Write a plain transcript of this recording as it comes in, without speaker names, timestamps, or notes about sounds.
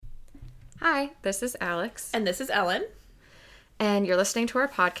Hi, this is Alex. And this is Ellen. And you're listening to our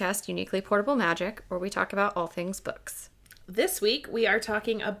podcast, Uniquely Portable Magic, where we talk about all things books. This week we are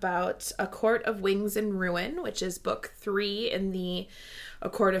talking about A Court of Wings and Ruin, which is book 3 in the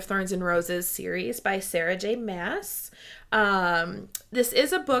A Court of Thorns and Roses series by Sarah J. Maas. This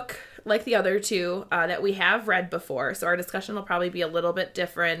is a book, like the other two, that we have read before, so our discussion will probably be a little bit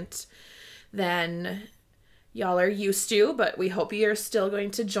different than y'all are used to, but we hope you're still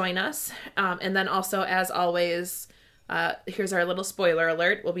going to join us. And then also, as always, here's our little spoiler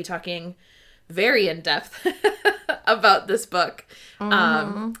alert. We'll be talking very in-depth about this book.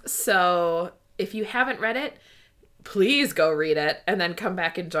 So if you haven't read it, please go read it and then come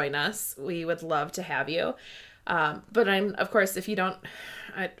back and join us. We would love to have you. But of course, if you don't,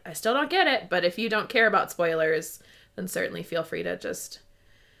 I still don't get it, but if you don't care about spoilers, then certainly feel free to just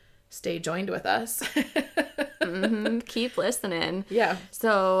stay joined with us. Keep listening. Yeah.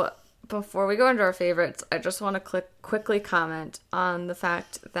 So before we go into our favorites, I just want to quickly comment on the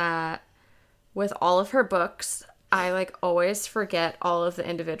fact that with all of her books, I always forget all of the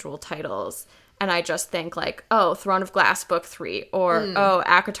individual titles. And I just think Throne of Glass book 3 or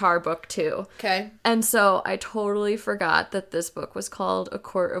ACOTAR book 2. Okay. And so I totally forgot that this book was called A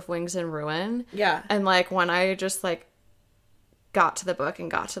Court of Wings and Ruin. Yeah. And when I just got to the book and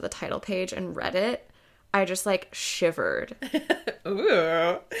got to the title page and read it, I just shivered.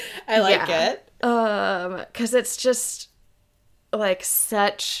 Ooh, I like it. 'Cause it's just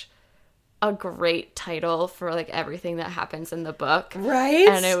such a great title for everything that happens in the book. Right?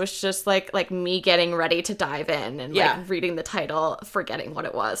 And it was just me getting ready to dive in and reading the title, forgetting what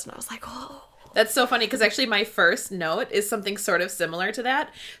it was. And I was like, oh. That's so funny because actually my first note is something sort of similar to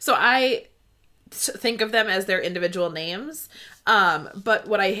that. So I think of them as their individual names. But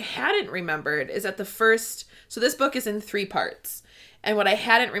what I hadn't remembered is that so this book is in 3 parts. And what I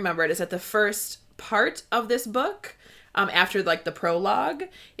hadn't remembered is that the first part of this book, after the prologue,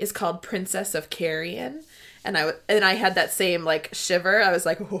 is called Princess of Carrion. And I had that same shiver. I was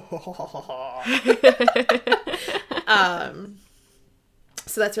like,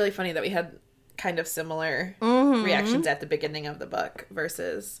 so that's really funny that we had kind of similar reactions at the beginning of the book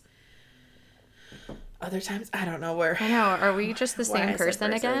versus other times. I don't know where. I know. Are we just the same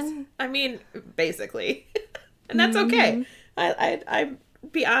person again? I mean, basically. And that's okay. I'd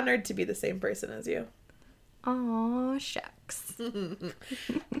be honored to be the same person as you. Aw, shucks.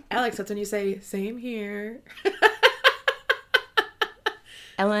 Alex, that's when you say, same here.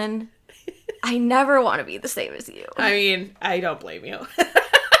 Ellen, I never want to be the same as you. I mean, I don't blame you.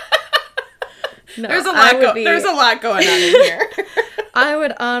 No, there's a lot going on in here. I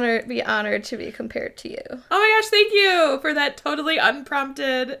would be honored to be compared to you. Oh my gosh, thank you for that totally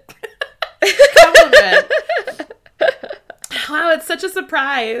unprompted compliment. Wow, it's such a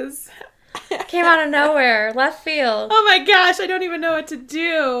surprise. Came out of nowhere, left field. Oh my gosh, I don't even know what to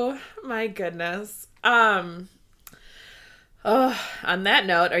do. My goodness. On that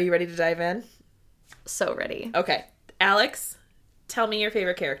note, are you ready to dive in? So ready. Okay. Alex, tell me your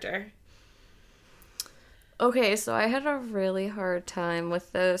favorite character. Okay, so I had a really hard time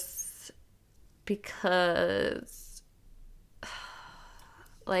with this because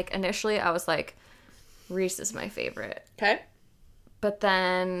initially I was like, Rhys is my favorite. Okay. But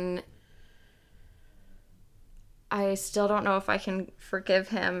then I still don't know if I can forgive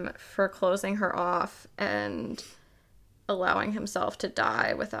him for closing her off and allowing himself to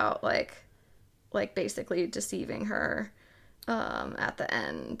die without basically deceiving her at the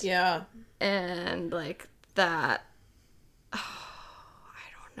end. Yeah. And that I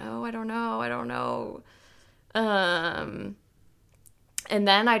don't know. And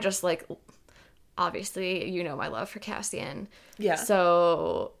then I just obviously my love for Cassian. Yeah.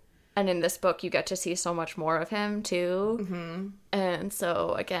 So, and in this book you get to see so much more of him too. Mm-hmm. And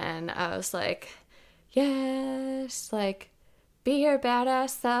so again I was like, yes, be your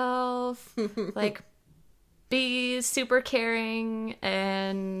badass self, be super caring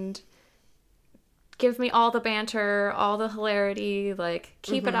and give me all the banter, all the hilarity,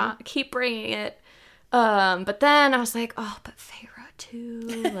 keep it on, keep bringing it. But then I was like, oh, but Feyre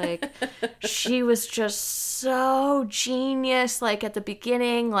too, she was just so genius, at the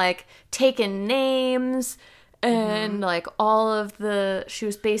beginning, taking names and all of she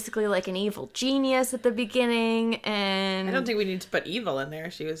was basically an evil genius at the beginning. And I don't think we need to put evil in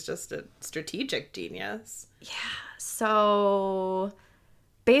there. She was just a strategic genius. Yeah. So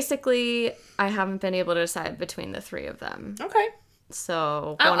basically, I haven't been able to decide between the 3 of them. Okay.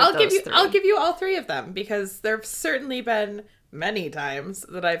 So I'll give you all 3 of them because there've certainly been many times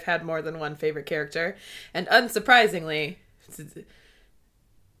that I've had more than one favorite character, and unsurprisingly,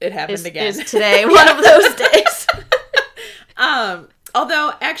 it happened again. Is today one of those days?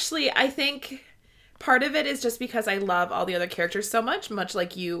 Although, actually, I think part of it is just because I love all the other characters so much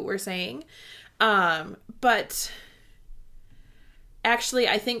like you were saying. But actually,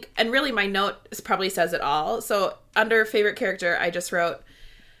 I think, and really my note probably says it all. So under favorite character, I just wrote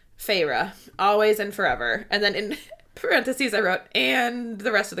Feyre, always and forever. And then in parentheses, I wrote, and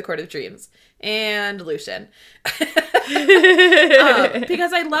the rest of the Court of Dreams. And Lucien.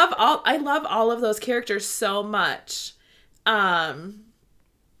 Because I love all of those characters so much.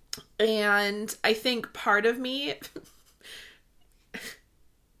 And I think part of me,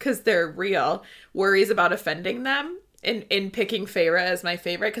 because they're real, worries about offending them in picking Feyre as my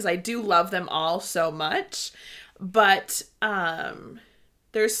favorite, because I do love them all so much. But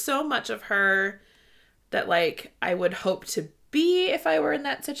there's so much of her that, like, I would hope to be if I were in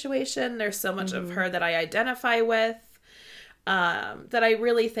that situation. There's so much of her that I identify with, that I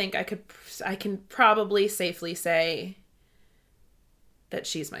really think I can probably safely say that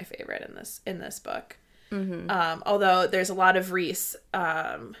she's my favorite in this book. Although there's a lot of Rhys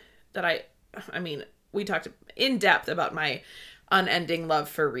that I mean, we talked in depth about my unending love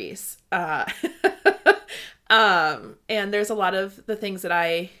for Rhys. And there's a lot of the things that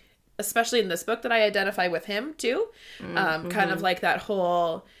I, especially in this book, that I identify with him too. Kind of like that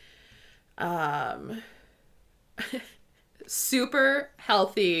whole super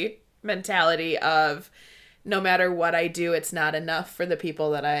healthy mentality of, no matter what I do, it's not enough for the people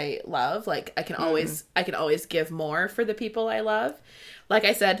that I love. Like, I can always give more for the people I love. Like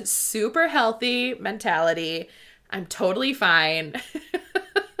I said, super healthy mentality. I'm totally fine.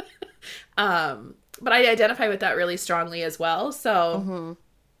 But I identify with that really strongly as well. So,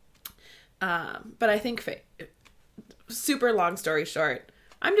 but I think, super long story short,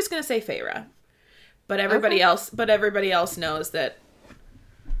 I'm just going to say Feyre. But everybody else knows that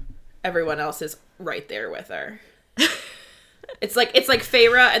everyone else is right there with her. It's like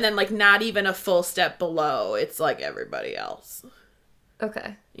Feyre, and then, like, not even a full step below. It's like everybody else.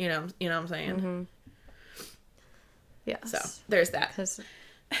 Okay. You know what I'm saying? Yes. So there's that.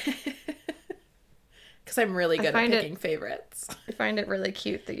 Because I'm really good at picking favorites. I find it really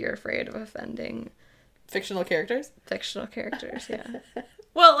cute that you're afraid of offending fictional characters. Yeah.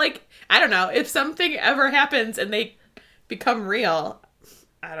 Well, like, I don't know, if something ever happens and they become real,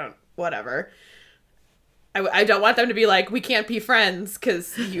 whatever. I don't want them to be like, we can't be friends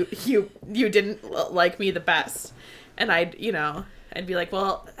because you didn't like me the best. And I'd be like,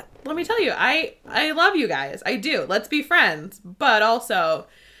 well, let me tell you, I love you guys. I do. Let's be friends. But also,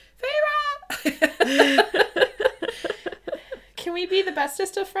 Feyre! Can we be the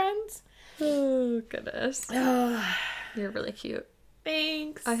bestest of friends? Oh, goodness. You're really cute.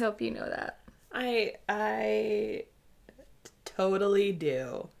 Thanks. I hope you know that. I totally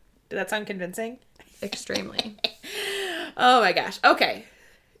do. Did that sound convincing? Extremely. Oh my gosh. Okay.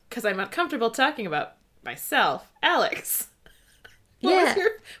 Because I'm uncomfortable talking about myself. Alex. What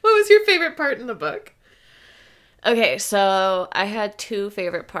was your favorite part in the book? Okay, so I had two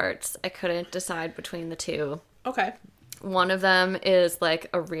favorite parts. I couldn't decide between the two. Okay. One of them is like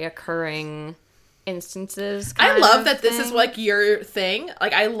a reoccurring instances. I love that this is like your thing.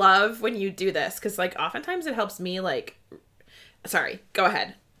 Like, I love when you do this because, like, oftentimes it helps me, like, sorry, go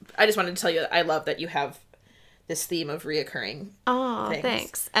ahead. I just wanted to tell you that I love that you have this theme of reoccurring things.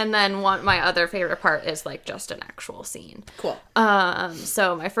 Thanks. And then my other favorite part is, like, just an actual scene. Cool.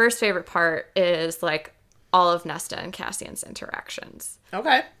 So my first favorite part is, like, all of Nesta and Cassian's interactions.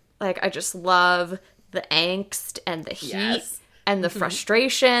 Okay. Like, I just love the angst and the heat and the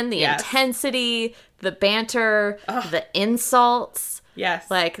frustration, the intensity, the banter, the insults. Yes.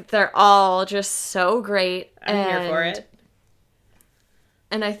 Like, they're all just so great. I'm here for it.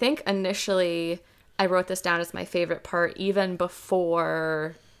 And I think initially I wrote this down as my favorite part even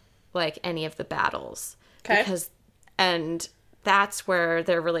before, like, any of the battles. Okay. And that's where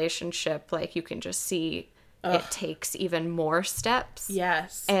their relationship, like, you can just see it takes even more steps.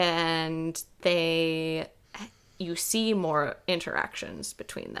 Yes. And you see more interactions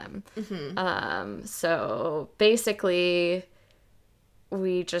between them. Mm-hmm. So basically,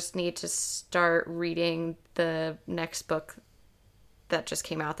 we just need to start reading the next book that just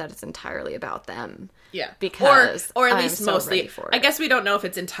came out that is entirely about them. Yeah. Because or at least I'm so mostly. ready for it. I guess we don't know if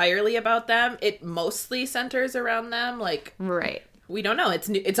it's entirely about them. It mostly centers around them. Like, right. We don't know.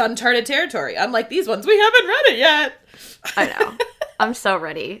 It's uncharted territory. Unlike these ones, we haven't read it yet. I know. I'm so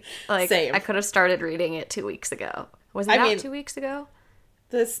ready. Like, same. I could have started reading it 2 weeks ago. Was it out 2 weeks ago?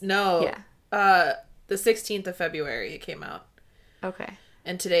 The 16th of February it came out. Okay.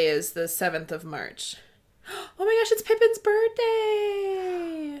 And today is the 7th of March. Oh my gosh, it's Pippin's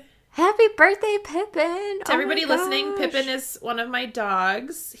birthday! Happy birthday, Pippin! To everybody listening, Pippin is one of my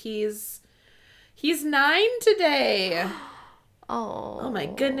dogs. He's 9 today. Oh my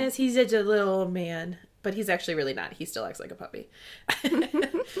goodness, he's such a little old man. But he's actually really not. He still acts like a puppy.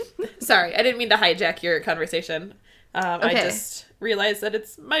 Sorry, I didn't mean to hijack your conversation. I just realized that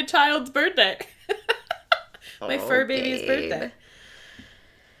it's my child's birthday. My fur baby's birthday.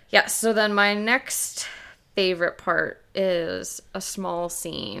 Yeah, so then my next favorite part is a small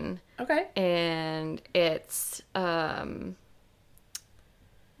scene. Okay. And it's,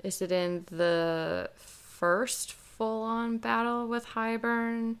 is it in the first full-on battle with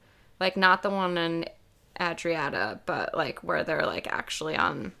Hybern? Like, not the one in Adriata, but, like, where they're, like, actually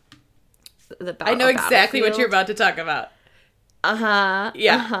on the I know exactly what you're about to talk about. Uh-huh.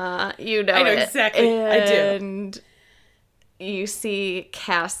 Yeah. Uh-huh. You know I know it. exactly. I do. And you see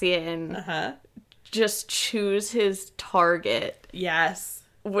Cassian just choose his target. Yes.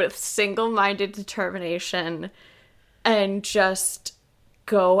 With single-minded determination and just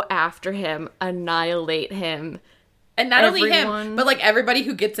go after him, annihilate him. And not only him, but, like, everybody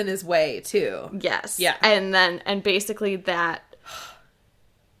who gets in his way, too. Yes. Yeah. And basically that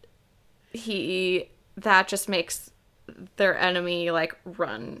just makes their enemy, like,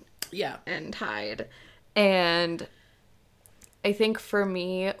 run and hide. And I think for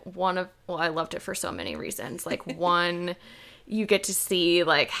me, I loved it for so many reasons. Like, one, you get to see,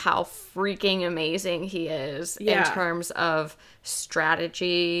 like, how freaking amazing he is in terms of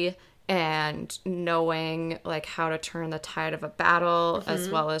strategy and knowing, like, how to turn the tide of a battle, as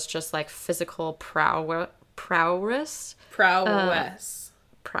well as just, like, physical prowess.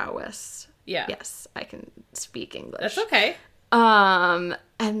 Prowess. Yeah. Yes, I can speak English. That's okay. And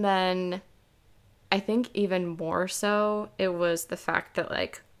then I think even more so, it was the fact that,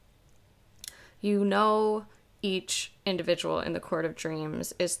 like, each individual in the Court of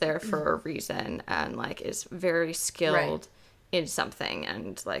Dreams is there for a reason and, like, is very skilled in something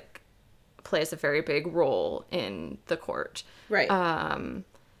and, like, plays a very big role in the court. Right.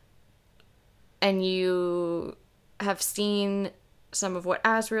 And you have seen some of what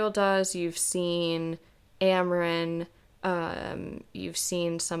Azriel does. You've seen Amren. You've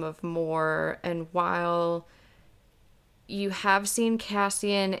seen some of Mor. And while you have seen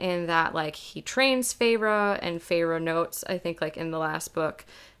Cassian in that, like, he trains Feyre, and Feyre notes, I think, like, in the last book,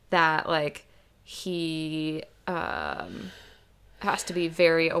 that, like, he has to be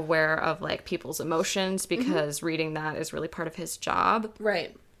very aware of, like, people's emotions because reading that is really part of his job.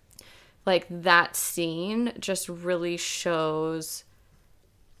 Right. Like, that scene just really shows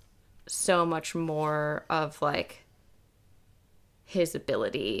so much more of, like, his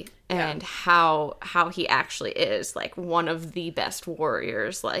ability and how he actually is, like, one of the best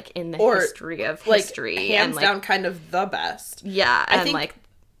warriors, like, in the history of history. Like, hands and, like, down kind of the best. Yeah. I think, like,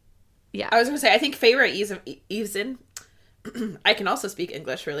 yeah. I was going to say, I think Feyre eaves in. I can also speak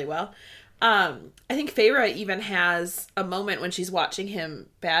English really well. I think Feyre even has a moment when she's watching him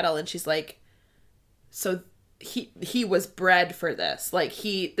battle and she's like, so he was bred for this. Like,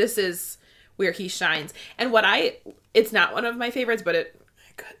 this is where he shines. And it's not one of my favorites, but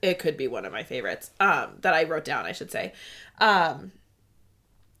it could be one of my favorites, that I wrote down, I should say. What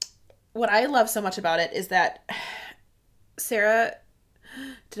I love so much about it is that Sarah,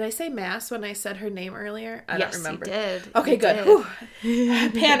 did I say Maas when I said her name earlier? I don't remember. Yes, you did. Okay, good.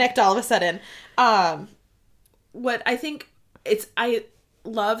 Panicked all of a sudden. What I think I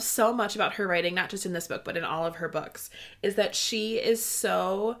love so much about her writing, not just in this book, but in all of her books, is that she is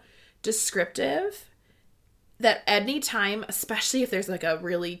so descriptive that any time, especially if there's, like, a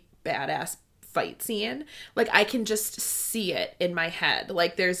really badass fight scene, like, I can just see it in my head.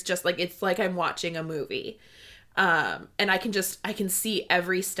 Like, there's just, like, it's like I'm watching a movie. And I can see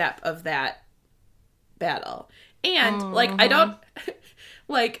every step of that battle. And, like, I don't,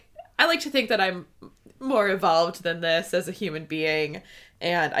 like, I like to think that I'm more evolved than this as a human being,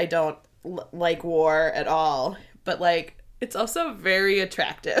 and I don't like war at all. But, like, it's also very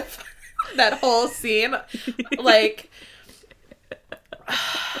attractive. That whole scene, like,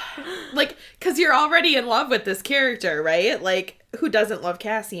 because you're already in love with this character, right? Like, who doesn't love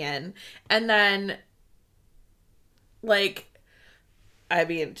Cassian? And then, like, I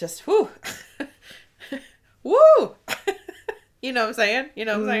mean, just, whoo. Woo! You know what I'm saying?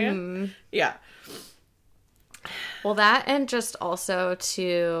 Yeah. Well, that, and just also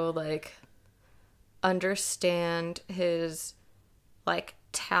to, like, understand his, like,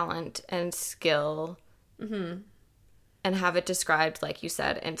 talent and skill and have it described, like you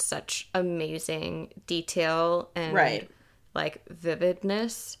said, in such amazing detail and like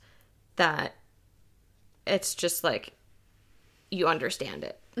vividness that it's just like you understand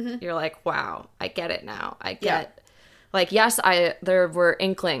it you're like, wow, I get it now. I get like, yes, there were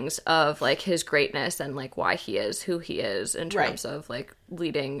inklings of like his greatness and like why he is who he is in terms of like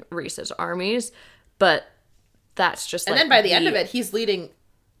leading Rhys's armies, but that's just and like, then by the end of it, he's leading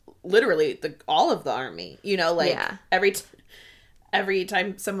literally all of the army. You know, like every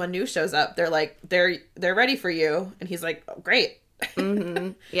time someone new shows up, they're like they're ready for you, and he's like, oh, great.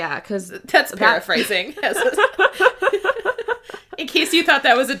 Yeah, because that's paraphrasing. In case you thought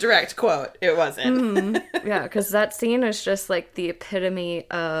that was a direct quote, it wasn't. Yeah, because that scene is just like the epitome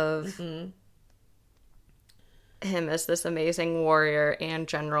of him as this amazing warrior and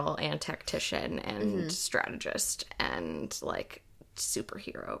general and tactician and strategist and like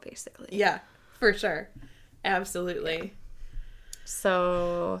superhero, basically. Yeah, for sure. Absolutely.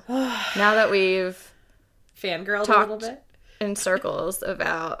 So now that we've fangirled a little bit in circles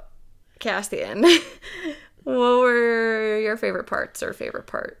about Cassian, what were your favorite parts or favorite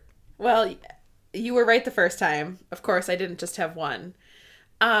part? Well, you were right the first time. Of course, I didn't just have one.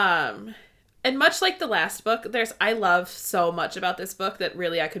 And much like the last book, I love so much about this book that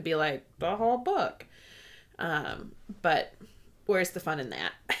really I could be like, the whole book. But where's the fun in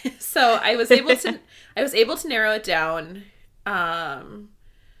that? So I was able to narrow it down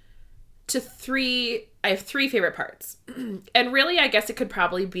to 3. I have 3 favorite parts. And really, I guess it could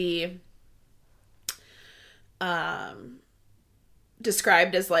probably be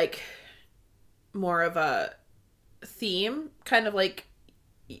described as like more of a theme, kind of like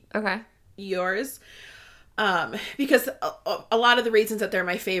yours, because a lot of the reasons that they're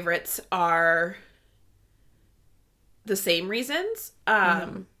my favorites are the same reasons,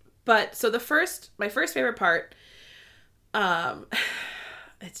 but so my first favorite part,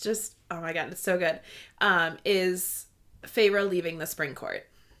 it's just, oh my god, it's so good, is Feyre leaving the Spring Court.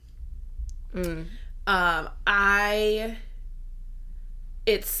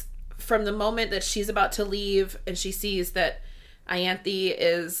 It's from the moment that she's about to leave and she sees that Ianthe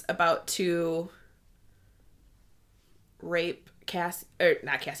is about to rape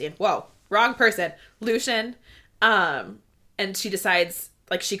Lucien. And she decides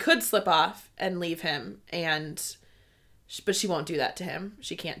like she could slip off and leave him, but she won't do that to him.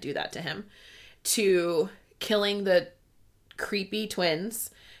 She can't do that to him. To killing the creepy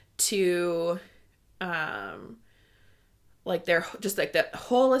twins, to like they're just like that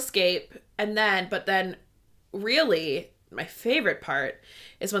whole escape, but then really my favorite part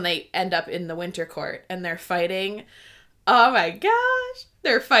is when they end up in the Winter Court and they're fighting. Oh my gosh,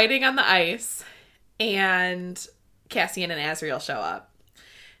 they're fighting on the ice and Cassian and Azriel show up.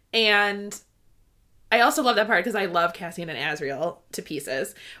 And I also love that part because I love Cassian and Azriel to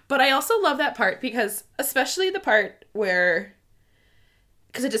pieces, but I also love that part because especially the part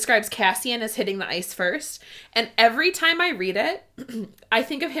because it describes Cassian as hitting the ice first. And every time I read it, I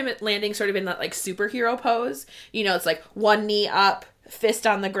think of him landing sort of in that like superhero pose. You know, it's like one knee up, fist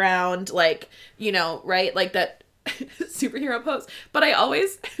on the ground, like, you know, right? Like that superhero pose. But I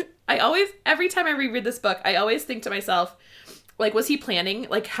always, every time I reread this book, I always think to myself, like, was he planning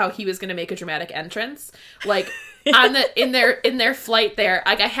like how he was going to make a dramatic entrance? Like in their flight there,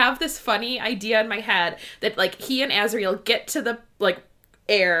 like I have this funny idea in my head that like he and Azriel get to the like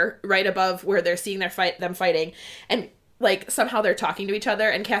air right above where they're seeing them fighting, and like somehow they're talking to each other,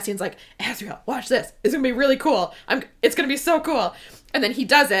 and Cassian's like, Azriel, watch this, it's gonna be really cool, it's gonna be so cool, and then he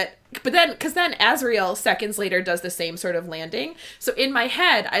does it, but then because then Azriel seconds later does the same sort of landing. So in my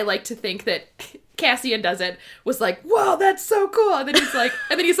head I like to think that Cassian does it, was like, whoa, that's so cool, and then he's like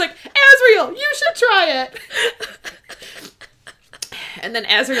Azriel, you should try it. And then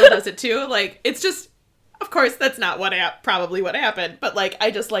Azriel does it too. Like, it's just, of course, that's not probably what happened, but like,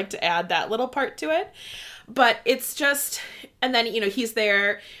 I just like to add that little part to it. But it's just, and then, you know, he's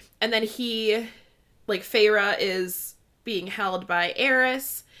there, and then Feyre is being held by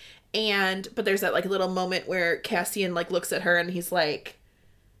Eris, but there's that like little moment where Cassian like looks at her and he's like,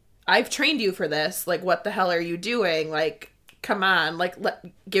 I've trained you for this, like, what the hell are you doing? Like, come on, like,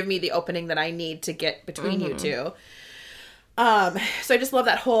 give me the opening that I need to get between you two. So I just love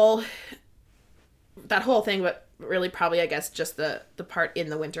that whole thing, but really probably, I guess, just the part in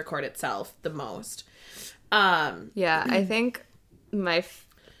the Winter Court itself the most. Yeah, I think my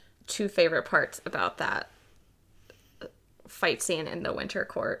 2 favorite parts about that fight scene in the Winter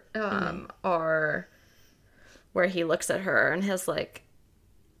Court are where he looks at her and he's like,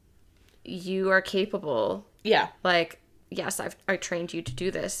 you are capable. Yeah. Like, yes, I trained you to do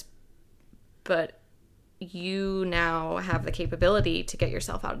this, but you now have the capability to get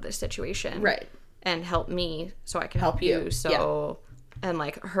yourself out of this situation. Right. And help me so I can help you. So, and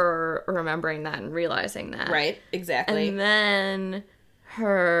like her remembering that and realizing that. Right. Exactly. And then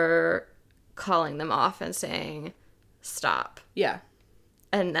her calling them off and saying, stop. Yeah.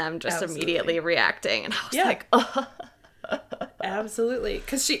 And them just immediately reacting. And I was like, oh. Absolutely.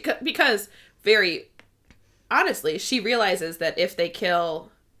 Because very honestly, she realizes that if they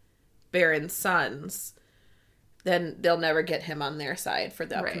kill Baron's sons, then they'll never get him on their side for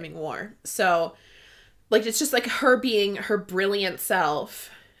the upcoming war. So, like, it's just like her being her brilliant self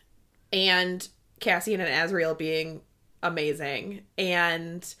and Cassian and Azriel being amazing.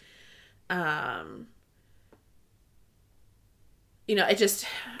 And, you know, I just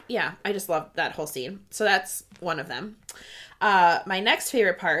love that whole scene. So that's one of them. My next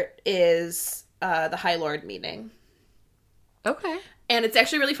favorite part is the High Lord meeting. Okay. And it's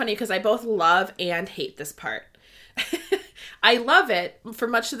actually really funny because I both love and hate this part. I love it for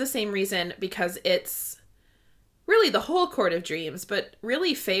much of the same reason, because it's really the whole Court of Dreams, but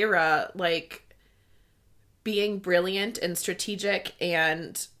really Feyre, like, being brilliant and strategic,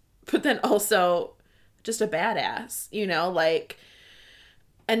 and but then also just a badass, you know, like,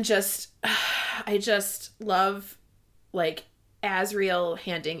 and just I just love, like, Azriel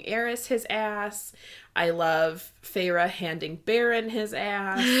handing Eris his ass. I love Feyre handing Baron his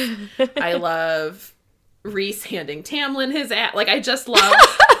ass. I love Rhys handing Tamlin his ass. Like, I just love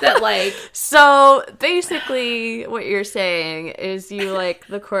that, like... So, basically, what you're saying is you like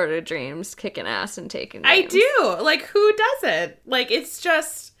the Court of Dreams kicking ass and taking names. I do! Like, who doesn't? Like, it's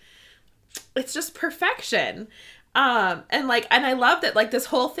just perfection. And I love that, like, this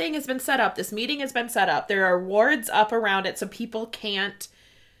whole thing has been set up. This meeting has been set up. There are wards up around it so people can't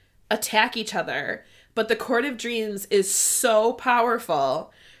attack each other. But the Court of Dreams is so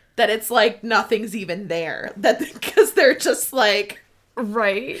powerful that it's like nothing's even there. Because they're just like...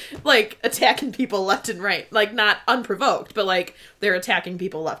 Right. Like, attacking people left and right. Like, not unprovoked, but, like, they're attacking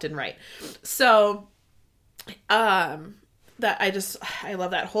people left and right. So, I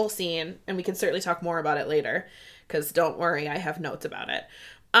love that whole scene, and we can certainly talk more about it later, because don't worry, I have notes about it.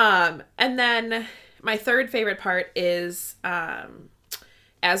 And then my third favorite part is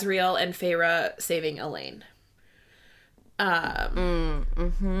Azriel and Feyre saving Elaine.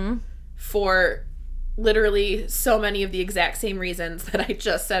 For literally so many of the exact same reasons that I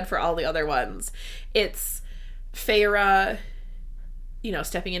just said for all the other ones. It's Feyre, you know,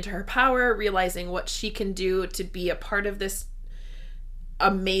 stepping into her power, realizing what she can do to be a part of this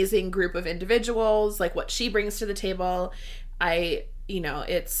amazing group of individuals, like what she brings to the table.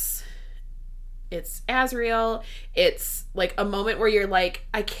 It's Azriel. It's like a moment where you're like,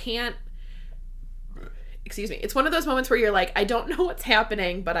 it's one of those moments where you're like, I don't know what's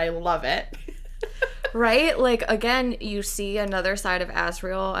happening, but I love it. Right? Like, again, you see another side of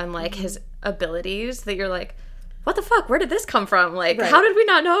Azriel and, like, his abilities that you're like, what the fuck? Where did this come from? Like, right. How did we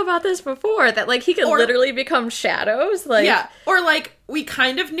not know about this before? That, like, he could literally become shadows? Like, yeah. Or, like, we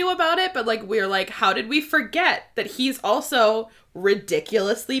kind of knew about it, but, like, we're like, how did we forget that he's also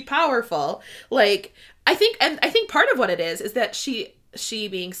ridiculously powerful? Like, I think part of what it is that she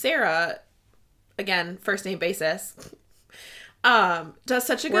being Sarah, again, first name basis, does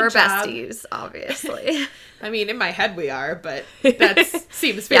such a good job. We're besties, obviously. I mean, in my head we are, but that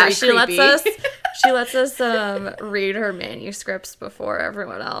seems very creepy. She lets us read her manuscripts before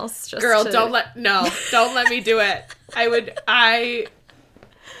everyone else. Girl, don't let me do it.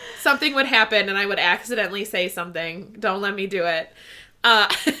 Something would happen and I would accidentally say something. Don't let me do it.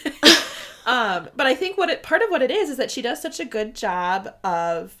 But I think part of what it is that she does such a good job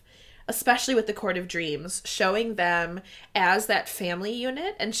of, especially with the Court of Dreams, showing them as that family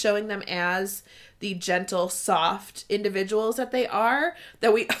unit and showing them as the gentle, soft individuals that they are,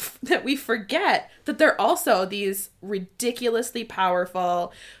 that we forget that they're also these ridiculously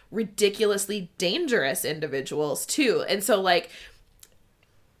powerful, ridiculously dangerous individuals too. And so like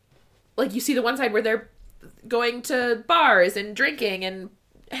you see the one side where they're going to bars and drinking and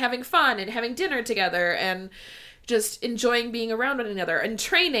having fun and having dinner together and just enjoying being around one another and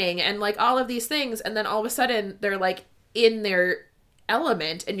training and like all of these things. And then all of a sudden they're like in their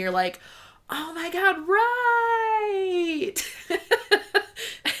element and you're like, oh my God, right.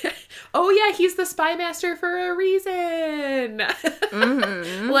 Oh yeah, he's the spy master for a reason.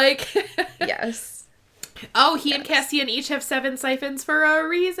 Mm-hmm. Like, yes. Oh, he and Cassian each have 7 siphons for a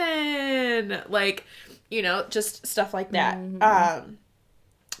reason. Like, you know, just stuff like that. Mm-hmm.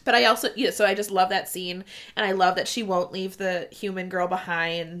 But I also, so I just love that scene, and I love that she won't leave the human girl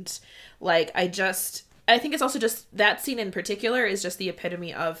behind. Like, I think it's also just, that scene in particular is just the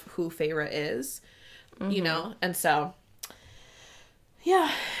epitome of who Feyre is, you know? And so,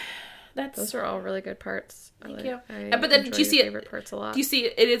 yeah, those are all really good parts. Thank you. But then do you see favorite parts a lot? Do you see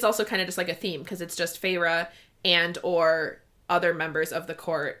it is also kind of just like a theme, because it's just Feyre and or other members of the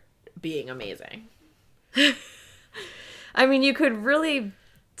court being amazing. I mean, you could really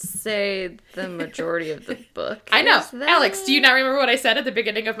say the majority of the book. I know. Alex, do you not remember what I said at the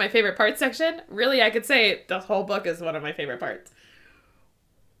beginning of my favorite parts section? Really, I could say the whole book is one of my favorite parts.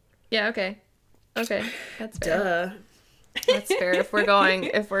 Yeah, okay. Okay. That's fair. Duh. That's fair. If we're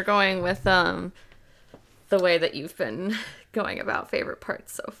going with the way that you've been going about favorite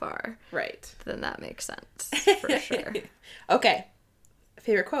parts so far. Right. Then that makes sense for sure. Okay.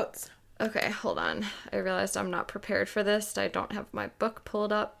 Favorite quotes. Okay, hold on. I realized I'm not prepared for this. I don't have my book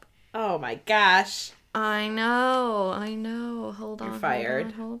pulled up. Oh my gosh. I know. Hold on. You're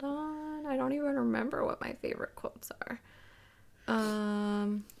fired. Hold on. I don't even remember what my favorite quotes are.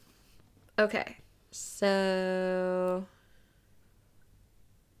 Okay. So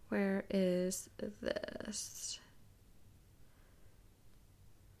where is this?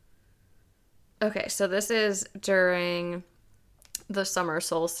 Okay, so this is during the summer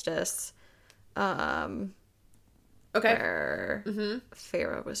solstice. Okay. Where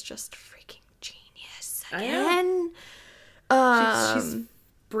Feyre was just freaking genius I again. She's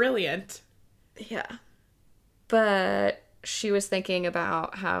brilliant. Yeah. But she was thinking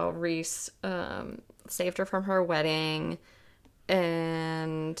about how Rhys saved her from her wedding,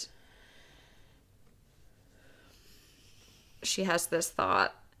 and she has this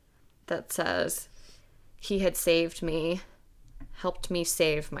thought that says, he had saved me, helped me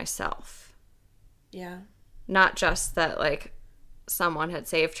save myself. Yeah. Not just that, like, someone had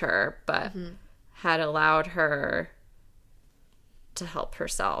saved her, but had allowed her to help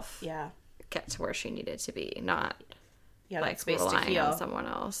herself get to where she needed to be, not like space relying to heal. on someone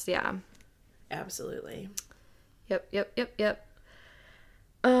else. Yeah. Absolutely. Yep.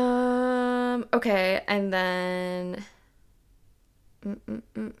 Okay, and then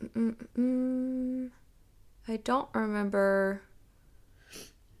I don't remember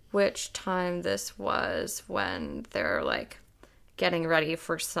which time this was when they're like getting ready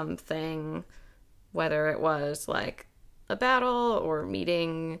for something, whether it was like a battle or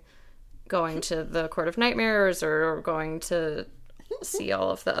meeting, going to the Court of Nightmares or going to see all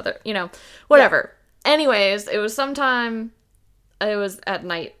of the other, whatever. Yeah. Anyways, it was at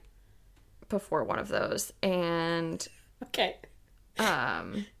night before one of those, and okay.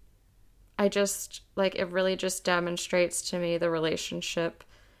 I just, like, it really just demonstrates to me the relationship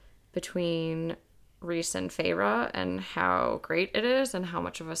between Rhys and Feyre and how great it is and how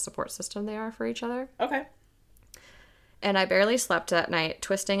much of a support system they are for each other. Okay. And I barely slept that night,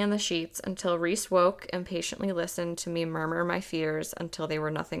 twisting in the sheets, until Rhys woke and patiently listened to me murmur my fears until they were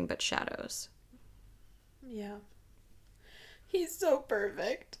nothing but shadows. Yeah. He's so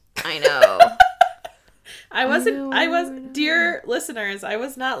perfect. I know. Dear listeners, I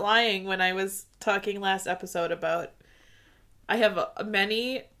was not lying when I was talking last episode about I have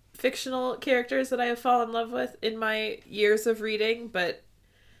many fictional characters that I have fallen in love with in my years of reading, but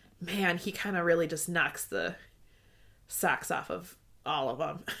man, he kind of really just knocks the socks off of all of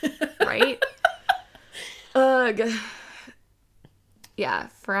them. Right? Ugh. Yeah,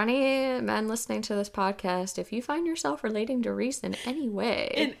 for any men listening to this podcast, if you find yourself relating to Rhys in any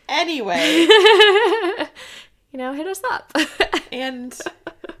way, hit us up. And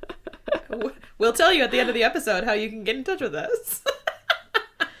we'll tell you at the end of the episode how you can get in touch with us.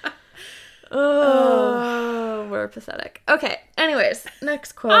 Oh, we're pathetic. Okay, anyways,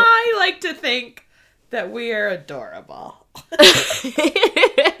 next quote. I like to think that we are adorable.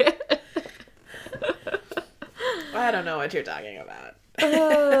 I don't know what you're talking about.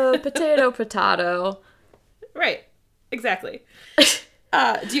 Potato. Right. Exactly.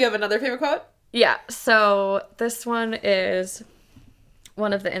 Do you have another favorite quote? Yeah. So this one is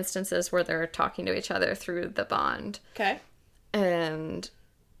one of the instances where they're talking to each other through the bond. Okay. And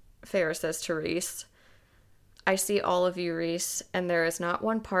Feyre says to Rhys, I see all of you, Rhys, and there is not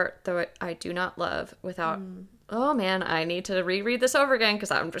one part that I do not love without... Oh, man, I need to reread this over again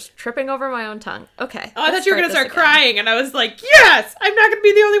because I'm just tripping over my own tongue. Okay. Oh, I thought you were going to start crying, and I was like, yes! I'm not going to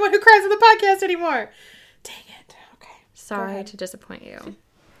be the only one who cries on the podcast anymore. Dang it. Okay. Sorry to disappoint you.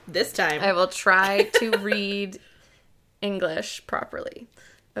 This time. I will try to read English properly.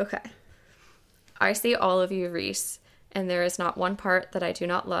 Okay. I see all of you, Rhys, and there is not one part that I do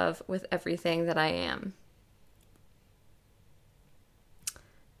not love with everything that I am.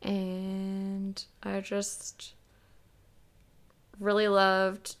 And I just really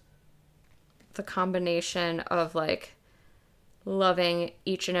loved the combination of, like, loving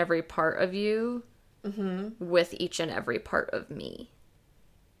each and every part of you with each and every part of me.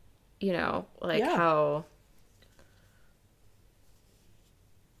 You know, like how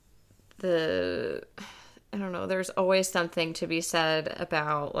I don't know, there's always something to be said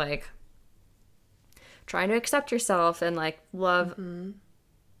about, like, trying to accept yourself and, like, love,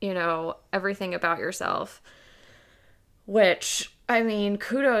 you know, everything about yourself. Which, I mean,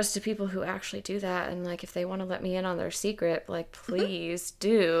 kudos to people who actually do that. And, like, if they want to let me in on their secret, like, please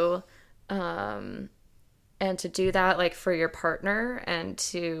do. And to do that, like, for your partner and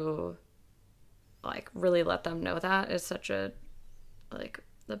to, like, really let them know that is such a, like,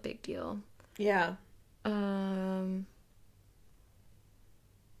 a big deal. Yeah.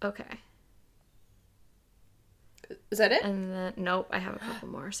 Okay. Is that it? And then, nope, I have a couple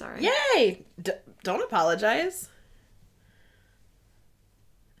more, sorry. Yay! Don't apologize.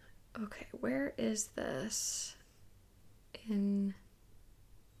 Okay, where is this in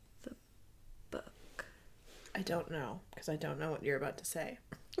the book? I don't know, because I don't know what you're about to say.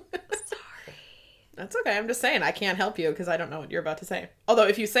 Sorry. That's okay. I'm just saying I can't help you because I don't know what you're about to say. Although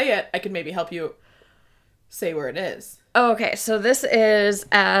if you say it, I could maybe help you say where it is. Okay, so this is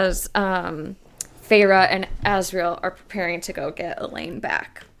as Feyre and Asriel are preparing to go get Elaine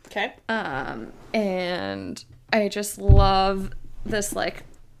back. Okay. And I just love this, like,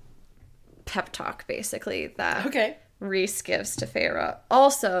 pep talk, basically, that Rhys gives to Feyre.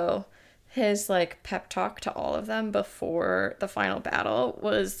 Also, his, like, pep talk to all of them before the final battle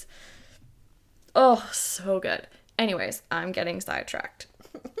was, oh, so good. Anyways, I'm getting sidetracked.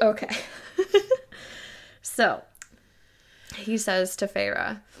 Okay. So, he says to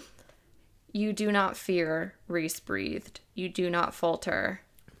Feyre, "You do not fear," Rhys breathed. "You do not falter.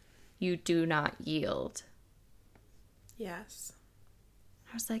 You do not yield." Yes.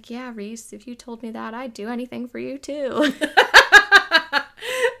 I was like, yeah, Rhys, if you told me that, I'd do anything for you too.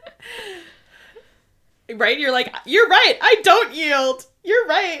 Right? You're like, you're right. I don't yield. You're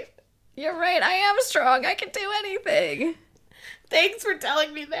right. You're right. I am strong. I can do anything. Thanks for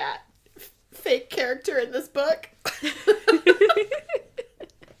telling me that. Fake character in this book.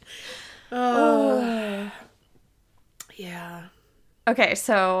 Oh. Yeah. Okay,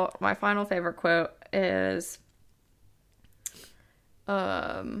 so my final favorite quote is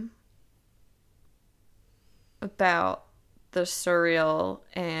about the Suriel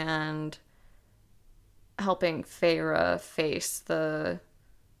and helping Feyre face the...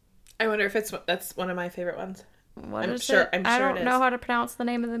 I wonder if that's one of my favorite ones. What is sure, it? I'm sure I don't it is. know how to pronounce the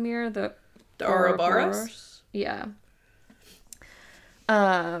name of the mirror. The Ouroboros? Yeah.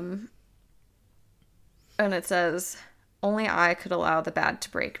 And it says, "Only I could allow the bad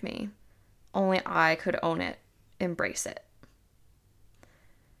to break me. Only I could own it, embrace it."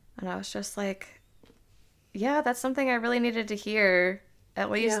 And I was just like, yeah, that's something I really needed to hear.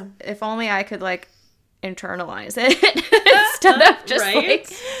 At least, if only I could, like, internalize it instead of just, like,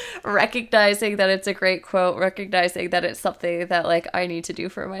 recognizing that it's a great quote, recognizing that it's something that, like, I need to do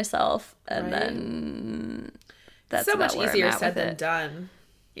for myself. And then that's so much easier said than done.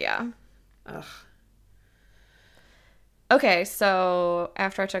 Yeah. Ugh. Okay, so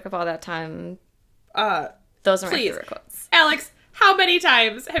after I took up all that time, those are my favorite quotes. Alex, how many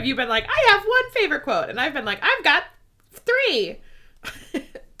times have you been like, I have one favorite quote? And I've been like, I've got 3,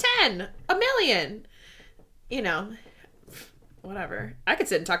 10, a million. You know, whatever. I could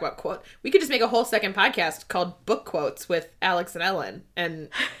sit and talk about quote. We could just make a whole second podcast called Book Quotes with Alex and Ellen. And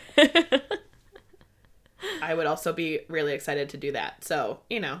I would also be really excited to do that. So,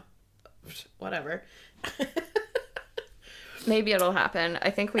 you know, whatever. Maybe it'll happen.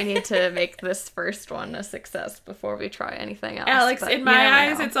 I think we need to make this first one a success before we try anything else. Alex, in my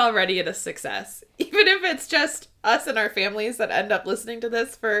eyes, it's already a success. Even if it's just us and our families that end up listening to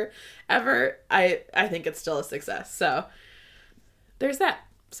this forever, I think it's still a success. So there's that.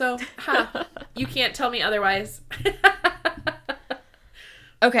 So, you can't tell me otherwise.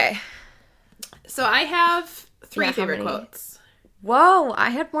 Okay. So I have 3 favorite quotes. Whoa,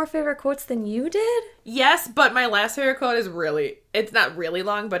 I had more favorite quotes than you did? Yes, but my last favorite quote is it's not really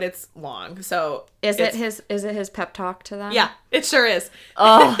long, but it's long. So is it his pep talk to them? Yeah, it sure is.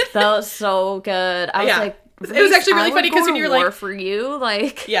 Oh, that was so good. I was like, it was actually really funny because when you were like, for you,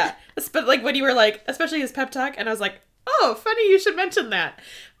 like, yeah, but like when you were like, especially his pep talk, and I was like, oh, funny, you should mention that.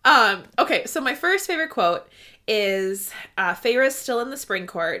 Okay, so my first favorite quote is Feyre's still in the spring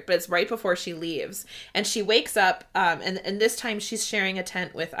court, but it's right before she leaves. And she wakes up, and this time she's sharing a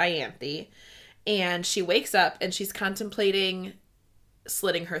tent with Ianthe. And she wakes up and she's contemplating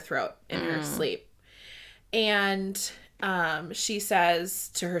slitting her throat in her sleep. And she says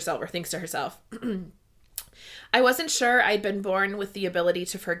to herself, or thinks to herself, "I wasn't sure I'd been born with the ability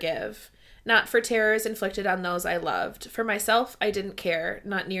to forgive. Not for terrors inflicted on those I loved. For myself, I didn't care,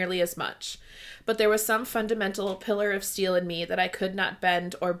 not nearly as much. But there was some fundamental pillar of steel in me that I could not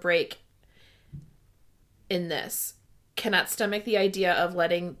bend or break in this. Cannot stomach the idea of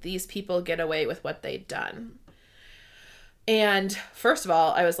letting these people get away with what they'd done. And first of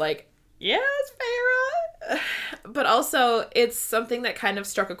all, I was like, yes, Feyre. But also, it's something that kind of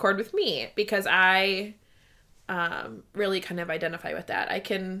struck a chord with me because I really kind of identify with that. I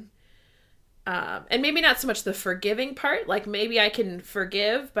can, and maybe not so much the forgiving part, like maybe I can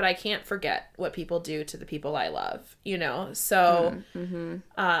forgive, but I can't forget what people do to the people I love, you know? So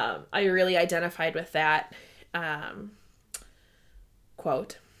I really identified with that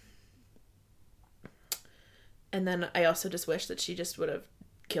quote. And then I also just wish that she just would have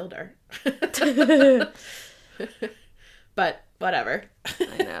killed her. But whatever.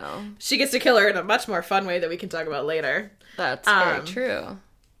 I know. She gets to kill her in a much more fun way that we can talk about later. That's very true.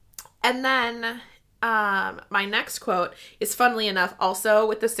 And then my next quote is, funnily enough, also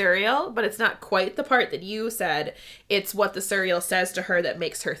with the Suriel, but it's not quite the part that you said. It's what the Suriel says to her that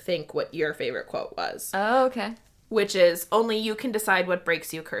makes her think what your favorite quote was. Oh, okay. Which is, only you can decide what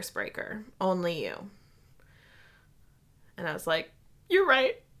breaks you, Cursebreaker. Only you. And I was like, you're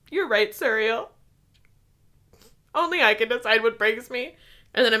right. You're right, Suriel. Only I can decide what breaks me.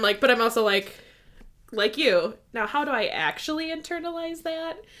 And then I'm like, but I'm also like you. Now, how do I actually internalize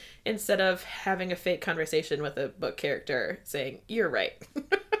that instead of having a fake conversation with a book character saying, you're right?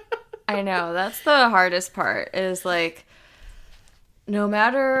 I know. That's the hardest part is like, no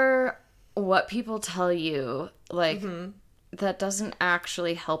matter what people tell you, like, that doesn't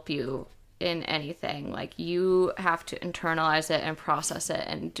actually help you in anything. Like, you have to internalize it and process it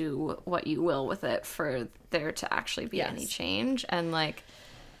and do what you will with it for there to actually be any change. And like,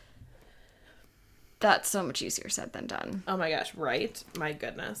 that's so much easier said than done. Oh my gosh, right? My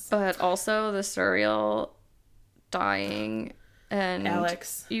goodness. But also the Suriel dying and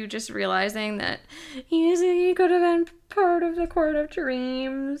Alex, you just realizing that he could have been part of the Court of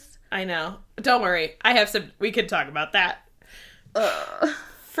Dreams. I know. Don't worry. I have some, we could talk about that.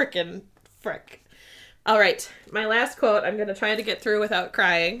 Frickin' frick. All right. My last quote, I'm going to try to get through without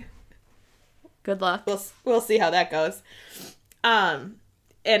crying. Good luck. We'll see how that goes. And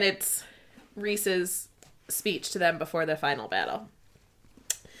it's Rhys's speech to them before the final battle.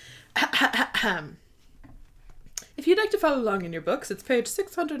 If you'd like to follow along in your books, it's page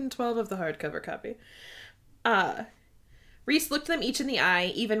 612 of the hardcover copy. Rhys looked them each in the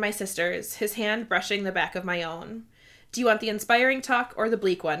eye, even my sister's, his hand brushing the back of my own. Do you want the inspiring talk or the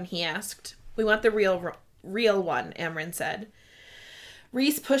bleak one? He asked. We want the real one, Amren said.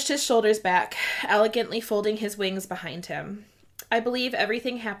 Rhys pushed his shoulders back, elegantly folding his wings behind him. I believe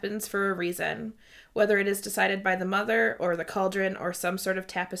everything happens for a reason, whether it is decided by the mother or the cauldron or some sort of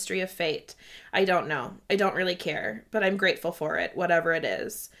tapestry of fate. I don't know. I don't really care, but I'm grateful for it, whatever it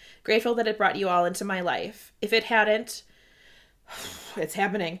is. Grateful that it brought you all into my life. If it hadn't, it's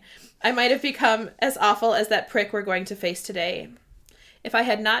happening. I might have become as awful as that prick we're going to face today. If I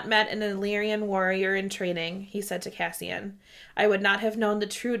had not met an Illyrian warrior in training, he said to Cassian, I would not have known the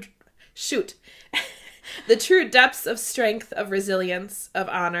true depths of strength, of resilience, of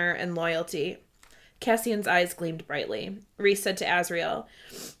honor, and loyalty. Cassian's eyes gleamed brightly. Rhys said to Azriel,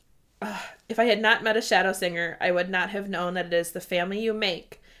 if I had not met a Shadow Singer, I would not have known that it is the family you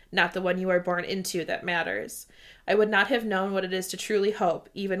make, not the one you are born into, that matters. I would not have known what it is to truly hope,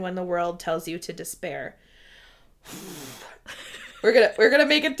 even when the world tells you to despair. We're gonna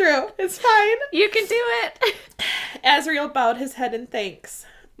make it through. It's fine. You can do it. Azriel bowed his head in thanks.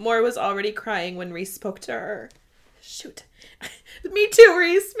 Mor was already crying when Rhys spoke to her. Shoot. Me too,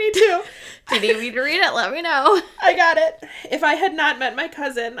 Rhys. Me too. Do you need me to read it? Let me know. I got it. If I had not met my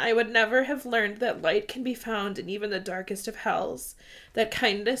cousin, I would never have learned that light can be found in even the darkest of hells, that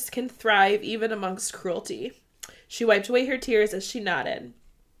kindness can thrive even amongst cruelty. She wiped away her tears as she nodded.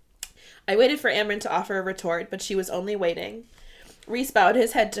 I waited for Amren to offer a retort, but she was only waiting. Rhys bowed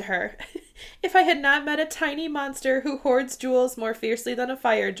his head to her. If I had not met a tiny monster who hoards jewels more fiercely than a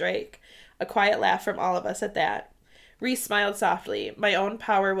fire drake. A quiet laugh from all of us at that. Rhys smiled softly. My own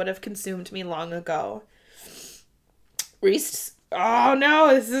power would have consumed me long ago. Rhys... Oh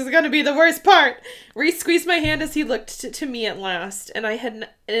no, this is going to be the worst part. Rhys squeezed my hand as he looked to me at last. And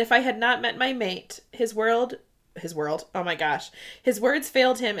if I had not met my mate, his world, oh my gosh. His words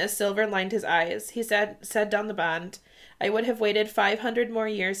failed him as silver lined his eyes. He said down the bond, I would have waited 500 more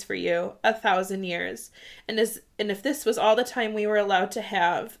years for you, 1,000 years. And if this was all the time we were allowed to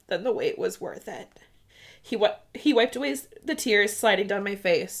have, then the wait was worth it. He wiped away the tears sliding down my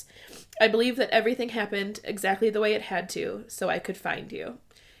face. I believe that everything happened exactly the way it had to, so I could find you.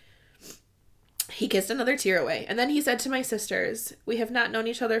 He kissed another tear away, and then he said to my sisters, we have not known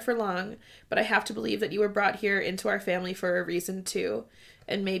each other for long, but I have to believe that you were brought here into our family for a reason too,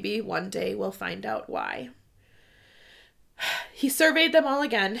 and maybe one day we'll find out why. He surveyed them all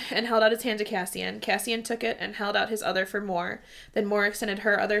again and held out his hand to Cassian. Cassian took it and held out his other for Mor. Then Mor extended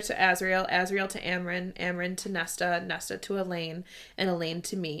her other to Azriel, Azriel to Amren, Amren to Nesta, Nesta to Elaine, and Elaine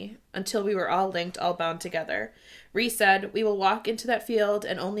to me, until we were all linked, all bound together. Rhys said, "We will walk into that field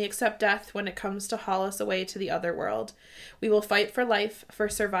and only accept death when it comes to haul us away to the other world. We will fight for life, for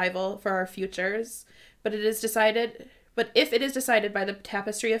survival, for our futures. But if it is decided by the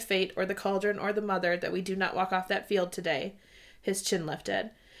tapestry of fate or the cauldron or the mother that we do not walk off that field today," his chin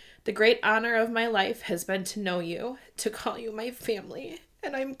lifted, "the great honor of my life has been to know you, to call you my family,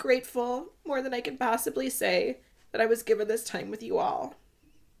 and I'm grateful, more than I can possibly say, that I was given this time with you all."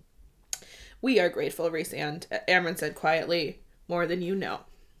 "We are grateful, Rhysand," Amren said quietly, "more than you know."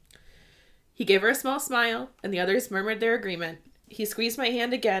 He gave her a small smile, and the others murmured their agreement. He squeezed my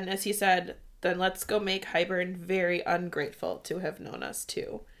hand again as he said, "Then let's go make Hybern very ungrateful to have known us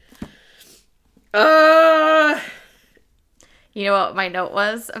too." You know what my note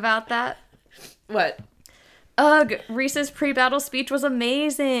was about that? What? Ugh, Rhys's pre-battle speech was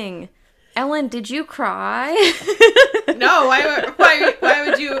amazing. Ellen, did you cry? No, why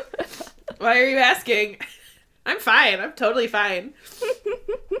would you? Why are you asking? I'm fine. I'm totally fine.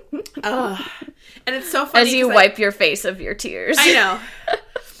 And it's so funny as you wipe your face of your tears. I know.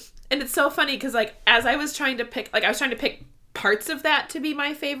 And it's so funny because, like, as I was trying to pick, parts of that to be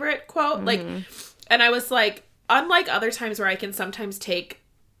my favorite quote, and I was like, unlike other times where I can sometimes take,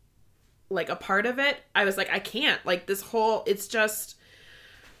 like, a part of it, I was like, I can't. Like, it's just...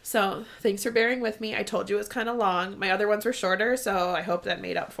 So, thanks for bearing with me. I told you it was kind of long. My other ones were shorter, so I hope that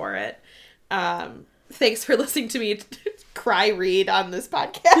made up for it. Thanks for listening to me cry read on this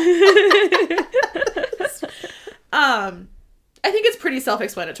podcast. I think it's pretty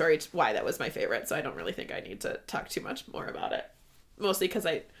self-explanatory why that was my favorite, so I don't really think I need to talk too much more about it. Mostly because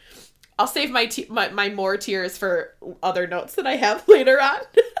I'll save my more tears for other notes that I have later on.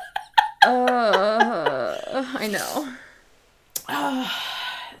 I know.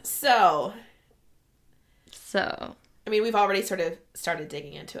 So, I mean, we've already sort of started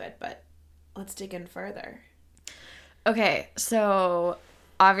digging into it, but let's dig in further. Okay, so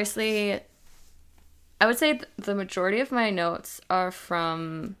obviously, I would say the majority of my notes are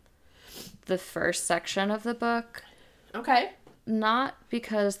from the first section of the book. Okay. Not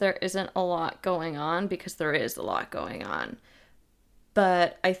because there isn't a lot going on, because there is a lot going on.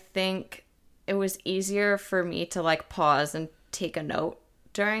 But I think it was easier for me to, like, pause and take a note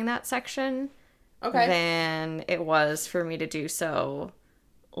during that section than it was for me to do so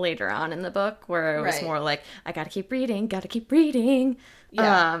later on in the book, where it was more like, I gotta keep reading.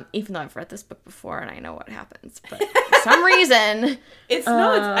 Yeah. Even though I've read this book before and I know what happens, but for some reason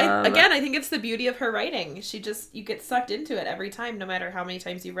I think it's the beauty of her writing. You get sucked into it every time, no matter how many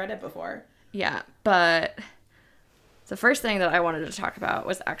times you've read it before. Yeah, but the first thing that I wanted to talk about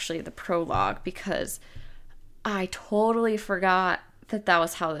was actually the prologue, because I totally forgot that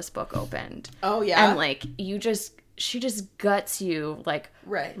was how this book opened. Oh, yeah? And, like, she just guts you, like,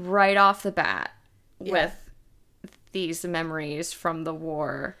 right off the bat with these memories from the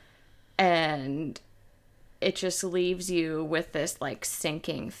war. And it just leaves you with this, like,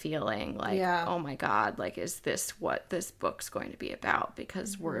 sinking feeling. Like, oh, my God, like, is this what this book's going to be about?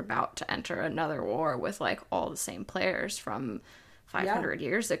 Because we're about to enter another war with, like, all the same players from 500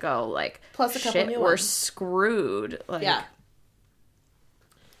 years ago. Like, plus a couple new ones. We're screwed. Like,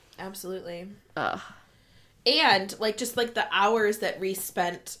 absolutely. Ugh. And, like, just, like, the hours that Rhys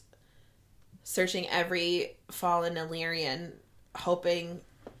spent searching every fallen Illyrian, hoping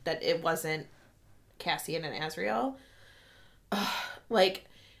that it wasn't Cassian and Azriel. Like,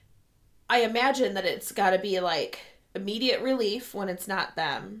 I imagine that it's got to be, like, immediate relief when it's not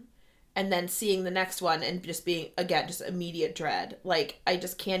them, and then seeing the next one and just being, again, just immediate dread. Like, I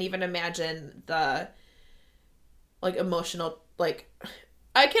just can't even imagine the, like, emotional, like...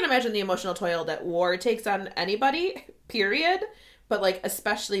 I can't imagine the emotional toil that war takes on anybody, period. But, like,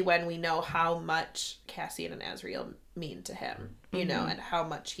 especially when we know how much Cassian and Azriel mean to him, you know, and how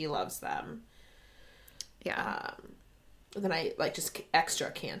much he loves them. Yeah. Then I, like, just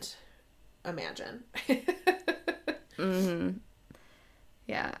extra can't imagine.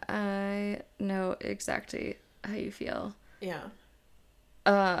 Yeah, I know exactly how you feel. Yeah.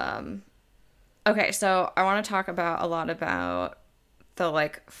 Okay, so I want to talk a lot about the,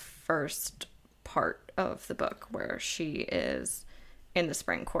 like, first part of the book where she is in the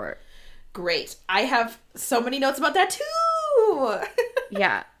Spring Court. Great. I have so many notes about that too.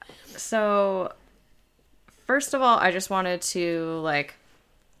 Yeah. So first of all, I just wanted to, like,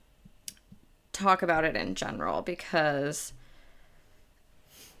 talk about it in general, because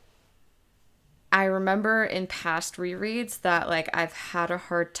I remember in past rereads that, like, I've had a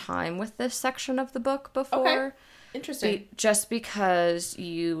hard time with this section of the book before. Okay. Interesting. Just because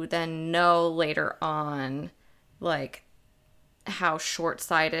you then know later on, like, how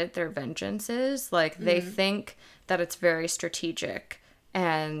short-sighted their vengeance is. Like, they think that it's very strategic.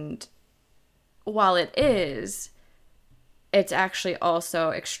 And while it is, it's actually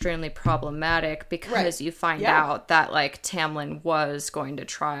also extremely problematic because you find out that, like, Tamlin was going to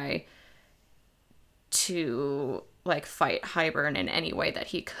try to, like, fight Hybern in any way that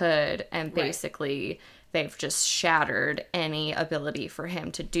he could, and basically they've just shattered any ability for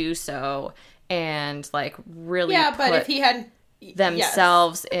him to do so, and, like, really but if he had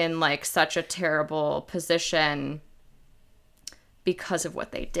themselves in, like, such a terrible position because of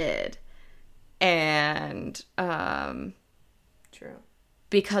what they did. And true.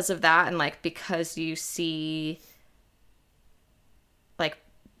 Because of that, and, like, because you see, like,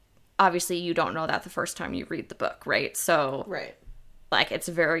 obviously you don't know that the first time you read the book, right? So, like, it's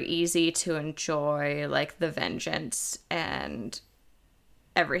very easy to enjoy, like, the vengeance and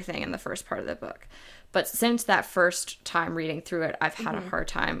everything in the first part of the book. But since that first time reading through it, I've had a hard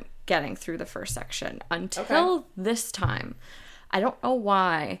time getting through the first section until this time. I don't know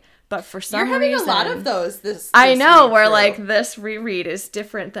why, but for some reason... You're having a lot of those this I know, where, like, this reread is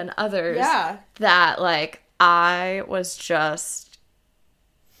different than others. Yeah. That, like, I was just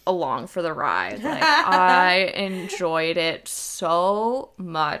along for the ride. Like, I enjoyed it so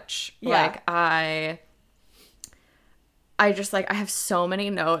much. Like, I just, like, I have so many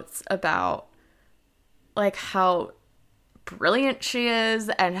notes about, like, how brilliant she is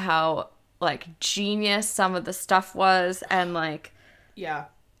and how, like, genius some of the stuff was, and, like,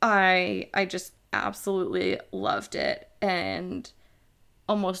 I just absolutely loved it, and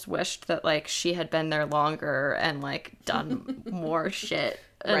almost wished that, like, she had been there longer and, like, done more shit.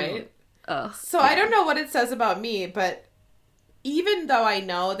 And, so I don't know what it says about me, but even though I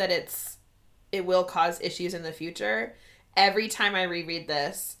know that it will cause issues in the future, every time I reread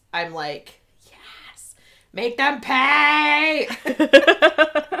this, I'm like, yes, make them pay.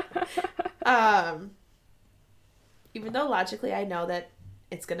 Even though logically I know that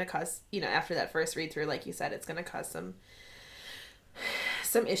it's going to cause, you know, after that first read through, like you said, it's going to cause some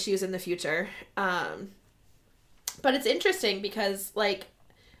issues in the future. But it's interesting because, like,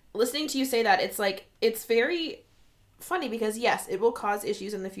 listening to you say that, it's like, it's very funny because, yes, it will cause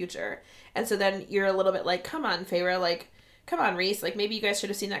issues in the future. And so then you're a little bit like, come on, Feyre, like, come on, Rhys, like, maybe you guys should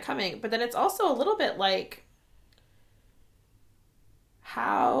have seen that coming. But then it's also a little bit like,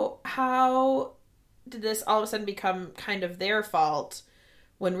 how did this all of a sudden become kind of their fault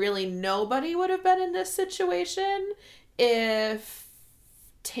when really nobody would have been in this situation if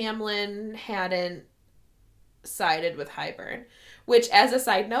Tamlin hadn't sided with Hybern? Which, as a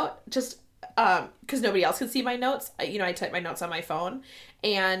side note, just because nobody else can see my notes, you know, I type my notes on my phone,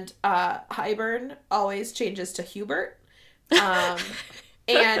 and Hybern always changes to Hubert. And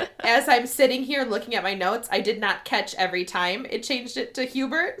as I'm sitting here looking at my notes, I did not catch every time it changed it to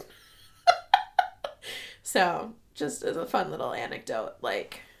Hubert. So, just as a fun little anecdote,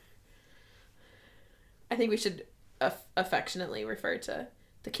 like, I think we should affectionately refer to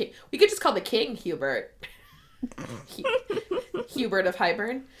the king. We could just call the king Hubert. Hubert of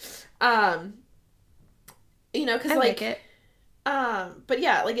Hybern. You know, because, like it. But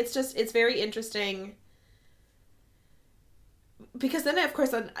yeah, like, it's very interesting. Because then, of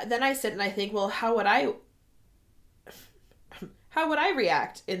course, then I sit and I think, well, how would I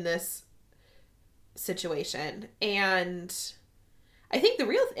react in this situation? And I think the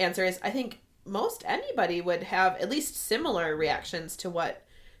real answer is, I think most anybody would have at least similar reactions to what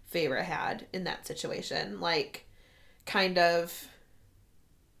Feyre had in that situation. Like, kind of,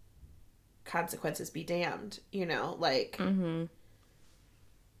 consequences be damned, you know? Like... Mm-hmm.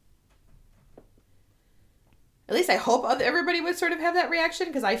 At least I hope everybody would sort of have that reaction,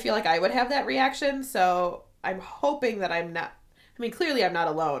 because I feel like I would have that reaction. So I'm hoping that I'm not... I mean, clearly I'm not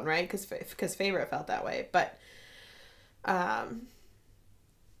alone, right? Because Feyre felt that way. But I'm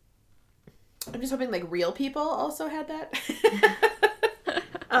just hoping, like, real people also had that.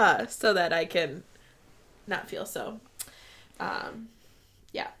 So that I can not feel so...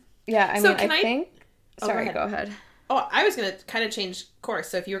 yeah. Yeah, I mean, I think... Sorry, go ahead. Oh, I was going to kind of change course,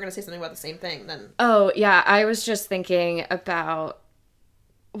 so if you were going to say something about the same thing, then... Oh, yeah, I was just thinking about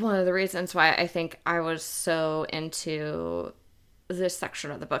one of the reasons why I think I was so into this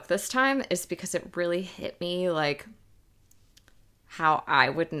section of the book this time is because it really hit me, like, how I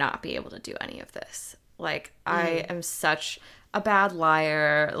would not be able to do any of this. Like, I am such a bad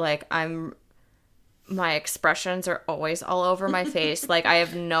liar. Like, I'm my expressions are always all over my face. Like, I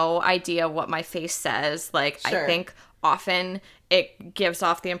have no idea what my face says. Like, Sure. I think often it gives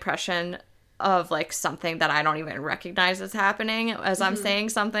off the impression of, like, something that I don't even recognize as happening as I'm saying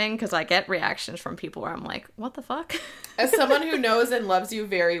something, because I get reactions from people where I'm like, what the fuck? As someone who knows and loves you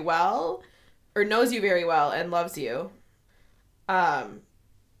very well, or knows you very well and loves you, I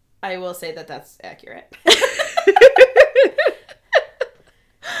will say that that's accurate.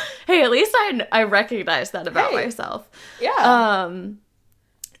 Hey, at least I recognize that about myself. Yeah.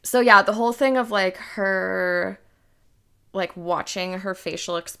 So yeah, the whole thing of, like, her, like, watching her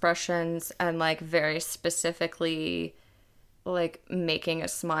facial expressions and, like, very specifically, like, making a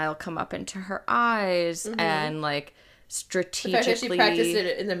smile come up into her eyes and, like, strategically... The fact that she practiced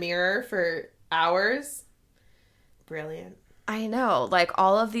it in the mirror for hours. Brilliant. I know, like,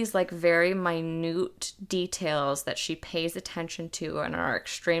 all of these, like, very minute details that she pays attention to and are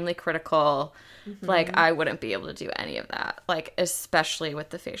extremely critical. Like, I wouldn't be able to do any of that. Like, especially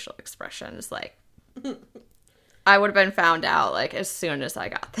with the facial expressions. Like, I would have been found out, like, as soon as I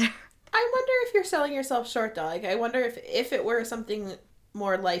got there. I wonder if you're selling yourself short, though. Like, I wonder if it were something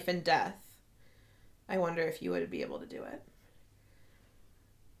more life and death, I wonder if you would be able to do it.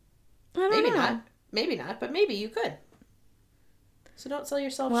 Maybe not. Maybe not, but maybe you could. So don't sell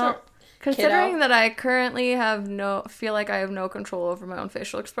yourself short. Considering that I currently feel like I have no control over my own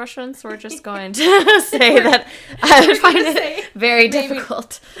facial expressions, we're just going to say that I would find it very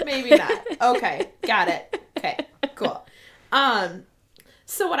difficult. Maybe not. Okay, got it. Okay, cool.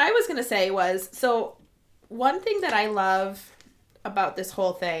 So what I was going to say was, so one thing that I love about this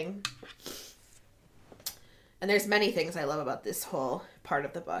whole thing, and there's many things I love about this whole part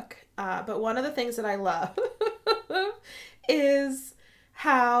of the book, but one of the things that I love is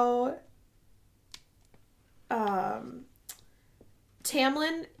how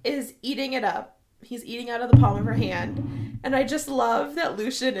Tamlin is eating it up. He's eating out of the palm of her hand. And I just love that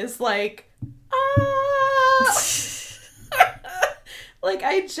Lucien is like, ah! Like,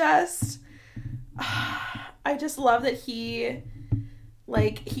 I just love that he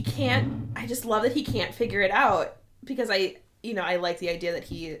can't figure it out, because I like the idea that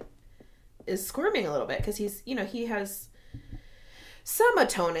he is squirming a little bit, because he has some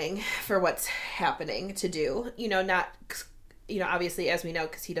atoning for what's happening to do, not, obviously, as we know,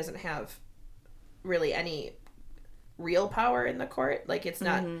 because he doesn't have really any real power in the court. Like, it's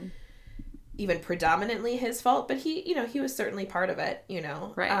not even predominantly his fault, but he was certainly part of it,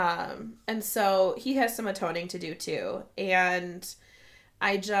 Right. And so he has some atoning to do too. And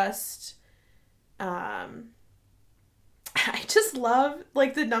I just love,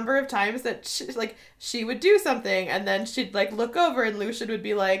 like, the number of times that she would do something and then she'd, like, look over and Lucien would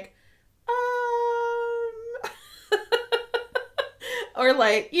be like, or,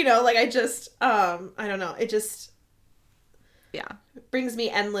 like, I just, I don't know. It just, Yeah. brings me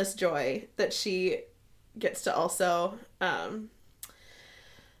endless joy that she gets to also, I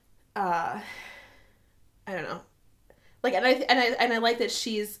don't know. Like, and I like that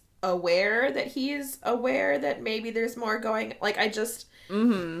she's aware that he's aware that maybe there's more going, like, I just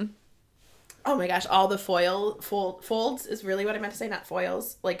oh my gosh, all the folds is really what I meant to say, not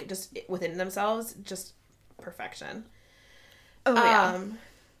foils, like, just within themselves, just perfection. Oh yeah.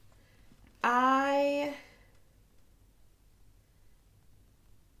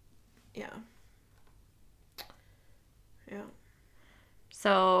 Yeah.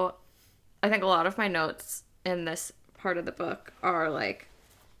 So I think a lot of my notes in this part of the book are, like,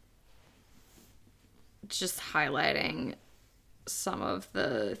 just highlighting some of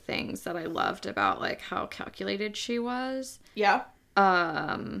the things that I loved about, like, how calculated she was. Yeah.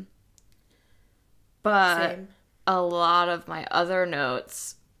 But Same. a lot of my other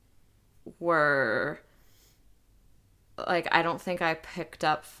notes were, like, I don't think I picked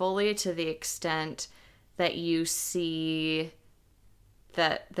up fully to the extent that you see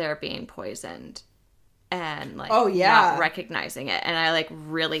that they're being poisoned and, like, not recognizing it. And I, like,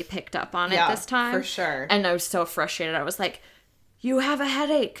 really picked up on it this time. For sure. And I was so frustrated. I was like, you have a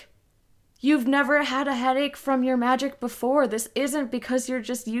headache. You've never had a headache from your magic before. This isn't because you're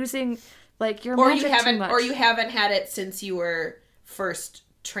just using, like, your magic too much. Or you haven't had it since you were first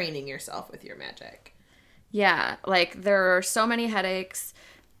training yourself with your magic. Yeah, like, there are so many headaches.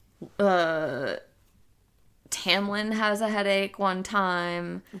 Tamlin has a headache one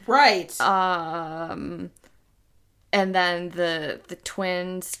time. Right. And then the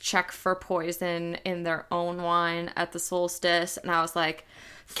twins check for poison in their own wine at the solstice. And I was like,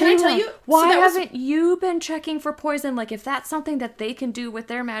 Can I tell you? Why haven't you been checking for poison? Like, if that's something that they can do with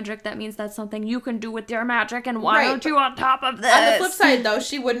their magic, that means that's something you can do with your magic, and why aren't you on top of this? On the flip side, though,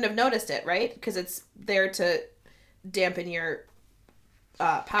 she wouldn't have noticed it, right? Because it's there to dampen your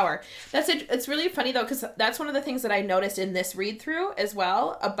power. It's really funny, though, because that's one of the things that I noticed in this read-through as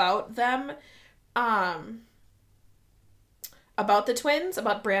well about them, about the twins,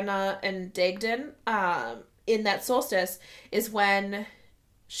 about Branna and Dagden, in that solstice, is when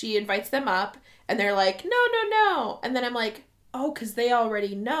she invites them up, and they're like, no. And then I'm like, oh, because they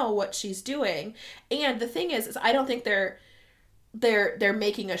already know what she's doing. And the thing is I don't think they're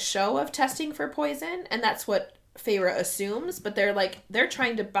making a show of testing for poison, and that's what Feyre assumes, but they're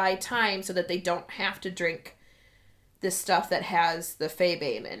trying to buy time so that they don't have to drink this stuff that has the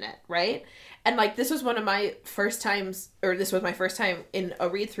Feybane in it, right? And, like, this was my first time in a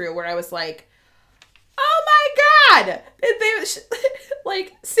read-through where I was like, oh my god!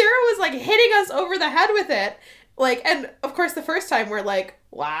 Like, Sarah was, like, hitting us over the head with it. Like, and, of course, the first time we're like,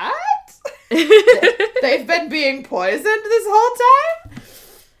 what? They've been being poisoned this whole time?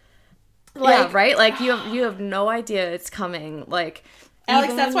 Like, yeah, right? Like, you have no idea it's coming. Like,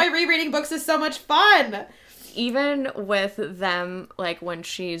 Alex, that's why rereading books is so much fun! Even with them, like, when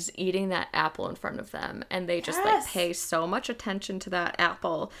she's eating that apple in front of them, and they just, like, pay so much attention to that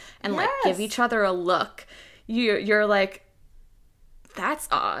apple, and, like, give each other a look, you're like, that's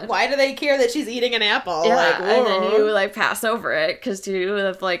odd. Why do they care that she's eating an apple? Yeah, like, and then you, like, pass over it, because you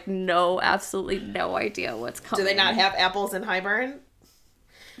have, like, absolutely no idea what's coming. Do they not have apples in Highburn?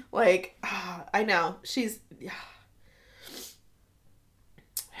 Like, I know. She's...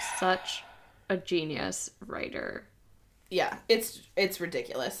 Such a genius writer. Yeah, it's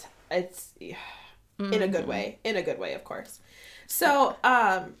ridiculous. It's in a good way. In a good way, of course. So,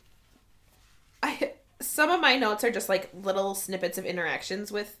 some of my notes are just like little snippets of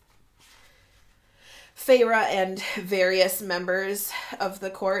interactions with Feyre and various members of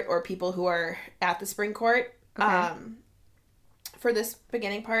the court or people who are at the Spring Court. Okay. For this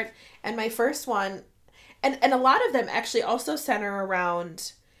beginning part. And my first one, and a lot of them actually also center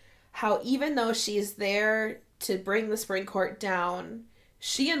around how even though she's there to bring the Spring Court down,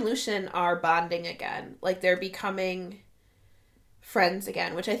 she and Lucien are bonding again. Like, they're becoming friends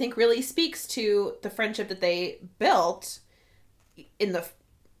again, which I think really speaks to the friendship that they built in the,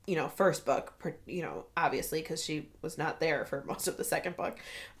 first book, obviously, because she was not there for most of the second book.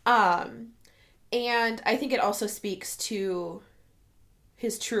 And I think it also speaks to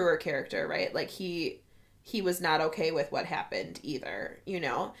his truer character, right? Like, he was not okay with what happened either,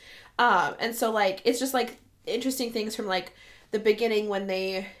 and so, like, it's just, like, interesting things from, like, the beginning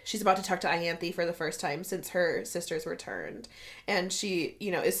when she's about to talk to Ianthe for the first time since her sisters returned, and she,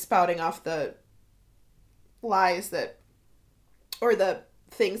 is spouting off the lies or the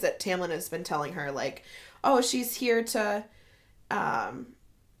things that Tamlin has been telling her, like, oh, she's here to,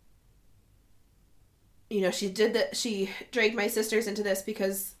 she dragged my sisters into this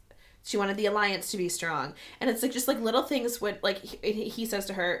because she wanted the alliance to be strong. And it's, like, just, like, little things when, like, he says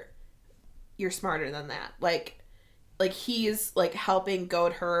to her, you're smarter than that. Like, he's, like, helping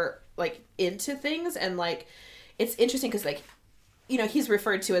goad her, like, into things. And, like, it's interesting because, like, he's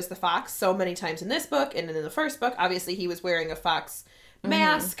referred to as the fox so many times in this book. And in the first book, obviously, he was wearing a fox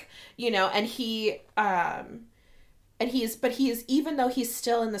mask, and but he is, even though he's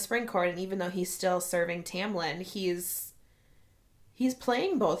still in the Spring Court and even though he's still serving Tamlin, he's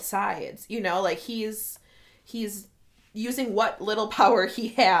playing both sides, like, he's using what little power he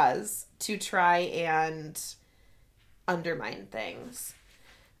has to try and undermine things.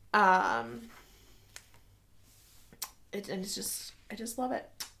 It's just, I just love it.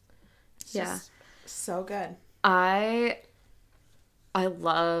 It's just so good. I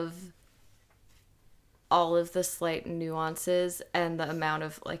love all of the slight nuances and the amount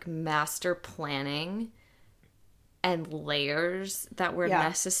of, like, master planning and layers that were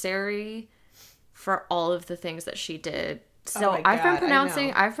necessary for all of the things that she did. So I've been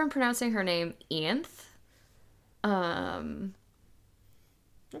pronouncing her name Ianth.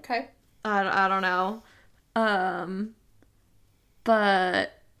 Okay. I don't know.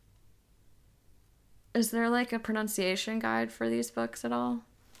 But is there, like, a pronunciation guide for these books at all?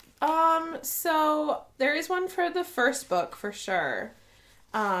 So there is one for the first book for sure.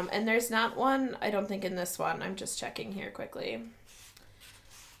 And there's not one, I don't think, in this one. I'm just checking here quickly.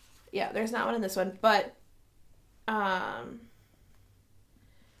 Yeah, there's not one in this one, but I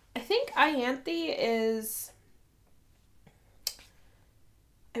think Ianthe is,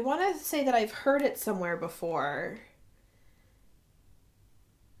 I want to say that I've heard it somewhere before.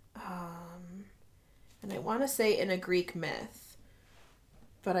 And I want to say in a Greek myth.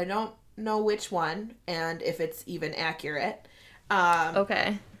 but I don't know which one and if it's even accurate.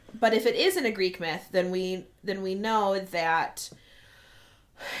 Okay. But if it isn't a Greek myth, then we know that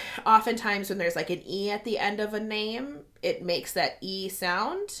oftentimes when there's like an E at the end of a name, it makes that E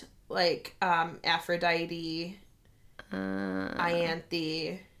sound, like Aphrodite,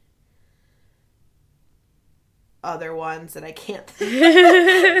 Ianthe, other ones that I can't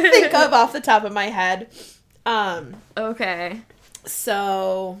think of off the top of my head. Okay.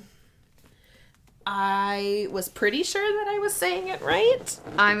 So I was pretty sure that I was saying it right.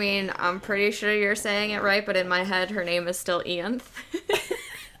 I mean, I'm pretty sure you're saying it right, but in my head, her name is still Ianth.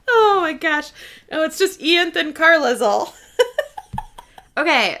 Oh my gosh. Oh, it's just Ianth and Carlisle.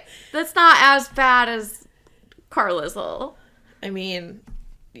 Okay, that's not as bad as Carlisle. I mean,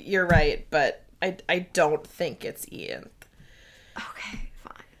 you're right, but I don't think it's Ianth. Okay,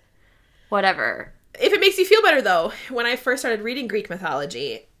 fine. Whatever. If it makes you feel better, though, when I first started reading Greek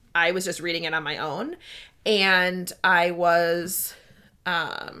mythology, I was just reading it on my own, and I was,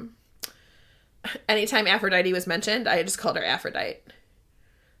 anytime Aphrodite was mentioned, I just called her Aphrodite.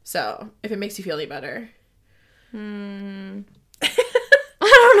 So, if it makes you feel any better. I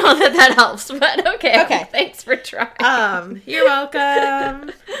don't know that helps, but okay. Okay. Thanks for trying. You're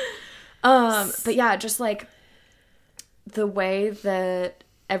welcome. But yeah, just like the way that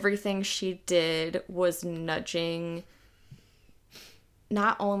everything she did was nudging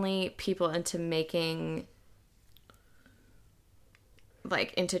not only people into making,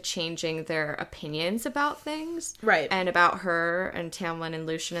 like, into changing their opinions about things. Right. And about her and Tamlin and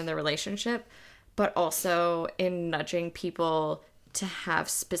Lucian and their relationship, but also in nudging people to have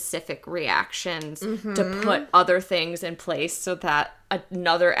specific reactions to put other things in place so that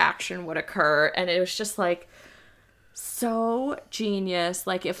another action would occur. And it was just, like, so genius.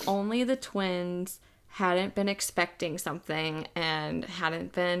 Like, if only the twins hadn't been expecting something and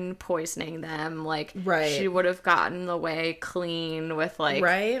hadn't been poisoning them, like, right. she would have gotten away clean with, like,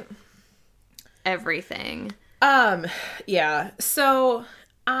 right. everything. Yeah. So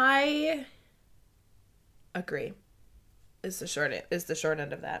I agree. Is the short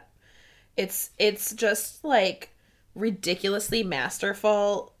end of that. It's just like ridiculously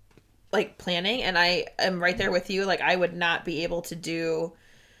masterful, like, planning, and I am right there with you. Like, I would not be able to do,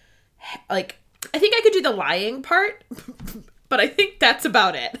 like, I think I could do the lying part, but I think that's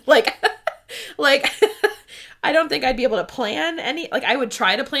about it. Like I don't think I'd be able to plan any, like, I would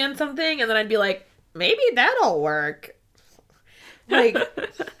try to plan something and then I'd be like, maybe that'll work. Like,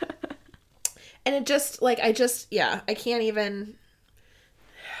 and it just, like, I can't even,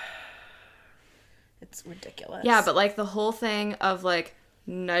 it's ridiculous. Yeah, but, like, the whole thing of, like,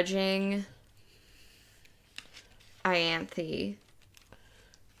 nudging Ianthe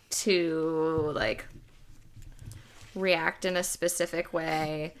to, like, react in a specific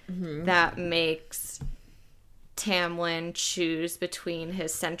way that makes Tamlin choose between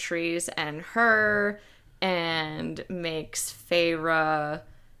his sentries and her, and makes Feyre,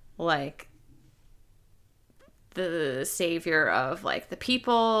 like, the savior of, like, the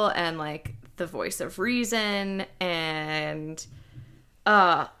people and, like, the voice of reason, and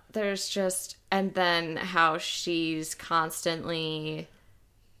there's just, and then how she's constantly,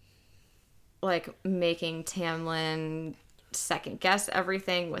 like, making Tamlin second guess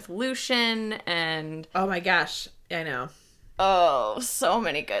everything with Lucian, and oh my gosh, I know. Oh, so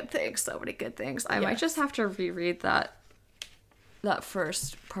many good things. I might just have to reread that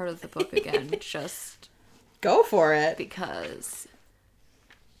first part of the book again, just go for it. Because,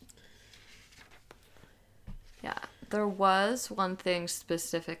 yeah, there was one thing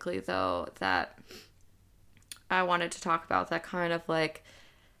specifically, though, that I wanted to talk about that kind of, like,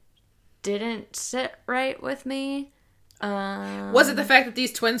 didn't sit right with me. Was it the fact that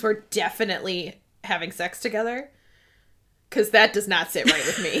these twins were definitely having sex together? Because that does not sit right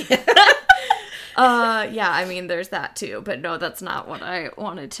with me. Yeah, I mean, there's that too, but no, that's not what I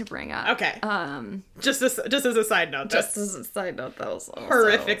wanted to bring up. Okay. Just as a side note. Just as a side note, that was also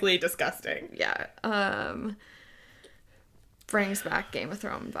horrifically disgusting. Yeah. Brings back Game of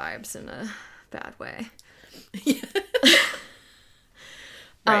Thrones vibes in a bad way. Yeah.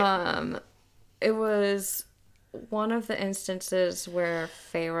 Right. It was one of the instances where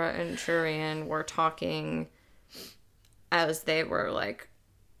Feyre and Jurian were talking as they were, like,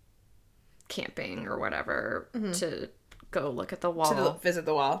 camping or whatever to go look at the wall. To visit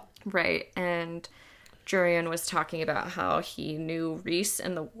the wall. Right. And Jurian was talking about how he knew Rhys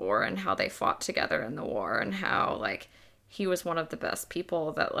in the war and how they fought together in the war and how, like, he was one of the best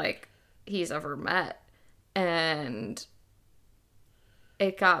people that, like, he's ever met. And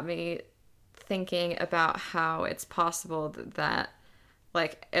it got me thinking about how it's possible that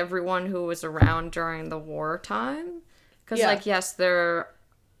like, everyone who was around during the wartime. Because, Yeah. like, yes, there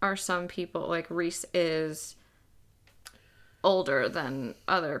are some people, like, Reese is older than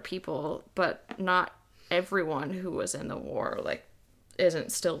other people, but not everyone who was in the war, like,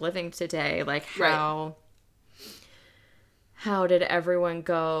 isn't still living today. Like, how did everyone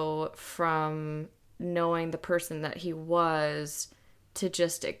go from knowing the person that he was to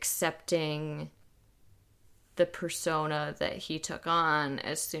just accepting the persona that he took on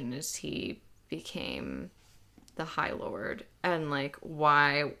as soon as he became the High Lord? And, like,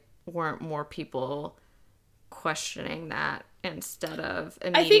 why weren't more people questioning that instead of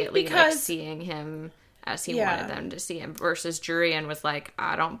immediately like seeing him as he wanted them to see him, versus Jurian was like,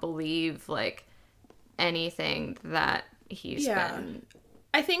 I don't believe like anything that he's been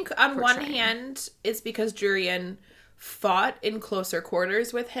I think on portraying. one hand it's because Jurian fought in closer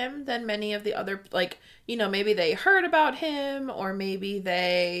quarters with him than many of the other, like, you know, maybe they heard about him, or maybe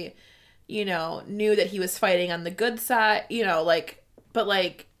they, you know, knew that he was fighting on the good side, you know, like, but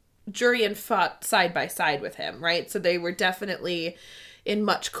like Jurian fought side by side with him, right? So they were definitely in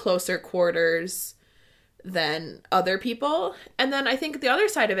much closer quarters than other people. And then I think the other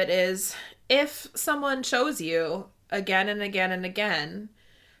side of it is, if someone shows you again and again and again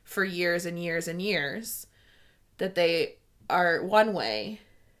for years and years and years that they are one way,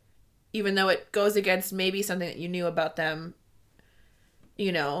 even though it goes against maybe something that you knew about them,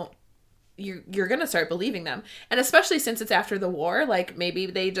 you know, you're going to start believing them. And especially since it's after the war, like, maybe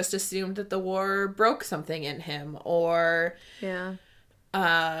they just assumed that the war broke something in him, or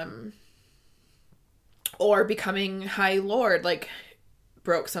or becoming High Lord, like,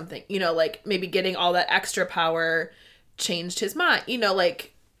 broke something, you know, like, maybe getting all that extra power changed his mind, you know,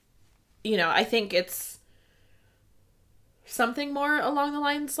 like, you know, I think it's something more along the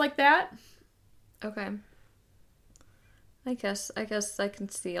lines like that. Okay. I guess I can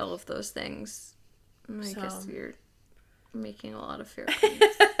see all of those things. I guess you're making a lot of fair points.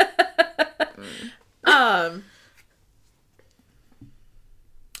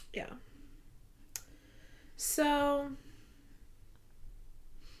 Yeah. So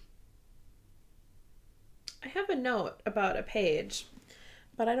I have a note about a page,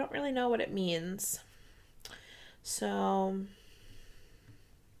 but I don't really know what it means. So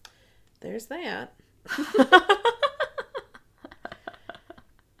there's that.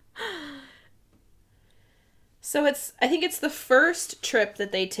 So I think it's the first trip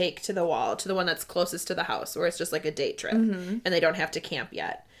that they take to the wall, to the one that's closest to the house, where it's just like a day trip, and they don't have to camp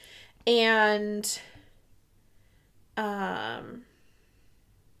yet. And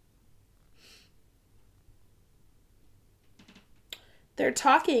they're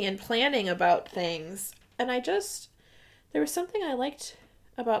talking and planning about things, and there was something I liked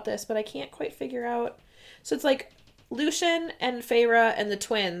about this, but I can't quite figure out. So it's like Lucien and Feyre and the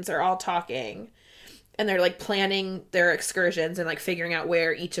twins are all talking, and they're like planning their excursions and like figuring out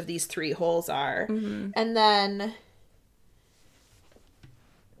where each of these 3 holes are. And then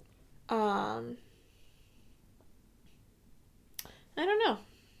I don't know,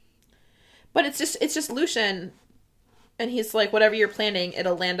 but it's just Lucien, and he's like, whatever you're planning,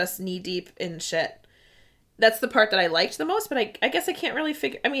 it'll land us knee deep in shit. That's the part that I liked the most, but I guess I can't really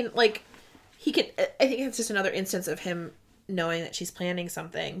figure, I mean, like, I think it's just another instance of him knowing that she's planning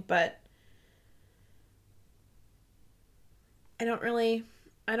something, but I don't really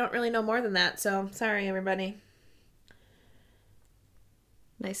know more than that, so sorry, everybody.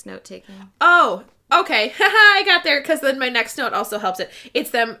 Nice note taking. Oh, okay. I got there, because then my next note also helps it.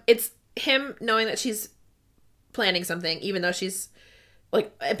 It's him knowing that she's planning something, even though she's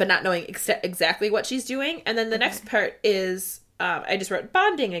like, but not knowing exactly what she's doing. And then the next part is, I just wrote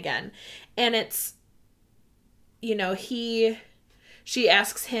bonding again. And it's, you know, she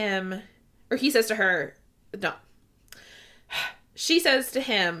asks him, or he says to her, no. She says to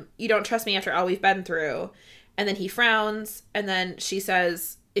him, you don't trust me after all we've been through. And then he frowns. And then she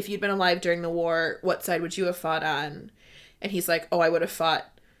says, if you'd been alive during the war, what side would you have fought on? And he's like, oh, I would have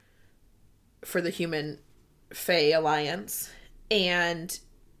fought for the human Fae alliance. And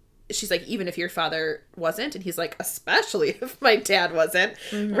she's like, even if your father wasn't? And he's like, especially if my dad wasn't,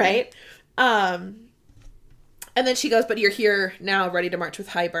 right? And then she goes, but you're here now, ready to march with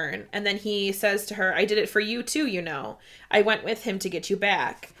Hybern. And then he says to her, I did it for you too, you know. I went with him to get you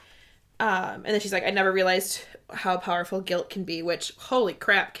back. And then she's like, I never realized how powerful guilt can be, which, holy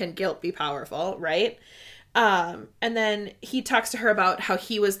crap, can guilt be powerful, right? And then he talks to her about how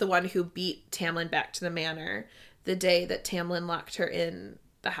he was the one who beat Tamlin back to the manor the day that Tamlin locked her in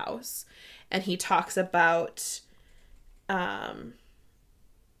the house. And he talks about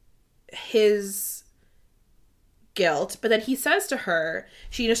his guilt, but then he says to her,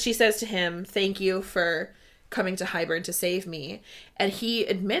 she says to him, "Thank you for coming to Hybern to save me." And he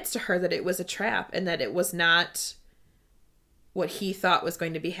admits to her that it was a trap and that it was not what he thought was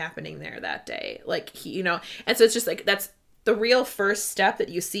going to be happening there that day. Like, he, and so it's just like, that's the real first step that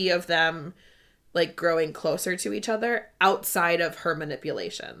you see of them, like, growing closer to each other outside of her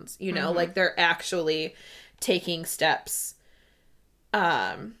manipulations, like, they're actually taking steps.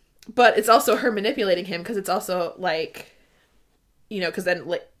 But it's also her manipulating him, because it's also like, because then,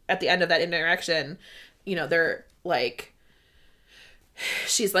 like, at the end of that interaction, they're like,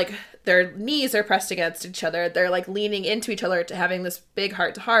 she's like, their knees are pressed against each other. They're like leaning into each other to having this big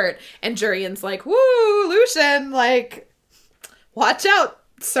heart to heart. And Jurian's like, "Woo, Lucien, like, watch out,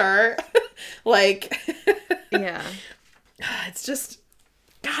 sir." Like, yeah, it's just,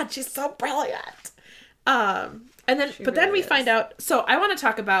 God, she's so brilliant. And then, she but then really we find out. So I want to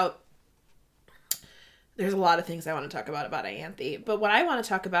talk about. There's a lot of things I want to talk about Ianthe, but what I want to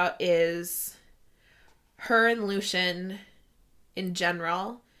talk about is her and Lucien in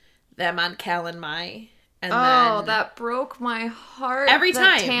general, them on Calanmai, and then that broke my heart. Every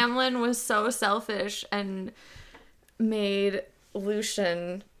time Tamlin was so selfish and made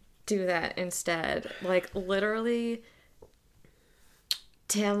Lucien do that instead. Like, literally,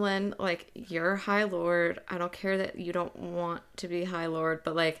 Tamlin, like, you're High Lord. I don't care that you don't want to be High Lord,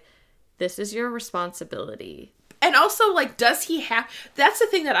 but, like, this is your responsibility. And also, like, does he have... That's the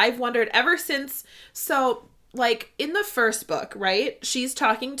thing that I've wondered ever since... So, like, in the first book, right? She's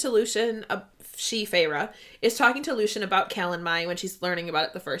talking to Lucien... Feyre is talking to Lucien about Calanmai when she's learning about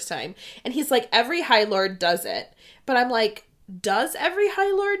it the first time. And he's like, every High Lord does it. But I'm like, does every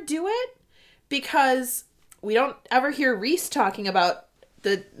High Lord do it? Because we don't ever hear Rhys talking about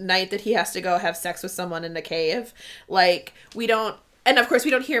the night that he has to go have sex with someone in a cave. Like, we don't... And of course, we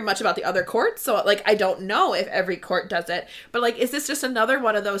don't hear much about the other courts, so, like, I don't know if every court does it. But, like, is this just another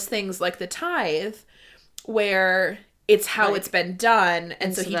one of those things, like the tithe, where it's how, like, it's been done,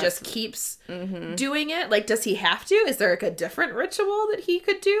 and so he just keeps doing it? Like, does he have to? Is there, like, a different ritual that he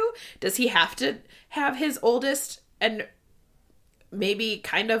could do? Does he have to have his oldest and maybe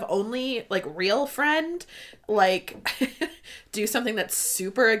kind of only, like, real friend, like, do something that's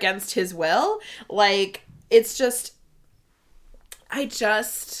super against his will? Like, it's just...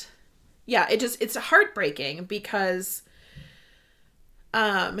 it's heartbreaking because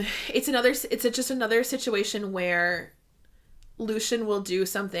it's just another situation where Lucien will do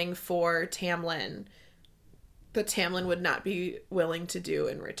something for Tamlin that Tamlin would not be willing to do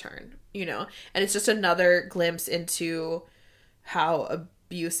in return, and it's just another glimpse into how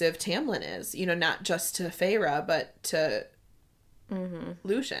abusive Tamlin is, not just to Feyre, but to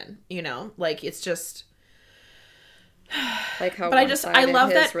Lucien, like, it's just... Like how but I love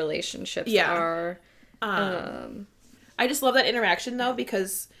his that relationships are. I just love that interaction though,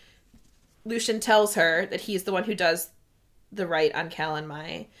 because Lucien tells her that he's the one who does the right on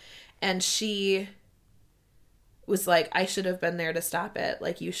Calanmai, and she was like, "I should have been there to stop it.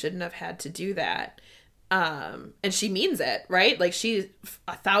 Like, you shouldn't have had to do that." And she means it, right? Like, she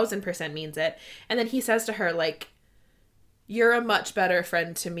 1,000% means it. And then he says to her, like, "You're a much better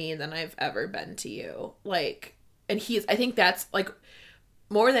friend to me than I've ever been to you." Like. And I think that's, like,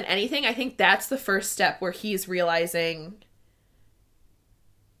 more than anything, I think that's the first step where he's realizing,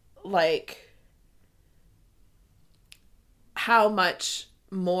 like, how much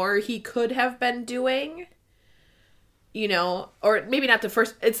more he could have been doing, or maybe not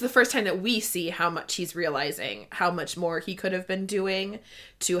it's the first time that we see how much he's realizing how much more he could have been doing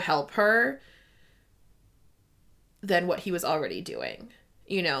to help her than what he was already doing.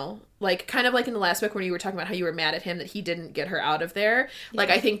 Like, kind of like in the last book when you were talking about how you were mad at him that he didn't get her out of there. Yeah.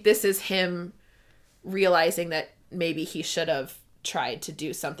 Like, I think this is him realizing that maybe he should have tried to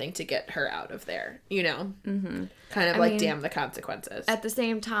do something to get her out of there, Kind of damn the consequences. At the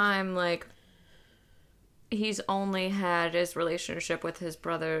same time, like, he's only had his relationship with his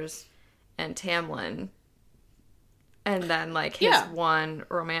brothers and Tamlin. And then, like, his one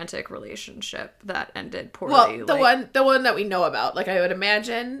romantic relationship that ended poorly. Well, the one that we know about. Like, I would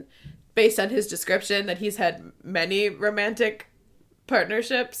imagine, based on his description, that he's had many romantic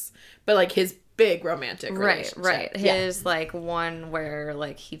partnerships, but, like, his big romantic relationship. Right. His, like, one where,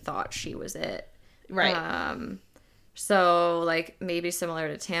 like, he thought she was it. Right. So, like, maybe similar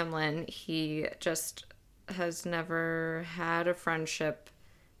to Tamlin, he just has never had a friendship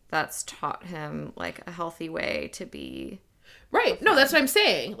that's taught him, like, a healthy way to be right. No, that's what I'm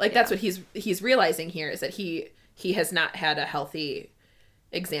saying. Like, that's what he's realizing here, is that he has not had a healthy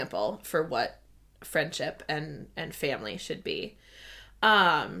example for what friendship and family should be.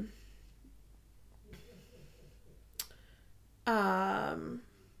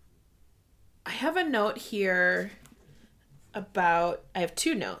 I have a note here about, I have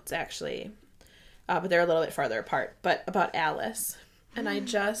 2 notes actually, but they're a little bit farther apart, but about Alice. And I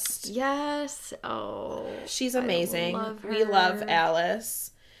just... Yes. Oh. She's amazing. Love her. We love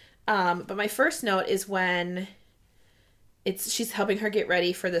Alice. But my first note is when she's helping her get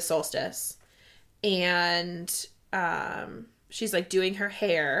ready for the solstice. And she's like doing her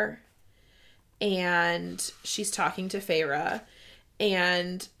hair. And she's talking to Feyre.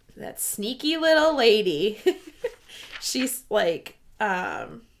 And that sneaky little lady, she's like,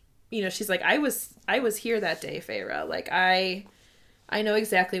 she's like, I was here that day, Feyre. Like, I know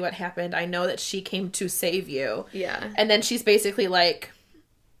exactly what happened. I know that she came to save you. Yeah. And then she's basically like,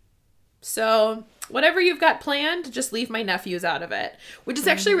 so whatever you've got planned, just leave my nephews out of it. Which is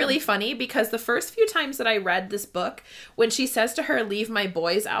actually really funny because the first few times that I read this book, when she says to her, leave my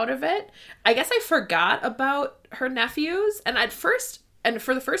boys out of it, I guess I forgot about her nephews. And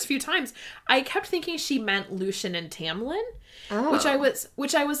for the first few times, I kept thinking she meant Lucien and Tamlin. Oh.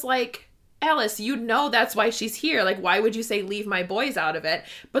 Which I was like, Alice, you know that's why she's here. Like, why would you say leave my boys out of it?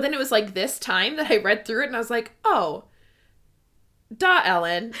 But then it was like this time that I read through it and I was like, oh, duh,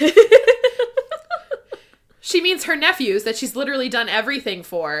 Ellen. She means her nephews that she's literally done everything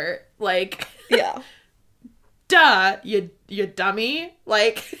for. Like, yeah. Duh, you dummy.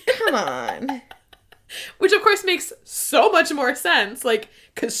 Like, come on. Which of course makes so much more sense. Like,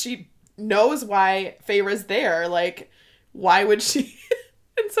 because she knows why Feyre's there. Like, why would she?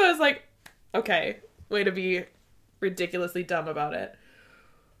 And so I was like, okay, way to be ridiculously dumb about it.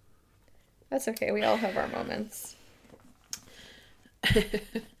 That's okay. We all have our moments.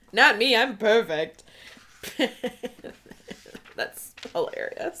 Not me. I'm perfect. That's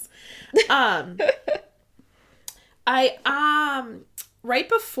hilarious. Right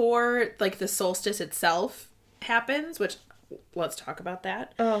before like the solstice itself happens, which let's talk about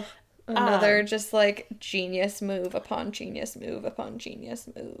that. Oh, another just like genius move upon genius move upon genius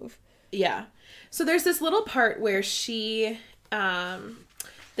move. Yeah. So there's this little part where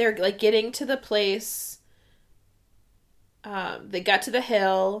they're like getting to the place. They got to the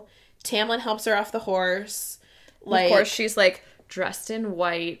hill. Tamlin helps her off the horse. Like, of course, she's like dressed in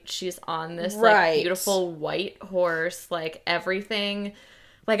white. She's on this like beautiful white horse. Like everything.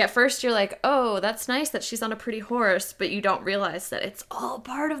 Like at first you're like, oh, that's nice that she's on a pretty horse, but you don't realize that it's all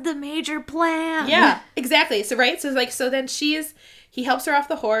part of the major plan. Yeah, exactly. So then he helps her off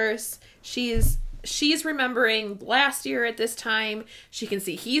the horse. She's remembering last year at this time. She can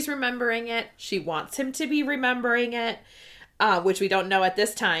see he's remembering it. She wants him to be remembering it, which we don't know at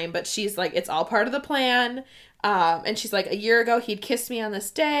this time, but she's like, it's all part of the plan. And she's like, a year ago, he'd kissed me on this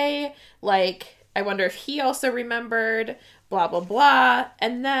day. Like, I wonder if he also remembered, blah, blah, blah.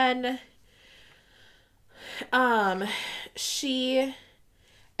 And then, she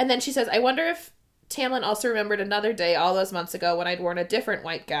says, I wonder if Tamlin also remembered another day all those months ago when I'd worn a different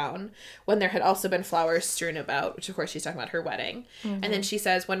white gown, when there had also been flowers strewn about, which of course she's talking about her wedding. Mm-hmm. And then she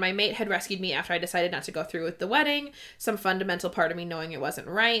says, when my mate had rescued me after I decided not to go through with the wedding, some fundamental part of me knowing it wasn't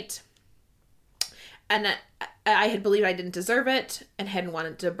right. And I had believed I didn't deserve it and hadn't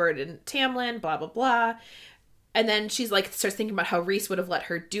wanted to burden Tamlin, blah, blah, blah. And then she's like, starts thinking about how Rhys would have let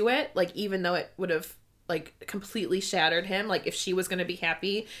her do it. Like, even though it would have like completely shattered him. Like, if she was going to be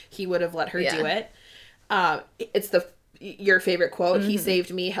happy, he would have let her do it. It's your favorite quote. Mm-hmm. He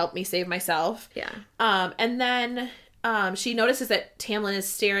saved me, helped me save myself. Yeah. And then she notices that Tamlin is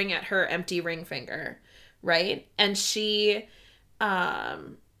staring at her empty ring finger, right? And she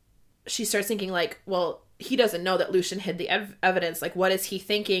starts thinking like, well, he doesn't know that Lucien hid the evidence. Like, what is he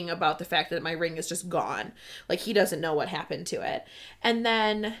thinking about the fact that my ring is just gone? Like, he doesn't know what happened to it. And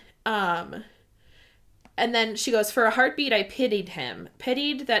then she goes, for a heartbeat, I pitied him.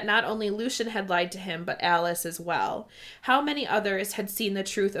 Pitied that not only Lucien had lied to him, but Alice as well. How many others had seen the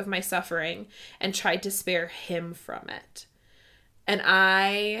truth of my suffering and tried to spare him from it? And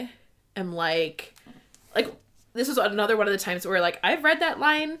I am like, this was another one of the times where, like, I've read that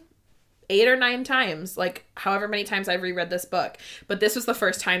line 8 or 9 times, like, however many times I've reread this book. But this was the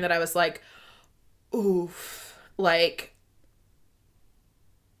first time that I was like, oof, like,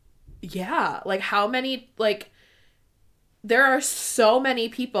 yeah, like, how many, like, there are so many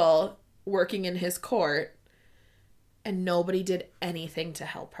people working in his court and nobody did anything to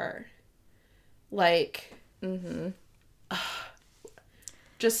help her. Like,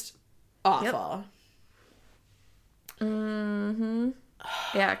 just awful. Yep. Mm-hmm.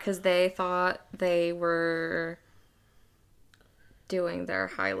 Yeah, because they thought they were doing their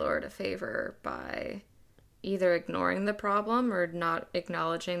High Lord a favor by either ignoring the problem or not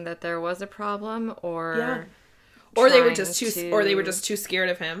acknowledging that there was a problem, or or they were trying just too to... or they were just too scared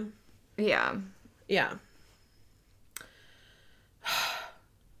of him. Yeah. Yeah.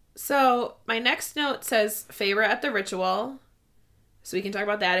 So my next note says Feyre at the ritual. So we can talk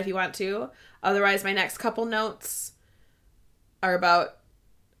about that if you want to. Otherwise, my next couple notes are about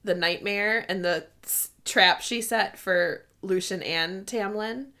the nightmare and the trap she set for Lucien and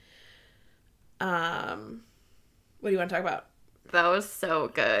Tamlin. What do you want to talk about? That was so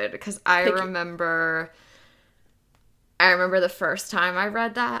good because I remember the first time I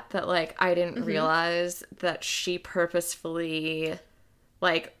read that like I didn't realize that she purposefully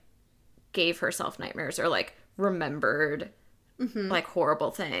like gave herself nightmares or like remembered like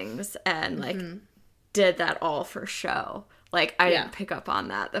horrible things and like did that all for show. Like I didn't pick up on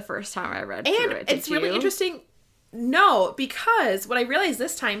that the first time I read through it. It's really interesting. No, because what I realized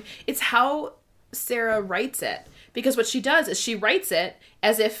this time, it's how Sarah writes it. Because what she does is she writes it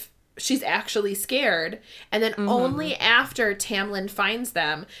as if she's actually scared, and then only after Tamlin finds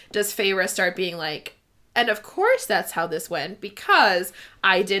them does Feyre start being like, and of course that's how this went, because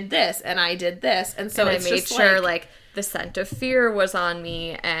I did this, and I did this, and so it's I made just sure, like, the scent of fear was on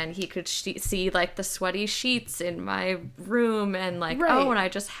me, and he could see, like, the sweaty sheets in my room, and, like, oh, and I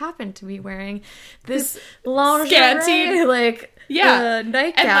just happened to be wearing this lingerie, like... Yeah,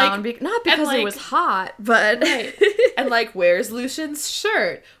 nightgown, not because it was hot, but and like, where's Lucien's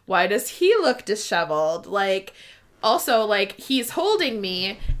shirt? Why does he look disheveled? Like, also, like, he's holding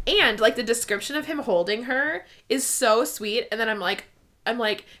me, and like the description of him holding her is so sweet. And then I'm like,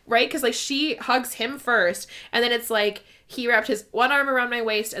 right, because like she hugs him first, and then it's like he wrapped his one arm around my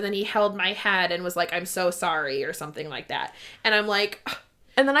waist, and then he held my head and was like, "I'm so sorry," or something like that. And I'm like.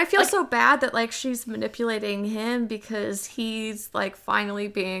 And then I feel so bad that, like, she's manipulating him because he's, like, finally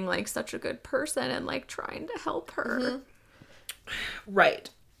being, like, such a good person and, like, trying to help her. Right.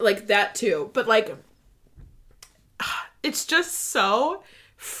 Like, that, too. But, like, it's just so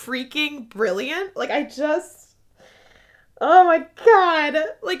freaking brilliant. Like, oh, my God.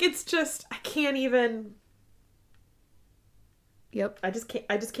 Like, it's just, I can't even. Yep. I just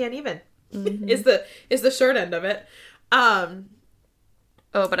can't even. Is the short end of it.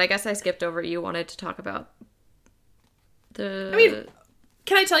 Oh, but I guess I skipped over. You wanted to talk about I mean,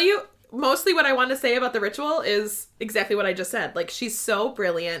 can I tell you, mostly what I want to say about the ritual is exactly what I just said. Like, she's so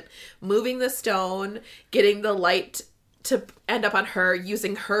brilliant. Moving the stone, getting the light to end up on her,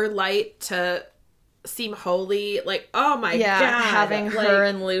 using her light to seem holy. Like, oh my God. Having her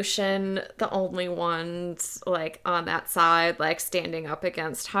and Lucien, the only ones, like, on that side, like, standing up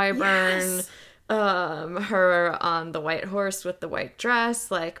against Hybern. Yes. Her on the white horse with the white dress,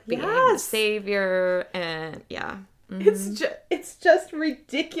 like being the savior, and it's just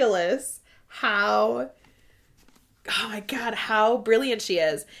ridiculous how, oh my God, how brilliant she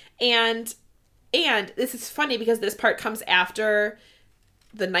is. And this is funny because this part comes after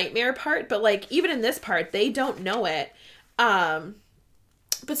the nightmare part, but like even in this part they don't know it. But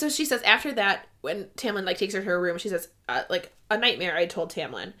so she says after that, when Tamlin like takes her to her room, she says like, a nightmare I told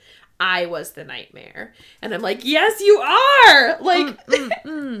Tamlin. I was the nightmare. And I'm like, yes, you are! Like,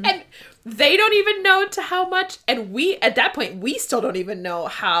 and they don't even know to how much, and we, at that point, we still don't even know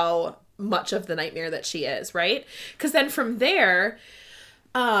how much of the nightmare that she is, right? Because then from there,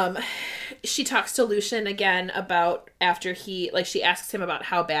 she talks to Lucien again about after she asks him about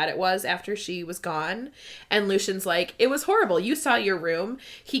how bad it was after she was gone. And Lucien's like, it was horrible. You saw your room.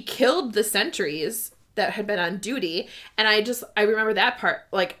 He killed the sentries that had been on duty. And I remember that part,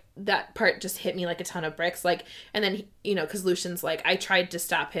 like, that part just hit me like a ton of bricks. Like, and then, you know, because Lucien's like, I tried to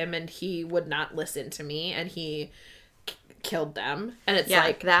stop him and he would not listen to me, and he killed them. And it's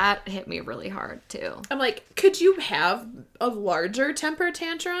like, that hit me really hard too. I'm like, could you have a larger temper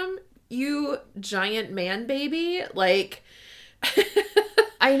tantrum, you giant man baby? Like,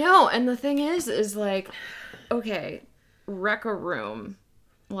 I know. And the thing is like, okay, wreck a room,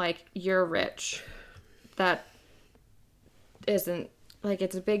 like, you're rich. That isn't, like,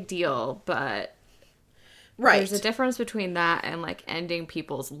 it's a big deal, but there's a difference between that and, like, ending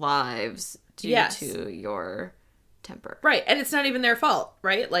people's lives due to your temper. Right, and it's not even their fault,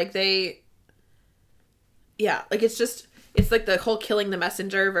 right? Like, like, it's like the whole killing the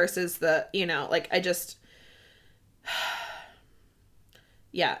messenger versus the, you know, like, because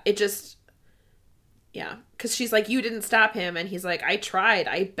she's like, you didn't stop him, and he's like, I tried,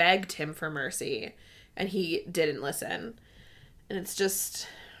 I begged him for mercy, and he didn't listen. And it's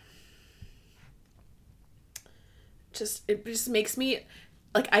it just makes me,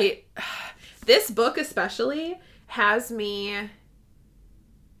 like, this book especially has me,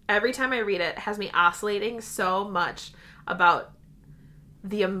 every time I read it, has me oscillating so much about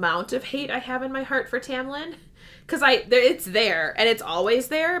the amount of hate I have in my heart for Tamlin, Because it's there, and it's always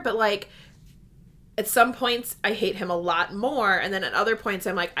there, but, like, at some points, I hate him a lot more, and then at other points,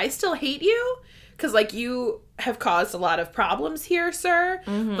 I'm like, I still hate you? Because, like, you have caused a lot of problems here, sir,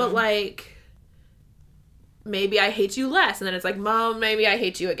 but, like, maybe I hate you less, and then it's like, Mom, maybe I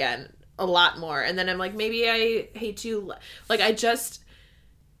hate you again a lot more, and then I'm like, maybe I hate you like, I just,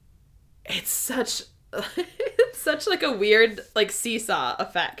 it's such like a weird, like, seesaw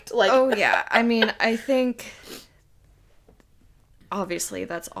effect. Like, oh yeah, I mean, I think obviously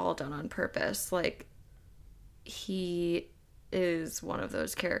that's all done on purpose. Like, he is one of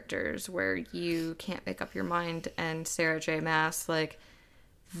those characters where you can't make up your mind, and Sarah J. Maas, like,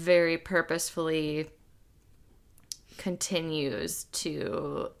 very purposefully continues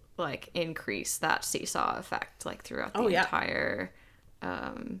to, like, increase that seesaw effect, like, throughout the entire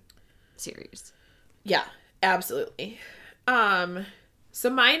series. Yeah, absolutely. So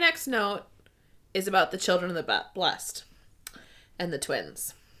my next note is about the children of the blessed and the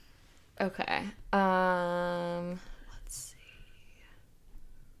twins. Okay. Let's see.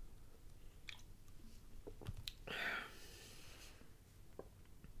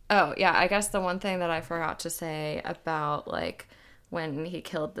 Oh, yeah, I guess the one thing that I forgot to say about, like, when he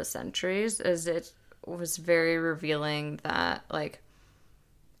killed the sentries is it was very revealing that, like,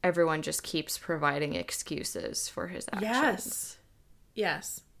 everyone just keeps providing excuses for his actions.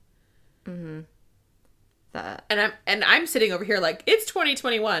 Yes. Mm-hmm. That. And I'm sitting over here like, it's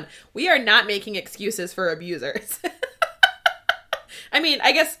 2021. We are not making excuses for abusers. I mean,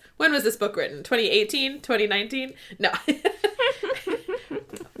 I guess, when was this book written? 2018? 2019? No.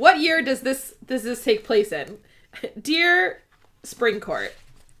 What year does this take place in? Dear Spring Court,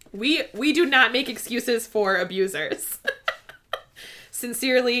 we do not make excuses for abusers.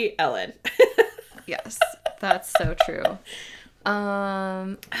 Sincerely, Ellen. Yes, that's so true.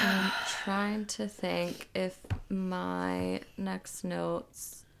 I'm trying to think if my next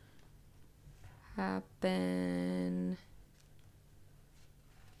notes happen.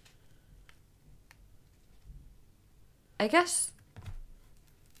 I guess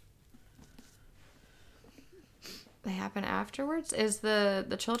they happen afterwards. Is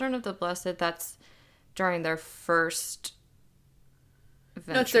the Children of the Blessed, that's during their first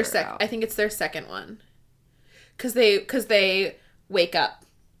venture? No, it's their second. I think it's their second one. Because they wake up.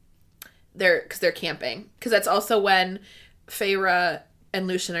 Because they're camping. Because that's also when Feyre and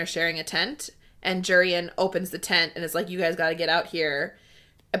Lucien are sharing a tent, and Jurian opens the tent and is like, you guys got to get out here.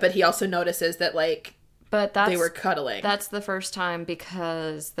 But he also notices that, like, they were cuddling. That's the first time,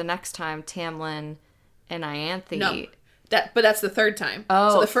 because the next time Tamlin and Ianthe... No. But that's the third time.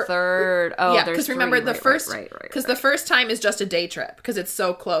 Oh, so third. Oh, yeah, because remember the first... Because the first time is just a day trip, because it's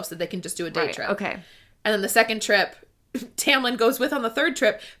so close that they can just do a day trip. Okay. And then the second trip, Tamlin goes with on the third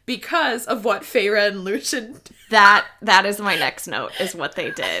trip because of what Feyre and Lucien... That is my next note, is what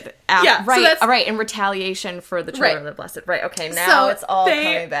they did. Yeah. Right, so in retaliation for the Children of the Blessed. Right, okay, now it's all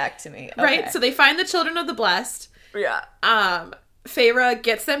coming back to me. Okay. Right, so they find the Children of the Blessed. Yeah. Feyre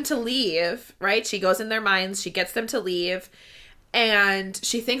gets them to leave, right? She goes in their minds, she gets them to leave, and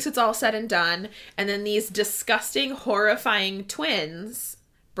she thinks it's all said and done, and then these disgusting, horrifying twins,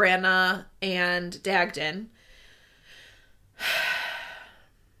 Branna and Dagden,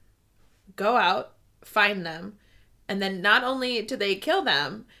 go out, find them, and then not only do they kill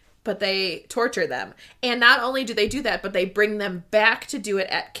them, but they torture them. And not only do they do that, but they bring them back to do it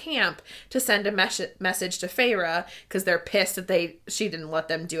at camp to send a message to Feyre, because they're pissed that she didn't let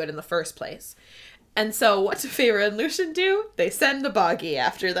them do it in the first place. And so what do Feyre and Lucien do? They send the Boggy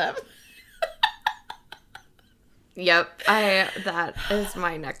after them. Yep. That is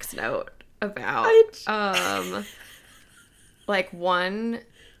my next note about, like, one,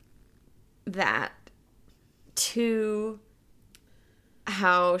 that, two,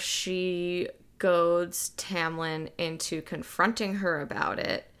 how she goads Tamlin into confronting her about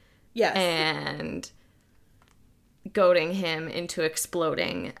it. Yes. And goading him into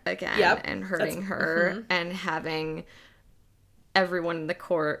exploding again and hurting her and having everyone in the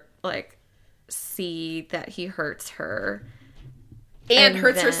court, like, see that he hurts her. And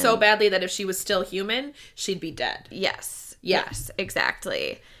hurts her so badly that if she was still human, she'd be dead. Yes. Yes,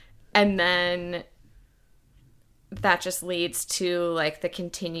 exactly. And then that just leads to, like, the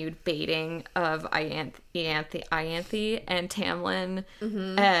continued baiting of Ianthe and Tamlin.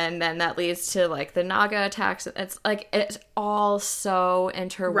 Mm-hmm. And then that leads to, like, the Naga attacks. It's, like, it's all so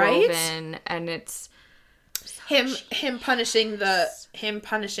interwoven. Right? And it's... Him punishing the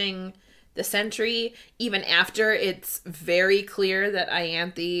sentry, even after it's very clear that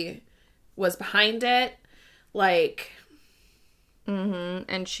Ianthe was behind it. Like... Mm-hmm.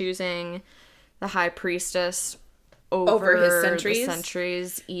 And choosing the high priestess over his the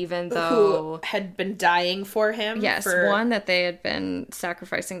centuries, even though who had been dying for him. Yes, one, that they had been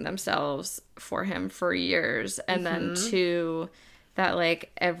sacrificing themselves for him for years, and then two, that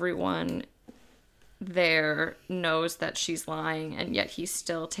like everyone there knows that she's lying, and yet he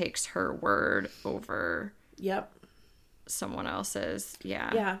still takes her word over someone else's.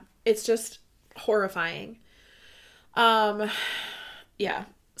 Yeah, it's just horrifying. Yeah.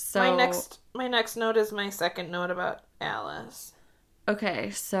 So my next note is my second note about Alice.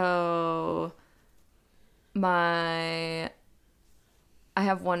 Okay, so I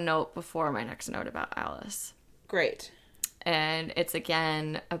have one note before my next note about Alice. Great. And it's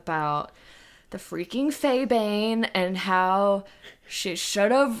again about the freaking Faebane and how she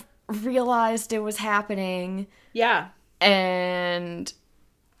should have realized it was happening. Yeah. And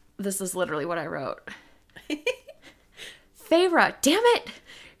this is literally what I wrote. Feyre, damn it!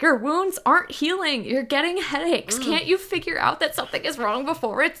 Your wounds aren't healing. You're getting headaches. Can't you figure out that something is wrong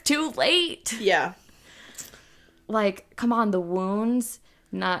before it's too late? Yeah. Like, come on, the wounds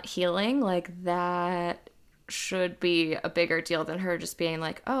not healing, like, that should be a bigger deal than her just being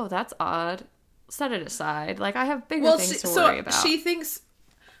like, oh, that's odd. Set it aside. Like, I have bigger things to worry about. She thinks,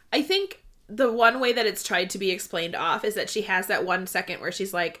 I think the one way that it's tried to be explained off is that she has that 1 second where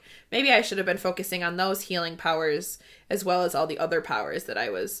she's like, maybe I should have been focusing on those healing powers as well as all the other powers that I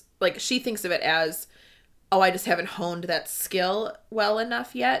was, like, she thinks of it as, oh, I just haven't honed that skill well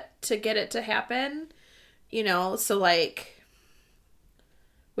enough yet to get it to happen, you know, so, like,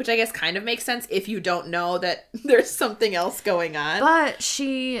 which I guess kind of makes sense if you don't know that there's something else going on. But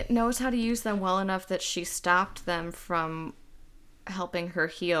she knows how to use them well enough that she stopped them from helping her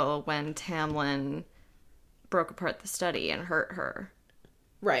heal when Tamlin broke apart the study and hurt her.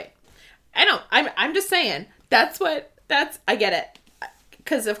 Right. I'm just saying, I get it.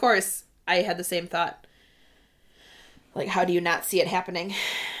 Because, of course, I had the same thought. Like, how do you not see it happening?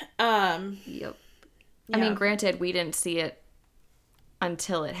 Yep. Yeah. I mean, granted, we didn't see it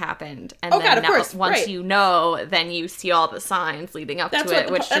until it happened. And then of course. Once you know, then you see all the signs leading up to it,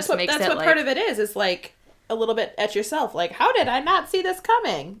 which just makes it like... That's what part of it is like a little bit at yourself. Like, how did I not see this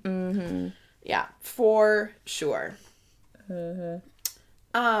coming? Mm-hmm. Yeah, for sure. Mm-hmm.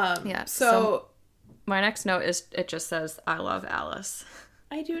 Yeah, so my next note is, it just says, I love Alice.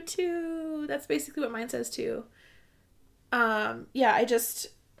 I do too. That's basically what mine says too. Yeah,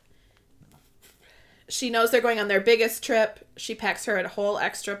 she knows they're going on their biggest trip. She packs her a whole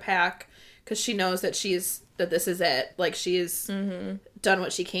extra pack because she knows that this is it. Like, she's done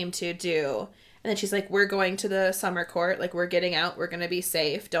what she came to do. And then she's like, we're going to the summer court. Like, we're getting out. We're going to be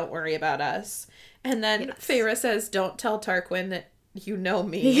safe. Don't worry about us. And then Feyre says, don't tell Tarquin that you know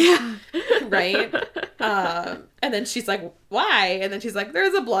me. Yeah. Right? And then she's like, why? And then she's like,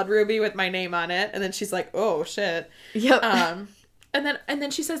 there's a blood ruby with my name on it. And then she's like, oh, shit. Yep. And then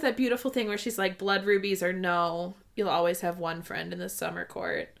she says that beautiful thing where she's like, blood rubies or no, you'll always have one friend in the summer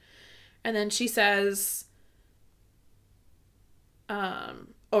court. And then she says,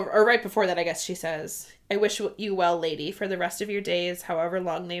 or right before that, I guess she says, I wish you well, lady, for the rest of your days, however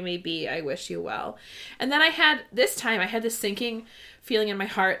long they may be, I wish you well. And then I had this sinking feeling in my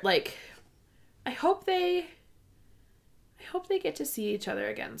heart, like, I hope they get to see each other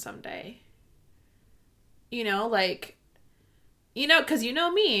again someday. You know, like, you know, because you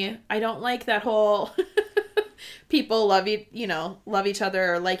know me, I don't like that whole people love each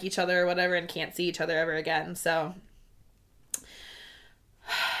other or like each other or whatever and can't see each other ever again. So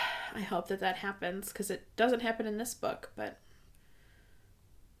I hope that happens, because it doesn't happen in this book, but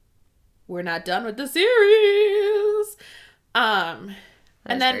we're not done with the series. And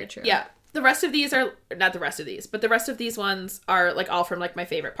then, very true. Yeah, the rest of these are not the rest of these, but the rest of these ones are like all from like my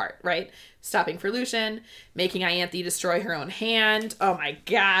favorite part, right? Stopping for Lucien, making Ianthe destroy her own hand. Oh my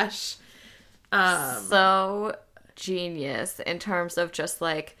gosh. So genius in terms of just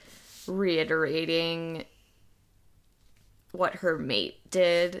like reiterating what her mate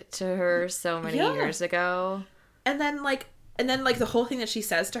did to her so many years ago. And then like the whole thing that she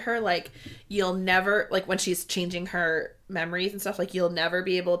says to her, like, you'll never, like, when she's changing her memories and stuff, like, you'll never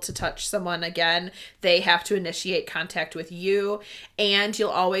be able to touch someone again. They have to initiate contact with you, and you'll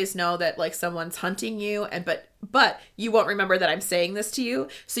always know that, like, someone's hunting you, and but you won't remember that I'm saying this to you,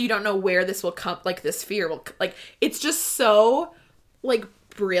 so you don't know where this will come, like, this fear will, like, it's just so, like,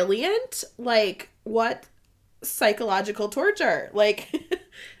 brilliant. Like, what psychological torture. Like...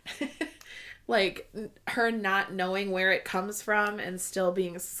 Like, her not knowing where it comes from and still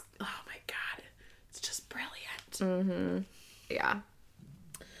being... Oh, my God. It's just brilliant. Mm-hmm. Yeah.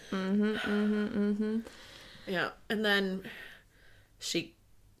 Mm-hmm, mm-hmm, mm-hmm. Yeah. And then she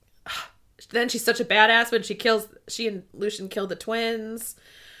then she's such a badass when she and Lucien kill the twins.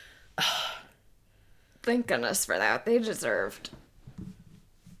 Thank goodness for that. They deserved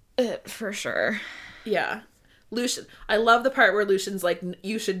it for sure. Yeah. Lucien, I love the part where Lucien's like,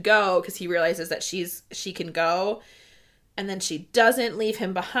 you should go, because he realizes that she can go. And then she doesn't leave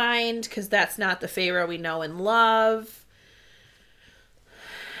him behind, because that's not the Feyre we know and love.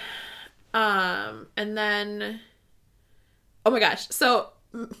 And then, oh my gosh. So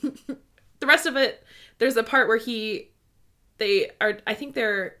the rest of it, there's a part where I think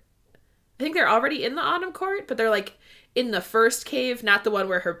they're already in the Autumn Court, but they're like in the first cave, not the one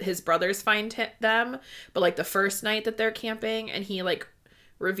where his brothers find them, but like the first night that they're camping, and he like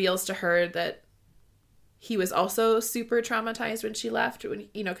reveals to her that he was also super traumatized when she left,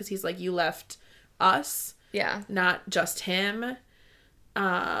 because he's like, you left us, not just him,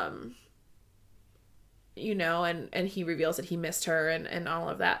 and he reveals that he missed her and all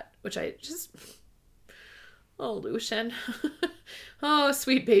of that, which I just, oh, Lucien. Oh,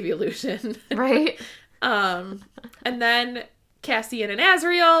 sweet baby Lucien. Right. And then Cassian and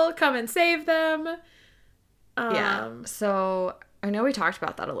Azriel come and save them. So I know we talked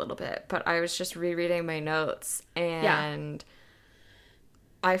about that a little bit, but I was just rereading my notes and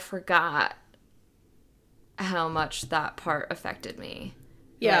I forgot how much that part affected me.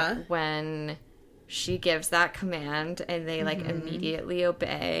 Yeah. Like, when she gives that command and they like immediately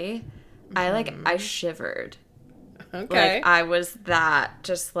obey, I shivered. Okay. Like, I was that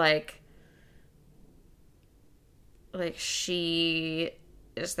just like she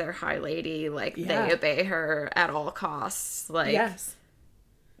is their high lady. Like, they obey her at all costs. Like, yes.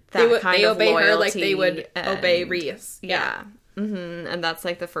 They obey loyalty her like they would obey Rhys. Yeah. Mm-hmm. And that's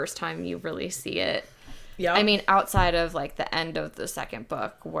like the first time you really see it. Yeah. I mean, outside of like the end of the second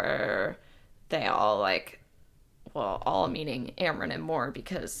book where they all like, well, all meaning Amren and Mor,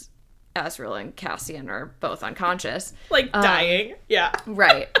 because Azriel and Cassian are both unconscious. Like, dying. Yeah.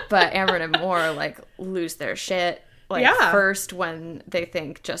 Right. But Amren and Mor, like, lose their shit. Like, first when they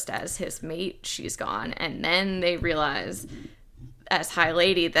think just as his mate, she's gone. And then they realize as High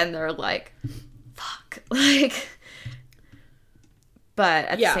Lady, then they're like, fuck. Like, but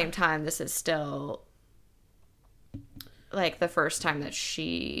at the same time, this is still, like, the first time that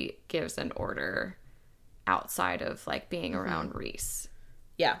she gives an order outside of, like, being around Rhys.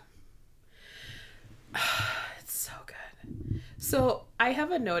 Yeah. It's so good. So I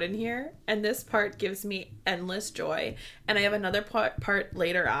have a note in here, and this part gives me endless joy. And I have another part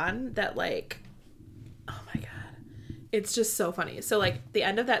later on that, like, oh my god, it's just so funny. So, like, the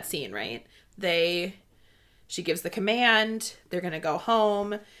end of that scene, right? She gives the command. They're gonna go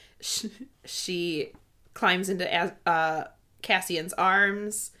home. She climbs into Cassian's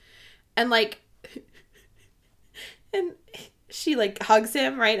arms, and like, and she like hugs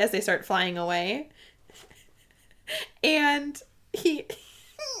him right as they start flying away. And and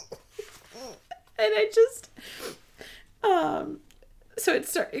I just, so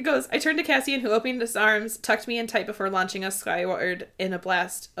it goes, I turned to Cassian, who opened his arms, tucked me in tight before launching us skyward in a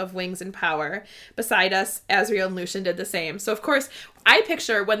blast of wings and power. Beside us, Azriel and Lucien did the same. So, of course, I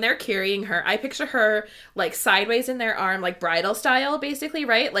picture, when they're carrying her, I picture her, like, sideways in their arm, like, bridal style, basically,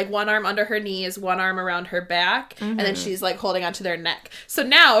 right? Like, one arm under her knees, one arm around her back, and then she's, like, holding onto their neck. So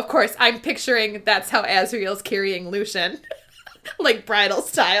now, of course, I'm picturing that's how Azriel's carrying Lucien. Like, bridal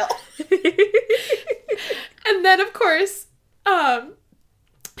style. And then, of course,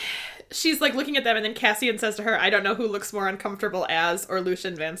 she's like looking at them, and then Cassian says to her, I don't know who looks more uncomfortable, Az or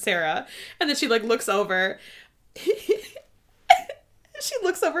Lucien Van Serra. And then she like looks over. She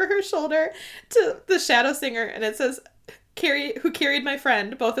looks over her shoulder to the Shadow Singer, and it says, who carried my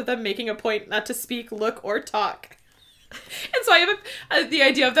friend, both of them making a point not to speak, look, or talk. And so I have the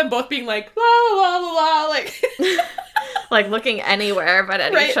idea of them both being like, la, la, la, la, like... like looking anywhere but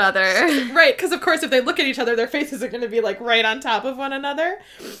at each other. Right, because of course if they look at each other, their faces are going to be like right on top of one another.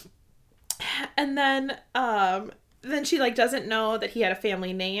 And then she like doesn't know that he had a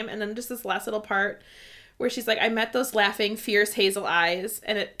family name. And then just this last little part where she's like, I met those laughing, fierce hazel eyes,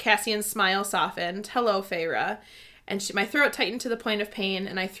 and Cassian's smile softened. Hello, Feyre. And my throat tightened to the point of pain,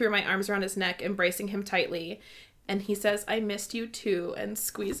 and I threw my arms around his neck, embracing him tightly. And he says, I missed you too, and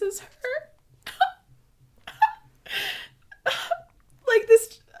squeezes her. Like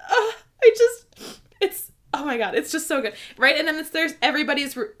this, it's, oh my god, it's just so good, right? And then there's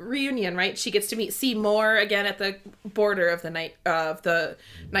everybody's reunion, right? She gets to see Mor again at the border of the night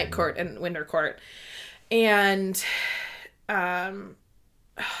court and Winter Court, and I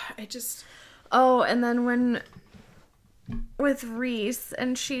just, and then with Rhys,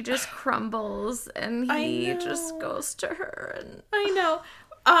 and she just crumbles, and he just goes to her, and I know.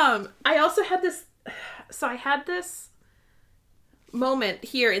 I also had this, so I had this moment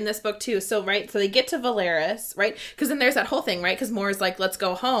here in this book too. So, right, so they get to Velaris, right? Because then there's that whole thing, right? Because Mor's like, let's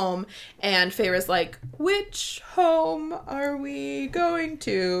go home. And Feyre's like, which home are we going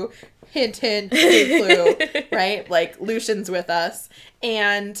to? Hint, hint, clue, clue, right? Like, Lucian's with us.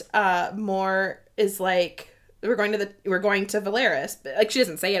 And Mor is like, we're going to Velaris. Like, she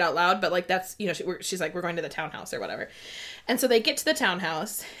doesn't say it out loud, but like, that's, you know, she's like, we're going to the townhouse or whatever. And so they get to the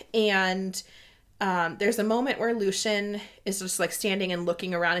townhouse, and there's a moment where Lucian is just like standing and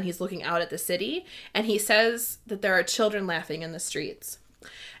looking around, and he's looking out at the city, and he says that there are children laughing in the streets.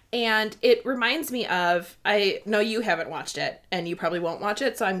 And it reminds me of, I know you haven't watched it, and you probably won't watch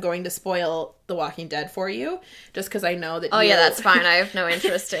it, so I'm going to spoil The Walking Dead for you, just because I know that Oh, yeah, that's fine. I have no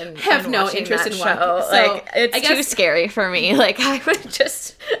interest in have in no watching interest that in show. watching. So, like, it's too scary for me. Like, I would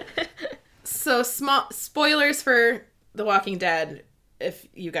just... So, small spoilers for The Walking Dead, if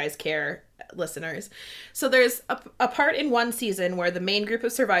you guys care, listeners. So there's a part in one season where the main group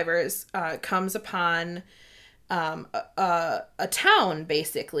of survivors comes upon a town,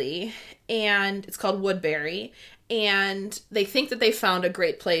 basically, and it's called Woodbury, and they think that they found a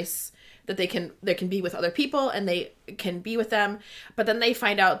great place that they can be with other people, and they can be with them, but then they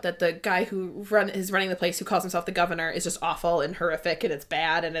find out that the guy who is running the place, who calls himself the governor, is just awful and horrific, and it's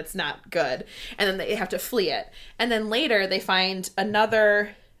bad and it's not good, and then they have to flee it. And then later they find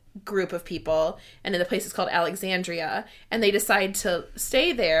another group of people, and the place is called Alexandria, and they decide to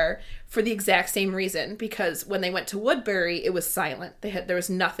stay there for the exact same reason, because when they went to Woodbury, it was silent. There was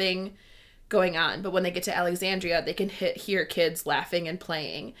nothing going on, but when they get to Alexandria, they can hear kids laughing and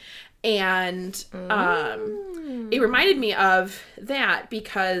playing. And it reminded me of that,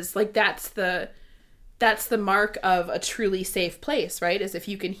 because like that's the mark of a truly safe place, right? Is if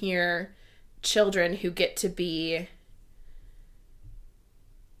you can hear children who get to be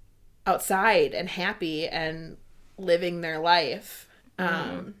outside and happy and living their life.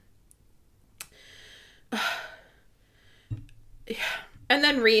 And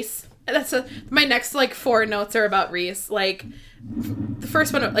then Rhys. My next like 4 notes are about Rhys. Like, the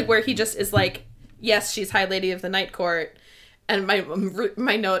first one, like, where he just is like, yes, she's High Lady of the Night Court, and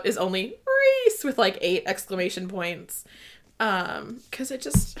my note is only Rhys with like 8 exclamation points,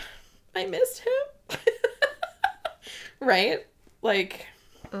 because I missed him. Right? Like,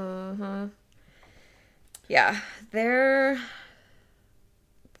 yeah, their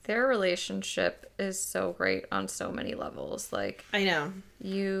relationship is so great on so many levels. Like, I know.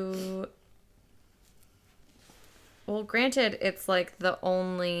 Well, granted, it's like the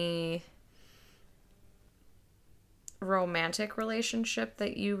only romantic relationship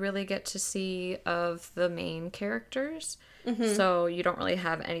that you really get to see of the main characters. Mm-hmm. So you don't really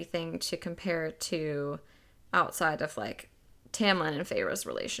have anything to compare it to outside of like Tamlin and Feyre's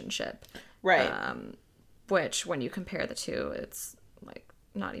relationship. Right. Which, when you compare the two, it's like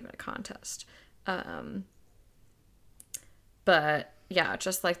not even a contest. But yeah,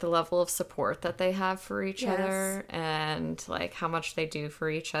 just like the level of support that they have for each other, and like how much they do for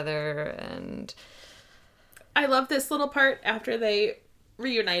each other. And I love this little part after they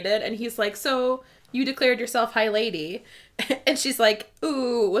reunited, and he's like, so you declared yourself High Lady, and she's like,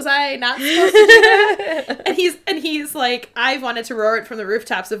 ooh, was I not supposed to do that? and he's like, I've wanted to roar it from the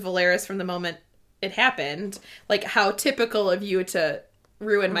rooftops of Velaris from the moment it happened. Like, how typical of you to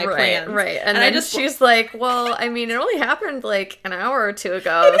ruin my plans. Right. And then she's like, well, I mean, it only happened like an hour or two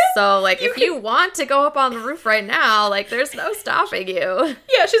ago. So like, if you want to go up on the roof right now, like, there's no stopping you.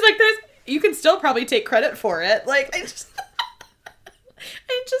 Yeah, she's like, you can still probably take credit for it. Like, I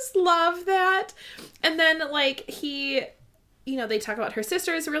just love that. And then like they talk about her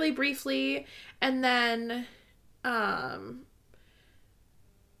sisters really briefly, and then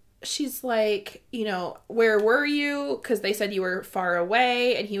she's like, where were you? Because they said you were far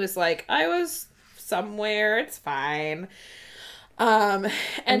away. And he was like, I was somewhere. It's fine. And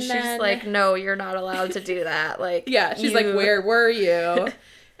she's like, no, you're not allowed to do that. Like, yeah, she's like, where were you?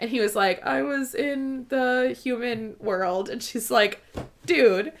 And he was like, I was in the human world. And she's like,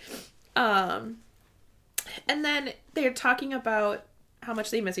 dude. And then they're talking about how much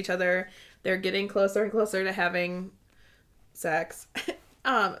they miss each other. They're getting closer and closer to having sex.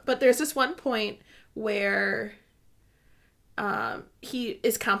 But there's this one point where he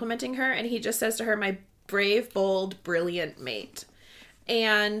is complimenting her, and he just says to her, my brave, bold, brilliant mate.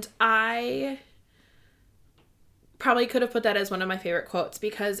 And I probably could have put that as one of my favorite quotes,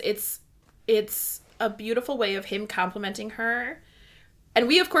 because it's a beautiful way of him complimenting her. And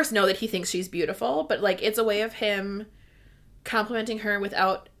we, of course, know that he thinks she's beautiful, but like, it's a way of him complimenting her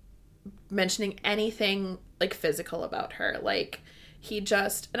without mentioning anything like physical about her. Like,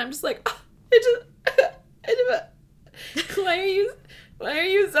 and I'm just like, oh, why are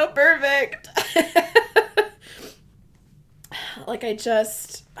you so perfect? Like, I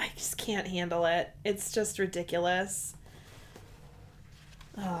just can't handle it. It's just ridiculous.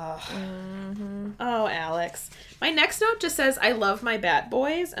 Oh. Mm-hmm. Oh, Alex. My next note just says, I love my Bat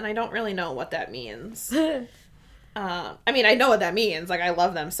Boys, and I don't really know what that means. I mean, I know what that means. Like, I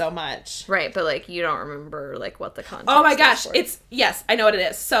love them so much. Right, but, like, you don't remember, like, what the context Oh my gosh. is. Yes, I know what it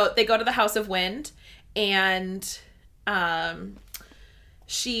is. So, they go to the House of Wind, and,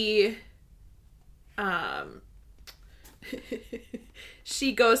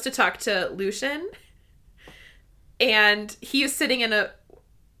 she goes to talk to Lucian, and he is sitting in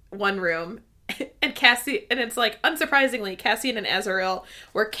one room, and it's like, unsurprisingly, Cassian and Azriel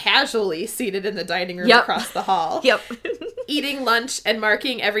were casually seated in the dining room across the hall. Yep. Eating lunch and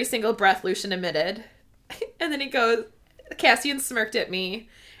marking every single breath Lucian emitted. And then he goes, Cassian smirked at me,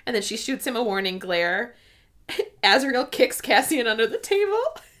 and then she shoots him a warning glare. Azriel kicks Cassian under the table.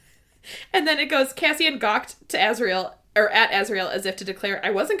 And then it goes, Cassian gawked to Azriel, or at Azriel, as if to declare,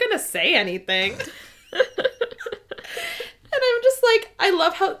 I wasn't going to say anything. And I'm just like, I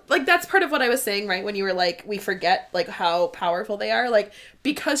love how, like, that's part of what I was saying, right? When you were like, we forget, like, how powerful they are. Like,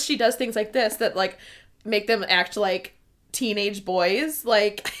 because she does things like this that, like, make them act like teenage boys.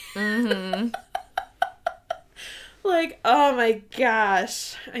 Like, mm-hmm. Like, oh my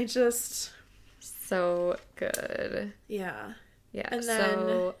gosh. I just. So good. Yeah. Yeah. And then.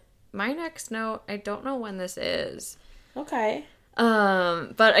 So, my next note, I don't know when this is. Okay.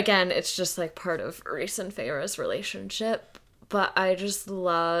 But again, it's just, like, part of Rhys and Feyre's relationship. But I just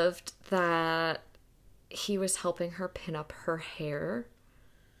loved that he was helping her pin up her hair.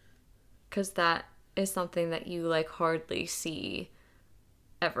 Because that is something that you, like, hardly see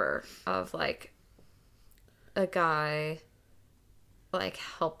ever. Of, like, a guy, like,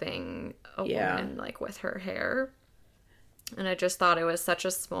 helping a woman, like, with her hair. And I just thought it was such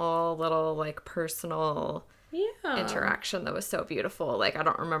a small, little, like, personal interaction that was so beautiful. Like, I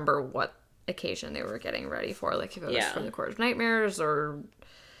don't remember what occasion they were getting ready for, like, if it was from the Court of Nightmares, or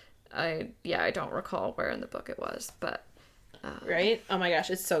I don't recall where in the book it was, but right? Oh my gosh,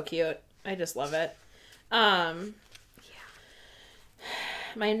 it's so cute. I just love it. My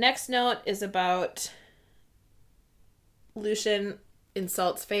next note is about Lucian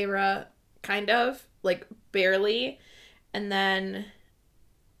insults Feyre, kind of, like, barely, and then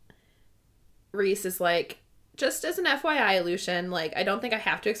Rhys is like, just as an FYI, Lucian, like, I don't think I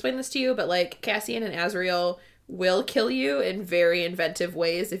have to explain this to you, but, like, Cassian and Azriel will kill you in very inventive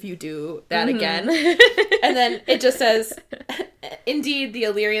ways if you do that again. And then it just says, indeed, the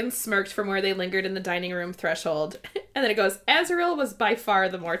Illyrians smirked from where they lingered in the dining room threshold. And then it goes, Azriel was by far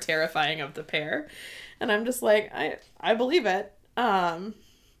the more terrifying of the pair. And I'm just like, I believe it. And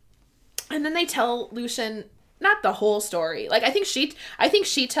then they tell Lucian, not the whole story. Like, I think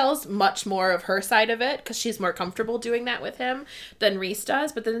she tells much more of her side of it because she's more comfortable doing that with him than Rhys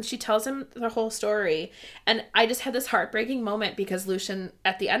does. But then she tells him the whole story. And I just had this heartbreaking moment because Lucian,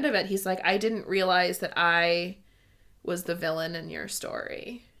 at the end of it, he's like, I didn't realize that I was the villain in your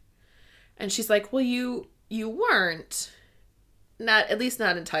story. And she's like, well, you weren't. Not, at least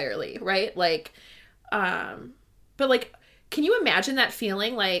not entirely, right? Like, but, like, can you imagine that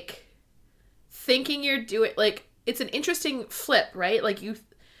feeling? Like, thinking you're doing, like, it's an interesting flip, right? Like, you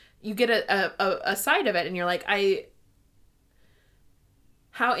get a side of it and you're like,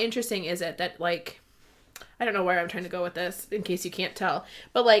 how interesting is it that, like, I don't know where I'm trying to go with this in case you can't tell,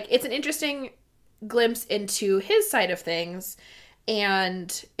 but, like, it's an interesting glimpse into his side of things,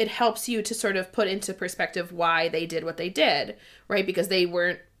 and it helps you to sort of put into perspective why they did what they did, right? Because they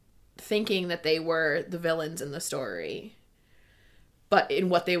weren't thinking that they were the villains in the story. But in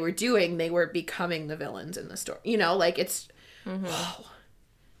what they were doing, they were becoming the villains in the story. You know, like, it's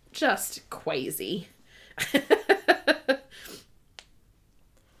just crazy.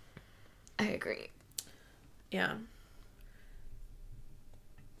 I agree. Yeah.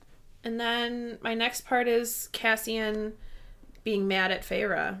 And then my next part is Cassian being mad at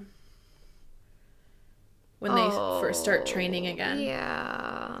Feyre when they first start training again.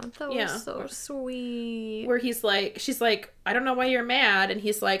 Yeah, that was so sweet. Where he's like, she's like, I don't know why you're mad. And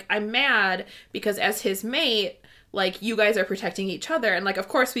he's like, I'm mad because as his mate, like, you guys are protecting each other. And, like, of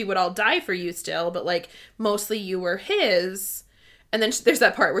course we would all die for you still, but, like, mostly you were his. And then there's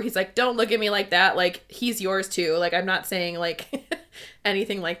that part where he's like, don't look at me like that. Like, he's yours too. Like, I'm not saying, like,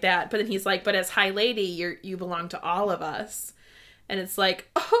 anything like that. But then he's like, but as High Lady, you belong to all of us. And it's like,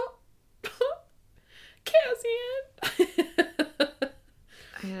 oh, Cassian.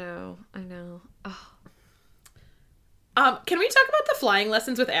 I know. Oh. Can we talk about the flying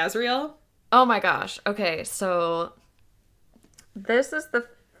lessons with Azriel? Oh my gosh. Okay, so this is the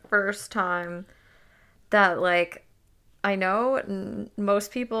first time that, like, I know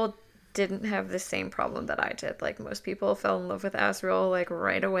most people didn't have the same problem that I did. Like, most people fell in love with Azriel, like,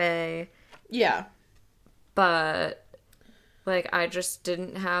 right away. Yeah. But, like, I just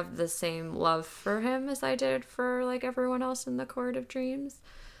didn't have the same love for him as I did for, like, everyone else in the Court of Dreams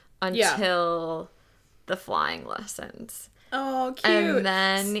until the flying lessons. Oh, cute. And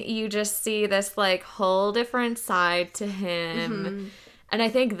then you just see this, like, whole different side to him. Mm-hmm. And I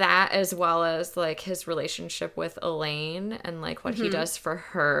think that, as well as, like, his relationship with Elaine and, like, what he does for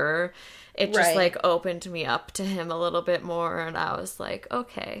her, it just, like, opened me up to him a little bit more. And I was like,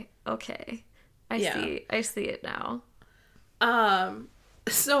 okay. I see it now.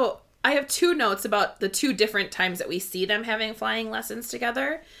 So I have 2 notes about the 2 different times that we see them having flying lessons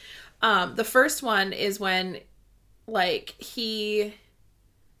together. The first one is when, like, he,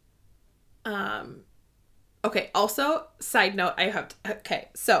 okay, also, side note,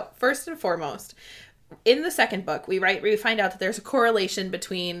 so first and foremost, in the second book, we find out that there's a correlation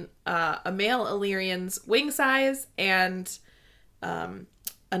between a male Illyrian's wing size and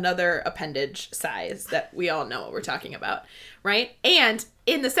another appendage size that we all know what we're talking about, right? And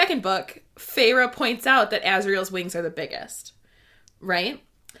in the second book, Feyre points out that Azriel's wings are the biggest, right?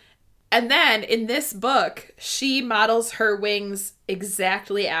 And then in this book, she models her wings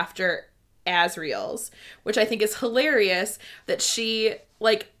exactly after Azriel's, which I think is hilarious that she,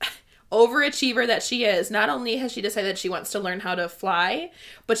 like, overachiever that she is, not only has she decided she wants to learn how to fly,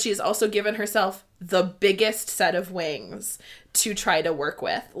 but she's also given herself the biggest set of wings to try to work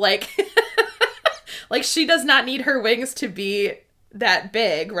with. Like, like, she does not need her wings to be that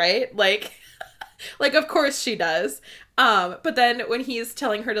big, right? Like, of course she does. But then when he's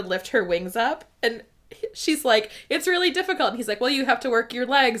telling her to lift her wings up, and she's like, it's really difficult. And he's like, well, you have to work your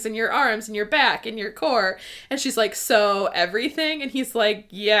legs and your arms and your back and your core. And she's like, so everything? And he's like,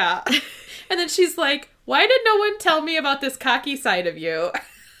 yeah. And then she's like, why did no one tell me about this cocky side of you?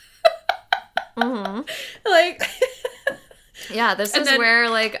 Mm-hmm. Like, yeah, this is where,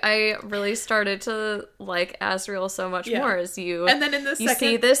 like, I really started to like Azriel so much more, as you, and then in the second,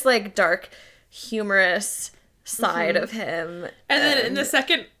 see this, like, dark, humorous side of him. And then in the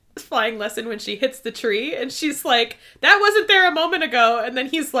second flying lesson, when she hits the tree and she's like, that wasn't there a moment ago, and then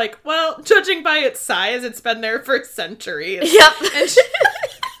he's like, well, judging by its size, it's been there for centuries. Yep. And,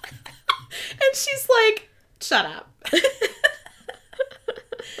 and she's like, shut up.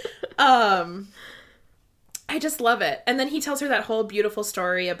 I just love it. And then he tells her that whole beautiful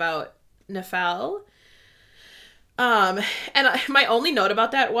story about Nefel. And my only note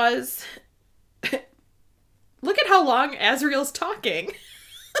about that was, look at how long Azriel's talking.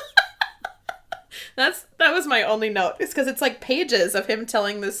 That was my only note. It's because it's like pages of him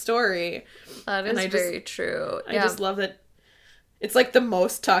telling this story. That is very true. I just love that. It's like the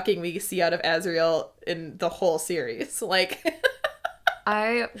most talking we see out of Azriel in the whole series. Like,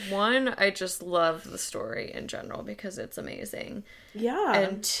 I just love the story in general because it's amazing. Yeah.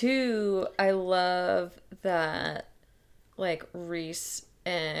 And 2, I love that, like, Rhys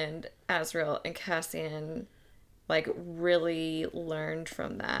and Azriel and Cassian, like, really learned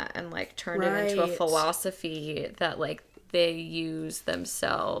from that and, like, turned it into a philosophy that, like, they use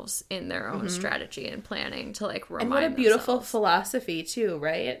themselves in their own strategy and planning to, like, remind themselves. And what a beautiful philosophy, too,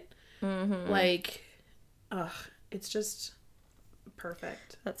 right? Mm-hmm. Like, it's just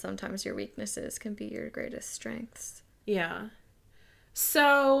perfect. That sometimes your weaknesses can be your greatest strengths. Yeah.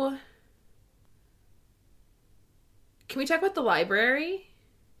 So, can we talk about the library?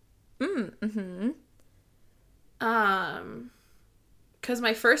 Mm-hmm. Because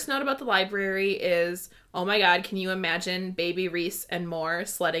my first note about the library is, oh my god, can you imagine baby Rhys and Mor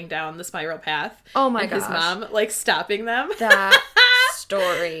sledding down the spiral path? Oh my gosh. His mom, like, stopping them. That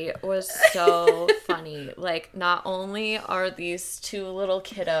story was so funny. Like, not only are these 2 little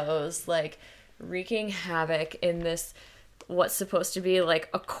kiddos, like, wreaking havoc in this, what's supposed to be, like,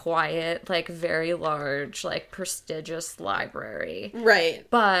 a quiet, like, very large, like, prestigious library. Right.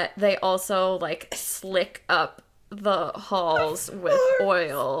 But they also, like, slick up the halls with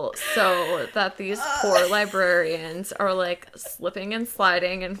oil so that these poor librarians are, like, slipping and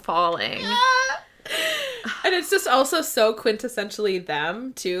sliding and falling. And it's just also so quintessentially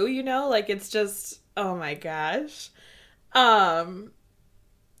them too, you know, like, it's just, oh my gosh. But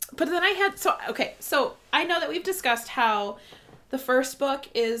then so I know that we've discussed how the first book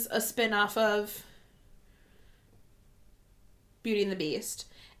is a spin-off of Beauty and the Beast.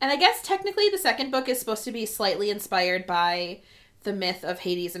 And I guess technically the second book is supposed to be slightly inspired by the myth of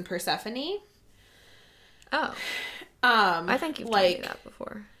Hades and Persephone. Oh. I think you've told me that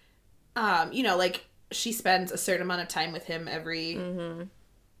before. You know, like, she spends a certain amount of time with him every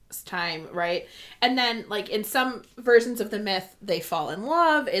time, right? And then, like, in some versions of the myth, they fall in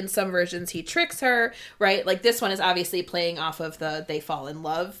love. In some versions, he tricks her, right? Like, this one is obviously playing off of the they fall in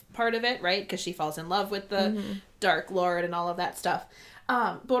love part of it, right? Because she falls in love with the Dark Lord and all of that stuff.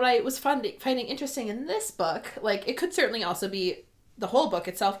 But what I was finding interesting in this book, like, it could certainly also be, the whole book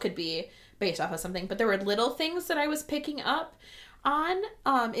itself could be based off of something, but there were little things that I was picking up on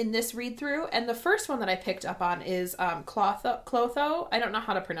in this read through, and the first one that I picked up on is Clotho. I don't know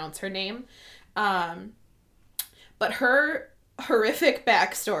how to pronounce her name, but her horrific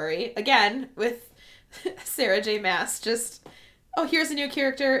backstory, again with Sarah J. Maas, just, oh, here's a new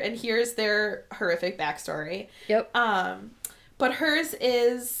character and here's their horrific backstory. Yep. But hers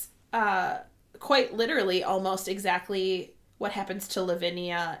is quite literally almost exactly what happens to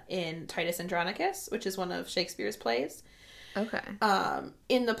Lavinia in Titus Andronicus, which is one of Shakespeare's plays. Okay.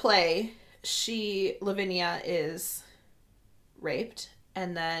 In the play, Lavinia is raped,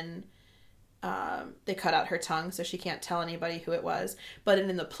 and then they cut out her tongue so she can't tell anybody who it was. But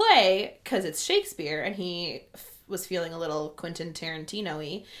in the play, because it's Shakespeare and he was feeling a little Quentin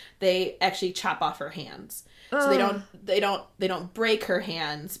Tarantino-y, they actually chop off her hands. So they don't break her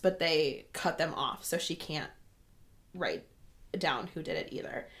hands, but they cut them off so she can't write down who did it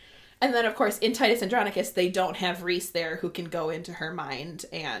either. And then, of course, in Titus Andronicus, they don't have Rhys there who can go into her mind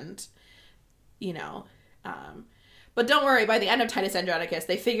and, you know. But don't worry, by the end of Titus Andronicus,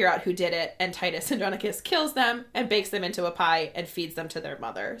 they figure out who did it, and Titus Andronicus kills them and bakes them into a pie and feeds them to their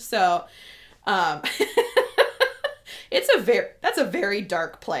mother. So, that's a very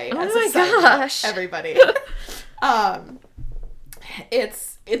dark play. Oh my gosh. Everybody.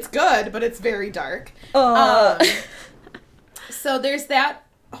 It's good, but it's very dark. So there's that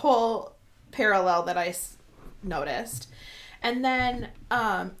whole parallel that I noticed. And then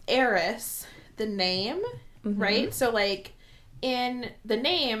Eris, the name, right? So, like, in the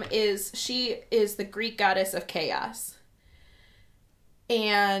name she is the Greek goddess of chaos.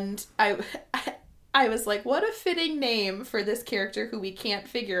 And I was like, what a fitting name for this character who we can't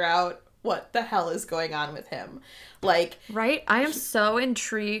figure out what the hell is going on with him. Like, right? I am so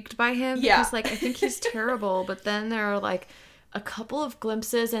intrigued by him because, like, I think he's terrible, but then there are, like, a couple of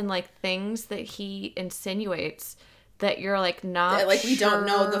glimpses and, like, things that he insinuates that you're, like, not that, like, we don't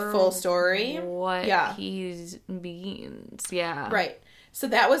know the full story. What he means. Yeah. Right. So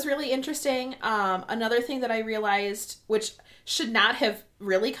that was really interesting. Another thing that I realized, which should not have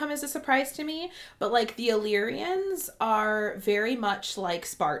really come as a surprise to me, but, like, the Illyrians are very much like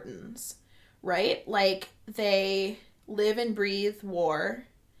Spartans, right? Like, they live and breathe war.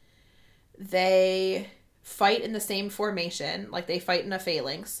 They fight in the same formation. Like, they fight in a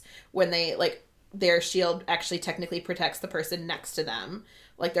phalanx when they, like, their shield actually technically protects the person next to them.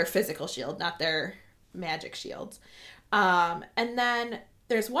 Like, their physical shield, not their magic shields. And then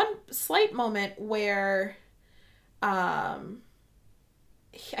there's one slight moment where I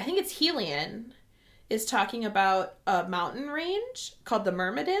think it's Helion is talking about a mountain range called the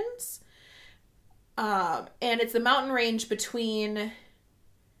Myrmidons. And it's the mountain range between,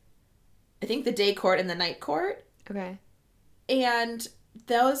 I think, the day court and the night court. Okay. And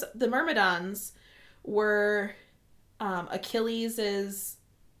the Myrmidons were Achilles's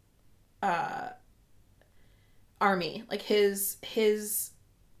army. Like,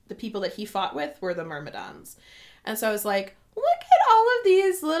 the people that he fought with were the Myrmidons. And so I was like, look at all of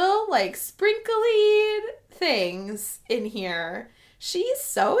these little, like, sprinkly things in here. She's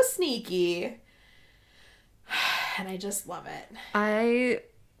so sneaky. And I just love it. I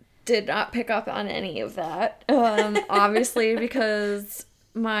did not pick up on any of that. Obviously, because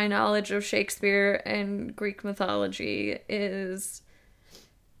my knowledge of Shakespeare and Greek mythology is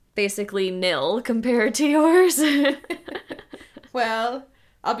basically nil compared to yours. Well,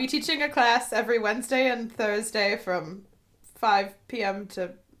 I'll be teaching a class every Wednesday and Thursday from 5 p.m.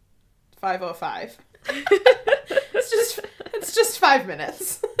 to 5:05. It's just 5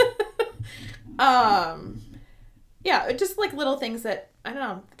 minutes. Yeah, just like little things that, I don't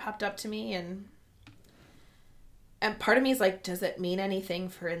know, popped up to me, and part of me is like, does it mean anything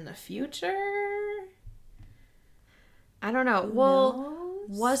for in the future? I don't know. Well,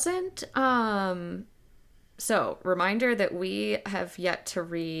 wasn't so reminder that we have yet to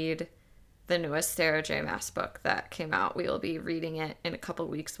read the newest Sarah J. Maas book that came out. We will be reading it in a couple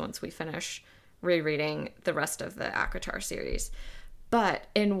weeks once we finish rereading the rest of the ACOTAR series. But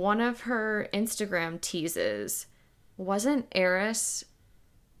in one of her Instagram teases, wasn't Eris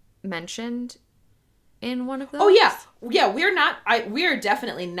mentioned in one of those? Oh yeah. Yeah, we're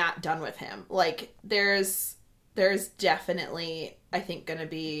definitely not done with him. Like, there's there's definitely, I think, going to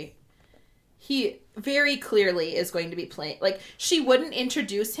be... He very clearly is going to be playing... Like, she wouldn't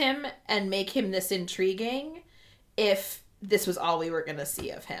introduce him and make him this intriguing if this was all we were going to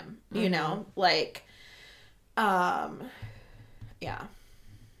see of him. You know? Like, yeah.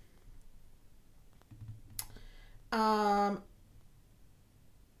 The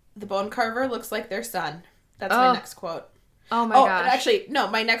bone carver looks like their son. That's my next quote. Oh my gosh. Actually, no,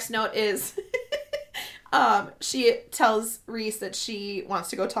 my next note is... she tells Rhys that she wants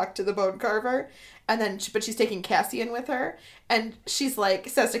to go talk to the bone carver, and then, but she's taking Cassian with her, and she's like,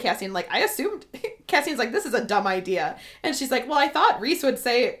 says to Cassian, like, I assumed, Cassian's like, this is a dumb idea, and she's like, well, I thought Rhys would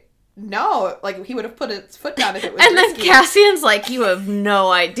say no, like, he would have put his foot down if it was and risky. then Cassian's like, you have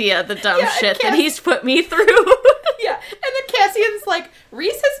no idea the dumb shit that he's put me through. Yeah, and then Cassian's like,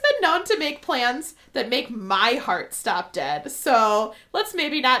 Rhys has been known to make plans that make my heart stop dead, so let's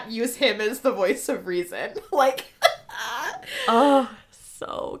maybe not use him as the voice of reason. Like, oh,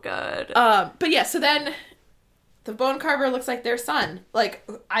 so good. But yeah, so then the bone carver looks like their son. Like,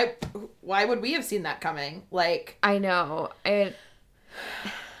 why would we have seen that coming? Like, I know. It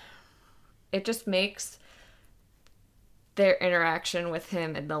just makes their interaction with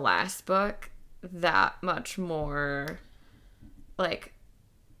him in the last book that much more, like,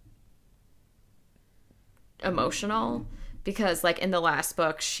 emotional, because, like, in the last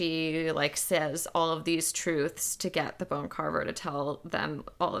book she, like, says all of these truths to get the bone carver to tell them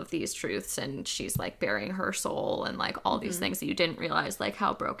all of these truths, and she's, like, bearing her soul and, like, all these things that you didn't realize, like,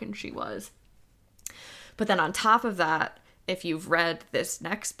 how broken she was. But then on top of that, if you've read this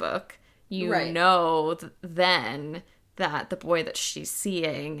next book, you know then that the boy that she's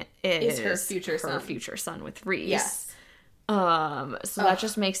seeing is her future son with Rhys. Yes. So that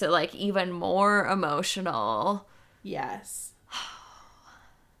just makes it, like, even more emotional. Yes.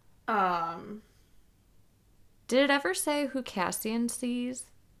 Did it ever say who Cassian sees?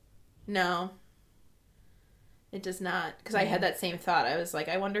 No. It does not. Because I had that same thought. I was like,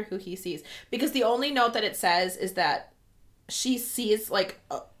 I wonder who he sees. Because the only note that it says is that she sees, like,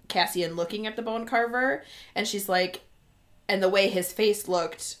 Cassian looking at the bone carver, and she's like, and the way his face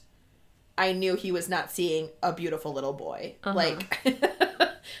looked, I knew he was not seeing a beautiful little boy. Like,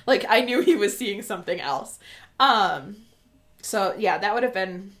 like, I knew he was seeing something else. So yeah, that would have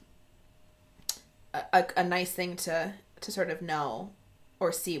been a nice thing to sort of know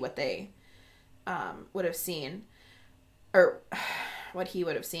or see what they would have seen, or what he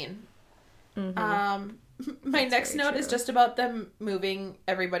would have seen. My next note is just about them moving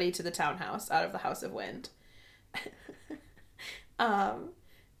everybody to the townhouse out of the House of Wind.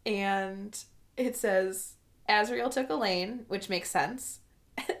 And it says, Azriel took Elaine, which makes sense.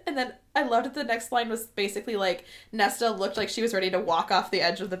 And then I loved that the next line was basically like, Nesta looked like she was ready to walk off the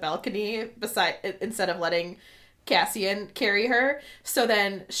edge of the balcony instead of letting Cassian carry her. So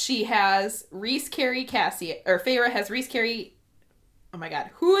then she has Rhys carry Cassian, or Feyre has Rhys carry... Oh my god,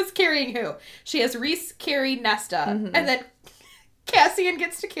 who is carrying who? She has Rhys carry Nesta, and then Cassian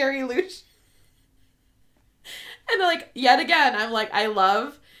gets to carry Lucian. And, like, yet again, I'm like, I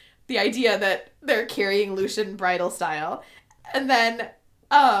love the idea that they're carrying Lucian bridal style. And then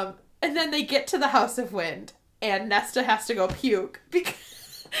they get to the House of Wind, and Nesta has to go puke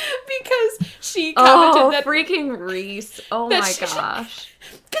because she commented that... freaking Rhys. Oh my gosh.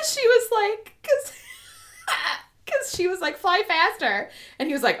 Because she was like... Because she was like, fly faster. And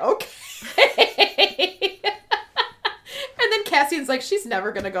he was like, okay. And then Cassian's like, she's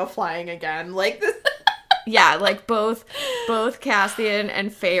never going to go flying again. Like this. Yeah, like both Cassian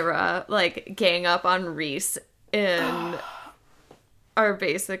and Feyre, like, gang up on Rhys and are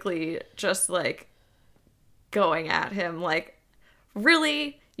basically just, like, going at him. Like,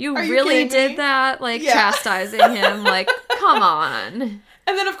 really? You really did that? Like, chastising him? Like, come on.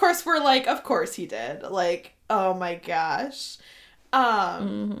 And then, of course, we're like, of course he did. Like, oh my gosh.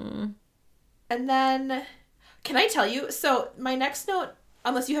 And then, can I tell you? So, my next note,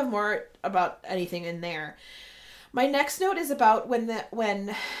 unless you have more about anything in there, my next note is about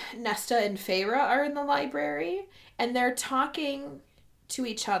when Nesta and Feyre are in the library, and they're talking to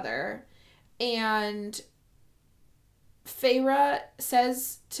each other, and Feyre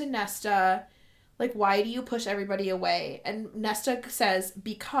says to Nesta, like, why do you push everybody away? And Nesta says,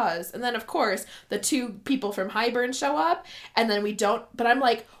 because. And then, of course, the two people from Hybern show up, and then we don't... But I'm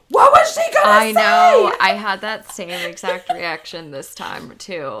like, what was she gonna say? I know. I had that same exact reaction this time,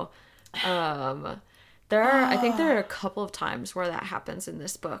 too. I think there are a couple of times where that happens in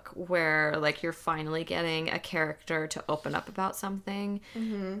this book, where, like, you're finally getting a character to open up about something,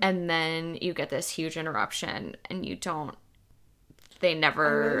 and then you get this huge interruption, and you don't they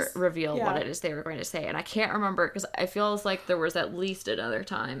never reveal what it is they were going to say. And I can't remember, because I feel like there was at least another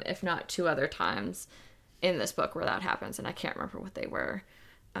time, if not 2 other times in this book where that happens, and I can't remember what they were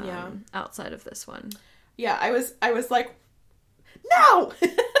outside of this one. Yeah, I was like, no!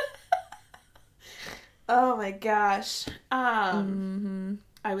 Oh my gosh.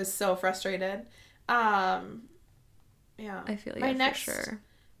 I was so frustrated. Yeah. I feel for sure.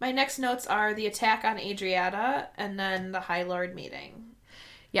 My next notes are the attack on Adriata and then the High Lord meeting.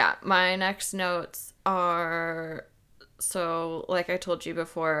 Yeah, my next notes are, so like I told you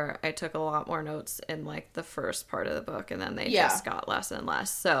before, I took a lot more notes in like the first part of the book, and then they just got less and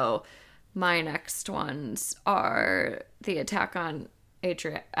less. So my next ones are the attack on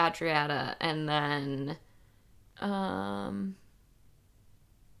Adriata, and then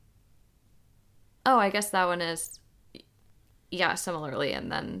I guess that one is similarly, and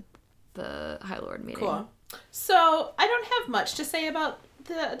then the High Lord meeting. Cool. So I don't have much to say about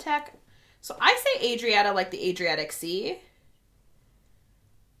the attack. So I say Adriata like the Adriatic Sea.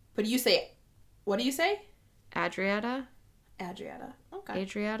 But you say, what do you say? Adriata. Okay.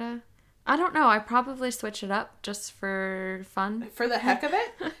 Adriata. I don't know. I probably switch it up just for fun. For the heck of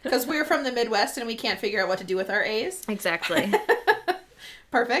it? Because we're from the Midwest and we can't figure out what to do with our A's. Exactly.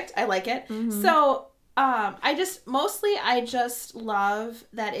 Perfect. I like it. Mm-hmm. So, I just love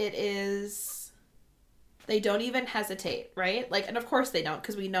that it is, they don't even hesitate, right? Like, and of course they don't,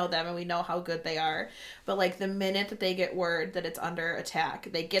 because we know them and we know how good they are. But like the minute that they get word that it's under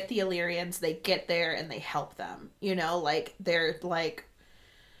attack, they get the Illyrians, they get there and they help them, you know, like they're like,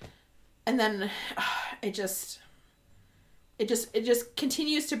 and then it just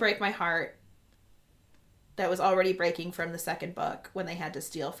continues to break my heart. That was already breaking from the second book when they had to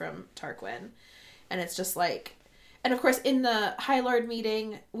steal from Tarquin. And it's just like, and of course in the High Lord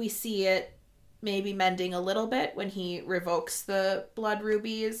meeting, we see it maybe mending a little bit when he revokes the blood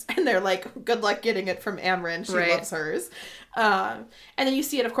rubies, and they're like, good luck getting it from Amren. She loves hers. And then you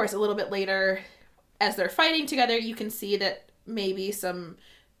see it, of course, a little bit later as they're fighting together. You can see that maybe some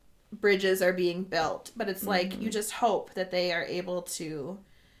bridges are being built, but it's like, you just hope that they are able to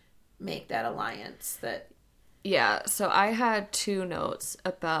make that alliance. That so I had 2 notes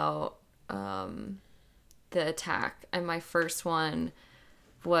about the attack, and my first one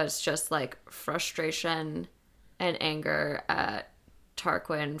was just like frustration and anger at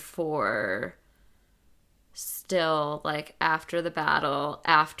Tarquin for still, like, after the battle,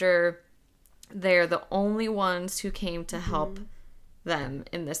 after they're the only ones who came to help them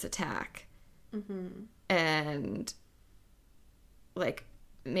in this attack, and like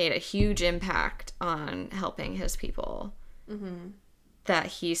made a huge impact on helping his people, that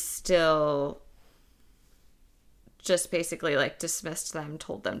he still just basically like dismissed them,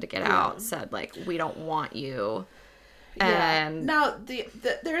 told them to get out, said like, we don't want you. And now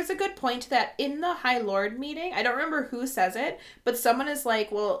there's a good point that in the High Lord meeting, I don't remember who says it, but someone is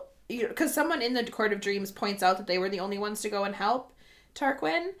like, well, because someone in the Court of Dreams points out that they were the only ones to go and help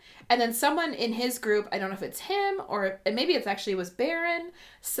Tarquin, and then someone in his group, I don't know if it's him or maybe it's actually was Baron,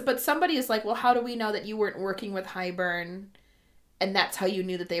 but somebody is like, well, how do we know that you weren't working with Hybern, and that's how you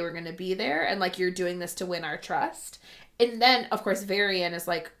knew that they were going to be there, and like, you're doing this to win our trust? And then of course Varian is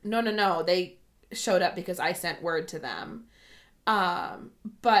like, no, they showed up because I sent word to them.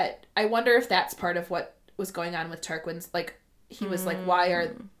 But I wonder if that's part of what was going on with Tarquin's, like, he was like,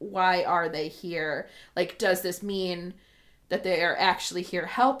 why are they here? Like, does this mean that they are actually here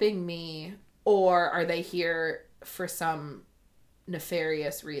helping me, or are they here for some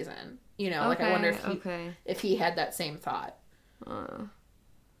nefarious reason? You know, like, I wonder if he had that same thought.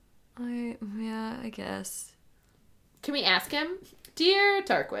 I guess. Can we ask him? Dear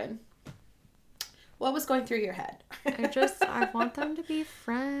Tarquin, what was going through your head? I want them to be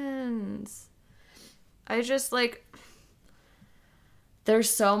friends. I just, like,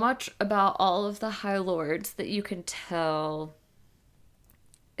 there's so much about all of the High Lords that you can tell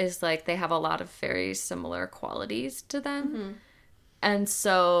is, like, they have a lot of very similar qualities to them. And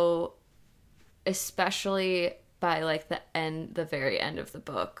so, especially by, like, the very end of the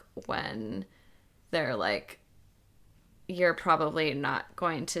book, when they're like, you're probably not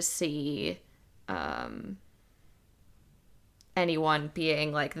going to see anyone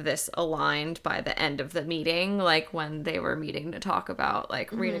being like this aligned by the end of the meeting, like when they were meeting to talk about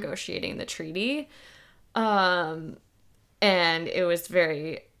like renegotiating the treaty, and it was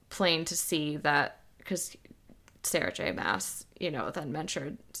very plain to see that, because Sarah J. Maas, you know, then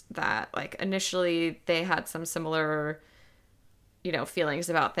mentioned that like initially they had some similar, you know, feelings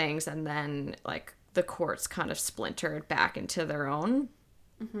about things, and then like the courts kind of splintered back into their own.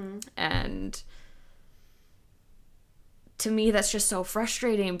 And to me, that's just so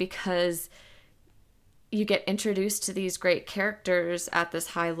frustrating because you get introduced to these great characters at this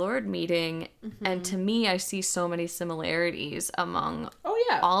High Lord meeting, and to me, I see so many similarities among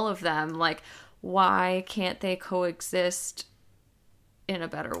all of them. Like, why can't they coexist in a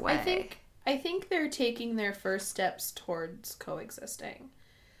better way? I think they're taking their first steps towards coexisting.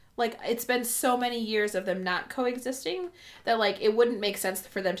 Like, it's been so many years of them not coexisting that, like, it wouldn't make sense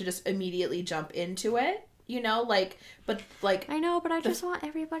for them to just immediately jump into it. You know, like, but, like... I know, but I just want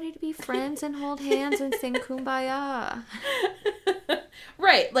everybody to be friends and hold hands and sing Kumbaya.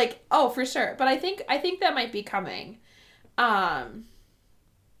 Right, like, oh, for sure. But I think that might be coming.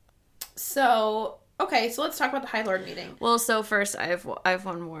 So, okay, so let's talk about the High Lord meeting. Well, so first, I have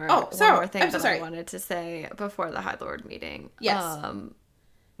one more thing that I wanted to say before the High Lord meeting. Yes.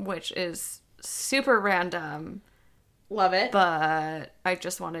 Which is super random. Love it. But I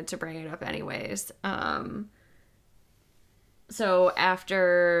just wanted to bring it up anyways. So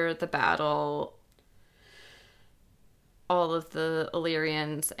after the battle, all of the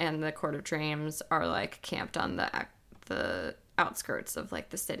Illyrians and the Court of Dreams are like camped on the outskirts of like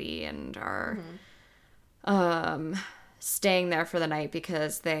the city and are staying there for the night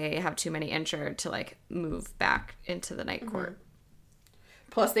because they have too many injured to like move back into the night court.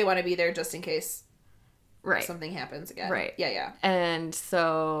 Plus they want to be there just in case right something happens again. Right. Yeah. And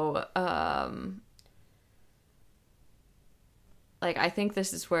so like I think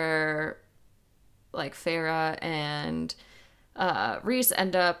this is where like Feyre and Rhys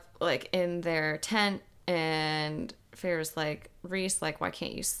end up like in their tent, and Feyre's like, Rhys, like, why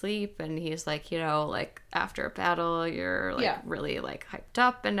can't you sleep? And he's like, you know, like after a battle you're like really like hyped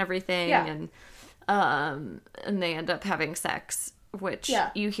up and everything. And they end up having sex, which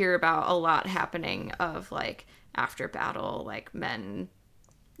you hear about a lot happening of like after battle, like men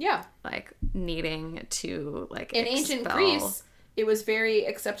like needing to like in ancient Greece it was very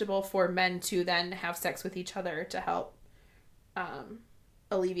acceptable for men to then have sex with each other to help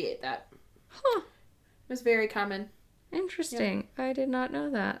alleviate that. It was very common. Interesting. I did not know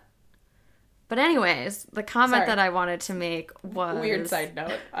that. But anyways, the comment that I wanted to make was... Weird side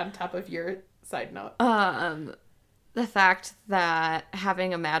note on top of your side note. The fact that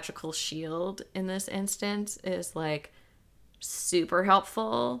having a magical shield in this instance is, like, super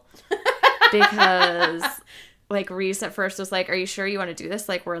helpful. Because, like, Rhys at first was like, are you sure you want to do this?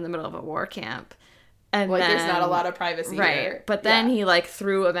 Like, we're in the middle of a war camp. And like, then, there's not a lot of privacy here. But then he, like,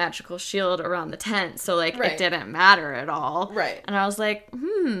 threw a magical shield around the tent, so, like, it didn't matter at all. Right. And I was like,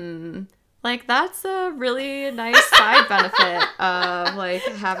 like, that's a really nice side benefit of, like,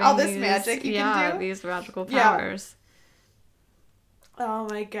 having all this magic you can do? These magical powers. Oh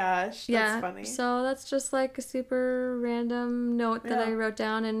my gosh, that's funny. So that's just, like, a super random note that I wrote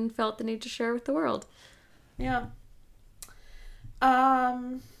down and felt the need to share with the world. Yeah.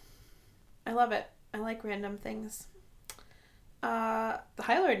 I love it. I like random things. The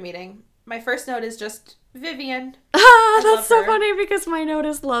High Lord meeting. My first note is just Vivian. That's so funny because my note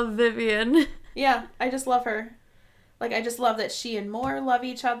is love Vivian. Yeah, I just love her. Like, I just love that she and Mor love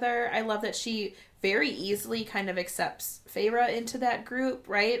each other. I love that she very easily kind of accepts Feyre into that group,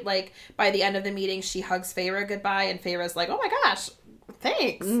 right? Like, by the end of the meeting, she hugs Feyre goodbye, and Feyre's like, oh my gosh,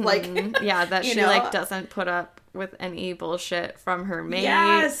 thanks. Like, yeah, that she, like, doesn't put up with any bullshit from her mate.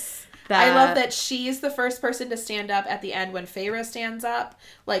 Yes! I love that she's the first person to stand up at the end when Feyre stands up.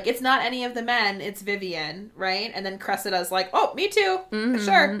 Like, it's not any of the men, it's Vivian, right? And then Cressida's like, oh, me too.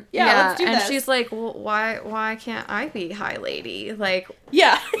 Sure. Yeah, let's do this. And she's like, well, why can't I be High Lady? Like,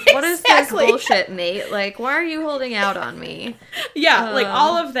 what is this bullshit, mate? Like, why are you holding out on me? Yeah, like,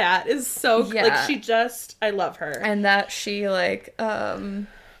 all of that is so, like, she just, I love her. And that she, like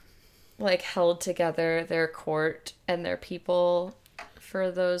held together their court and their people for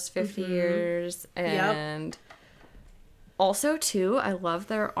those 50 years. And also too, I love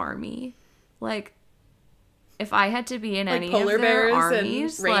their army. Like, if I had to be in like any of their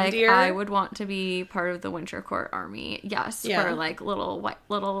armies, like, I would want to be part of the Winter Court army. Yes, where like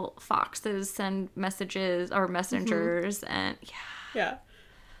little foxes send messages or messengers and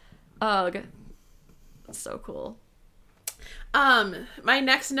ugh, that's so cool. My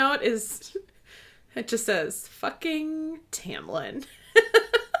next note is, it just says fucking Tamlin.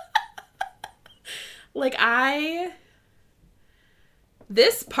 Like,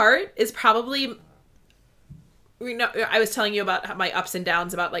 this part is probably, I was telling you about my ups and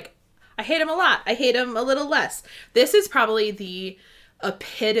downs about, like, I hate him a lot, I hate him a little less. This is probably the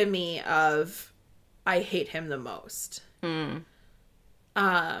epitome of I hate him the most. Because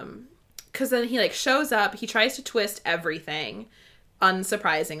then he, like, shows up, he tries to twist everything,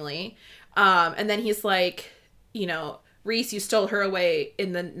 unsurprisingly, and then he's like, you know, Rhys, you stole her away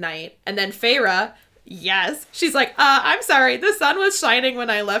in the night. And then Feyre, yes. She's like, I'm sorry. The sun was shining when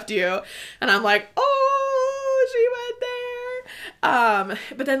I left you. And I'm like, oh, she went there.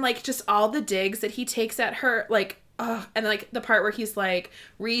 But then, like, just all the digs that he takes at her, like, and like the part where he's like,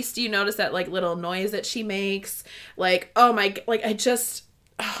 Rhys, do you notice that like little noise that she makes? Like, oh my, like I just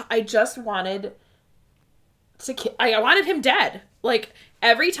wanted I wanted him dead. Like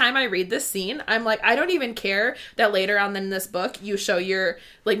every time I read this scene, I'm like, I don't even care that later on in this book you show your,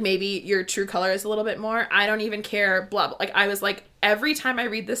 like, maybe your true colors a little bit more. I don't even care, blah, blah. Like I was like, every time I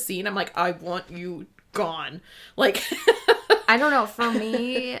read this scene, I'm like, I want you gone. Like I don't know, for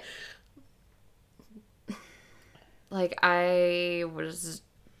me, like, I was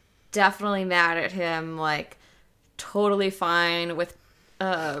definitely mad at him, like, totally fine with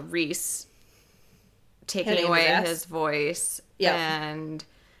Rhys taking away his voice and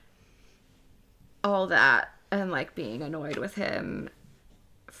all that, and, like, being annoyed with him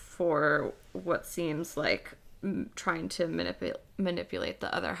for what seems like trying to manipulate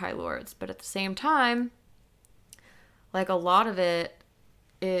the other High Lords. But at the same time, like, a lot of it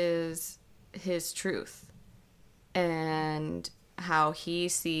is his truth and how he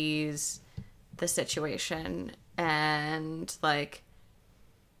sees the situation, and like,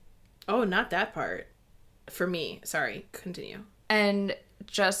 oh, not that part for me, sorry, continue. And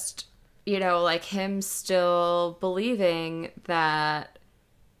just, you know, like him still believing that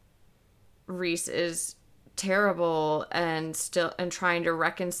Rhys is terrible, and trying to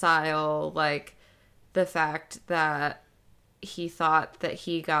reconcile like the fact that he thought that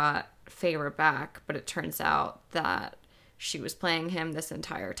he got Feyre back, but it turns out that she was playing him this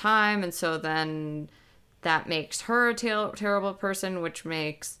entire time, and so then that makes her a terrible person, which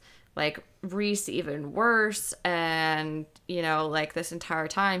makes like Rhys even worse. And you know, like this entire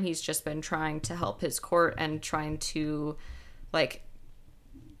time he's just been trying to help his court and trying to like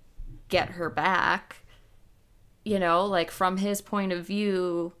get her back, you know, like from his point of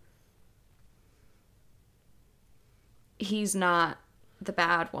view he's not the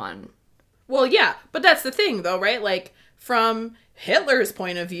bad one. Well, yeah, but that's the thing, though, right? Like, from Hitler's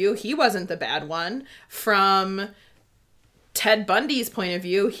point of view, he wasn't the bad one. From Ted Bundy's point of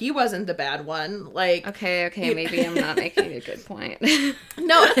view, he wasn't the bad one. Like, okay, maybe I'm not making a good point.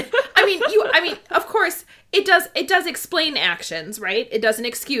 No, I mean, of course, it does explain actions, right? It doesn't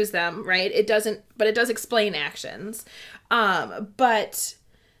excuse them, right? But it does explain actions.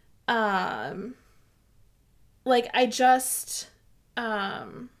 Like, I just,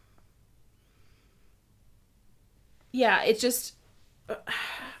 yeah, it just, there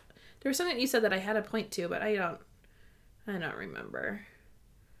was something you said that I had a point to, but I don't remember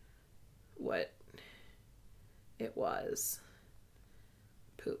what it was.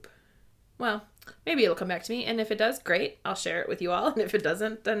 Poop. Well, maybe it'll come back to me, and if it does, great, I'll share it with you all, and if it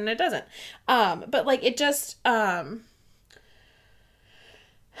doesn't, then it doesn't. But like, it just,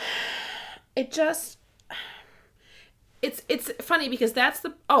 it's funny because that's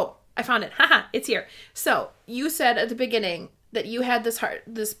the, oh, I found it. Haha, it's here. So you said at the beginning that you had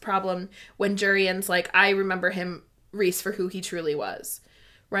this problem when Jurian's like, I remember Rhys for who he truly was,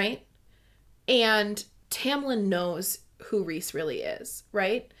 right? And Tamlin knows who Rhys really is,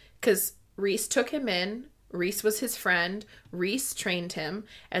 right? Because Rhys took him in. Rhys was his friend. Rhys trained him.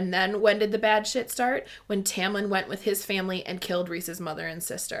 And then when did the bad shit start? When Tamlin went with his family and killed Rhys's mother and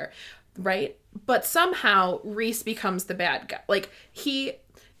sister, right? But somehow Rhys becomes the bad guy. Like,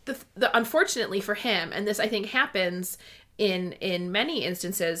 the unfortunately for him, and this I think happens in many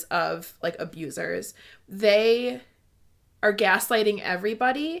instances of like abusers, they are gaslighting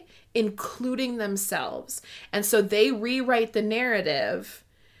everybody, including themselves. And so they rewrite the narrative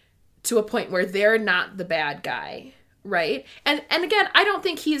to a point where they're not the bad guy, right? And again, I don't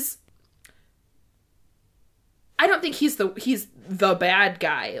think he's the bad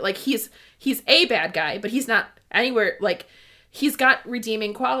guy. Like, he's a bad guy, but he's not anywhere, like, he's got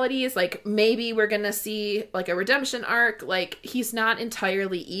redeeming qualities. Like, maybe we're gonna see like a redemption arc. Like, he's not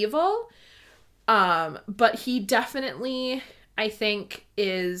entirely evil. But he definitely, I think,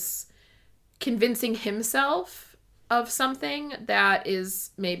 is convincing himself of something that is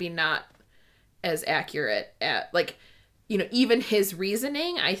maybe not as accurate at, like, you know, even his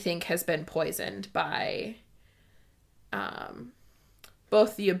reasoning, I think, has been poisoned by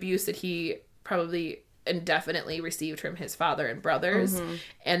both the abuse that he probably indefinitely received from his father and brothers,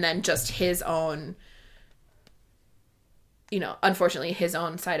 and then just his own, you know, unfortunately his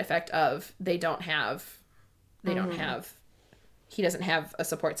own side effect of he doesn't have a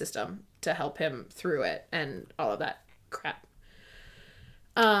support system to help him through it and all of that crap.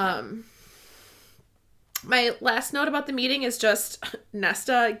 My last note about the meeting is just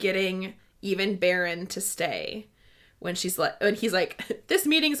Nesta getting even Baron to stay. When he's like, this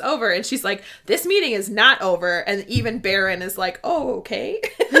meeting's over. And she's like, this meeting is not over. And even Baron is like, oh, okay.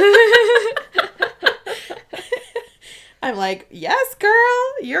 I'm like, yes,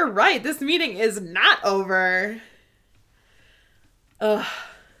 girl, you're right. This meeting is not over. Ugh.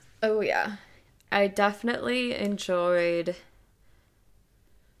 Oh, yeah. I definitely enjoyed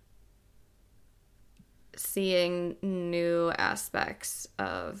seeing new aspects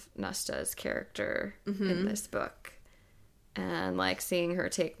of Nesta's character in this book. And, like, seeing her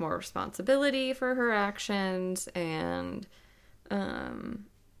take more responsibility for her actions and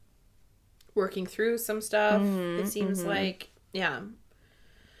working through some stuff, it seems like. Yeah.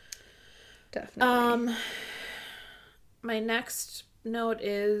 Definitely. My next note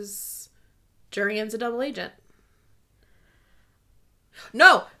is Jurian's a double agent.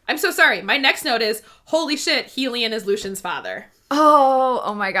 No, I'm so sorry. My next note is, holy shit, Helion is Lucian's father.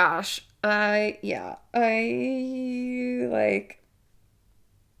 Oh my gosh. I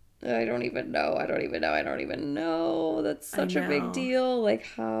don't even know. That's such a big deal. Like,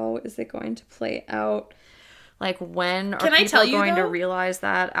 how is it going to play out? Like, when are people going to realize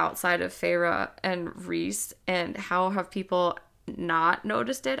that outside of Feyre and Rhys? And how have people not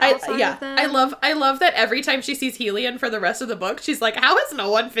noticed it outside of them? I love that every time she sees Helion for the rest of the book, she's like, how has no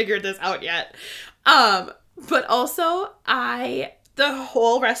one figured this out yet? But also, the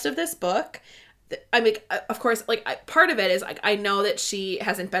whole rest of this book, I mean, of course, like, part of it is, like, I know that she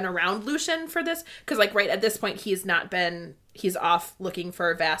hasn't been around Lucien for this, because, like, right at this point, he's off looking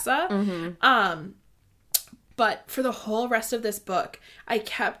for Vassa. But for the whole rest of this book, I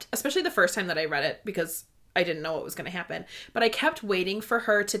kept, especially the first time that I read it, because I didn't know what was going to happen, but I kept waiting for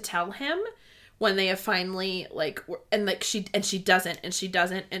her to tell him when they have finally, like, and, like, she doesn't,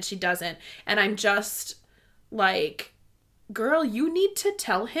 and I'm just like, girl, you need to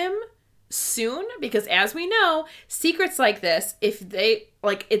tell him soon, because as we know, secrets like this, if they,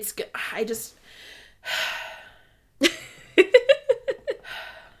 like,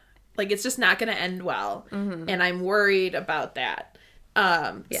 like, it's just not going to end well, and I'm worried about that.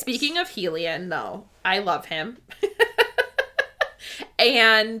 Yes. Speaking of Helion, though, I love him.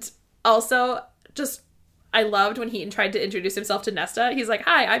 And also, just, I loved when he tried to introduce himself to Nesta. He's like,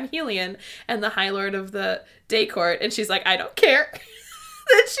 hi, I'm Helion, and the High Lord of the Day Court, and she's like, I don't care.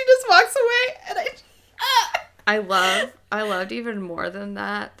 Then she just walks away, and I loved even more than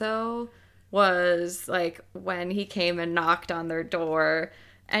that, though, was, like, when he came and knocked on their door,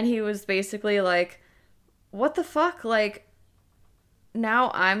 and he was basically like, what the fuck? Like,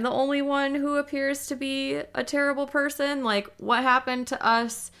 now I'm the only one who appears to be a terrible person? Like, what happened to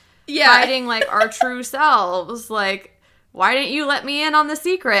us hiding, like, our true selves? Like, why didn't you let me in on the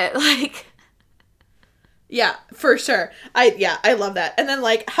secret? Like... Yeah, for sure. I love that. And then,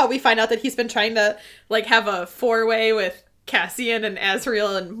 like, how we find out that he's been trying to, like, have a four-way with Cassian and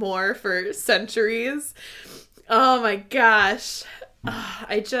Azriel and Mor for centuries. Oh my gosh.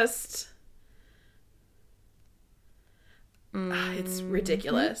 It's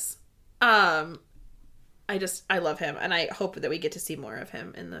ridiculous. I love him, and I hope that we get to see more of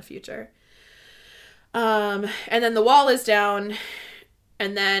him in the future. And then the wall is down,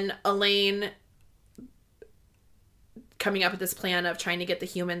 and then Elaine coming up with this plan of trying to get the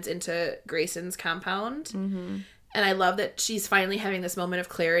humans into Grayson's compound. And I love that she's finally having this moment of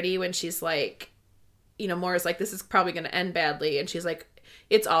clarity when she's like, you know, Mor's like, this is probably going to end badly. And she's like,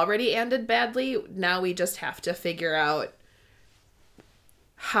 it's already ended badly. Now we just have to figure out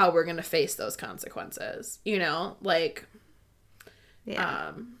how we're going to face those consequences, you know, like,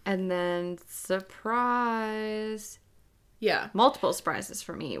 and then surprise. Yeah. Multiple surprises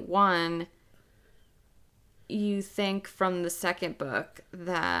for me. One, you think from the second book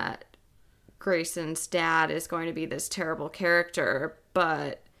that Grayson's dad is going to be this terrible character,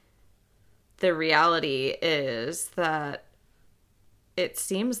 but the reality is that it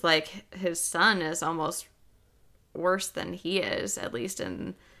seems like his son is almost worse than he is, at least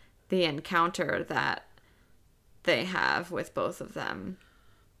in the encounter that they have with both of them.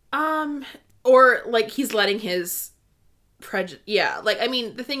 Or, like, he's letting his like, I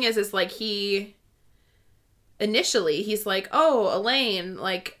mean, the thing is like, initially, he's like, oh, Elaine,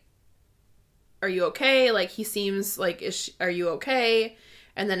 like, are you okay? Like, he seems like, are you okay?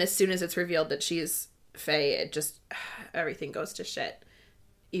 And then as soon as it's revealed that she's Faye, it just, everything goes to shit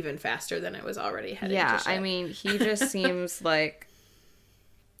even faster than it was already heading to shit. I mean, he just seems like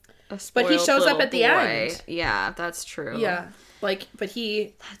a spoiled but he shows up at the end. Yeah, that's true. Yeah. Like, but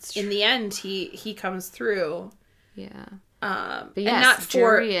in the end, he comes through. Yeah. But yes, and not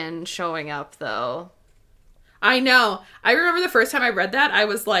for Jurian showing up, though. I know. I remember the first time I read that, I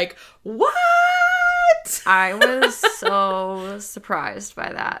was like, what? I was so surprised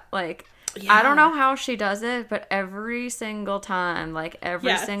by that. Like, Yeah. I don't know how she does it, but every single time, like every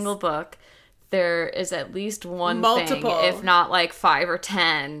Yes. single book, there is at least one Multiple. thing, if not like 5 or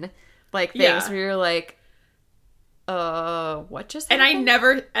 10, like things Yeah. where you're like, what just And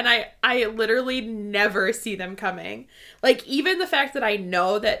happened? I literally never see them coming. Like, even the fact that I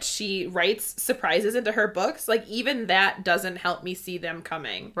know that she writes surprises into her books, like, even that doesn't help me see them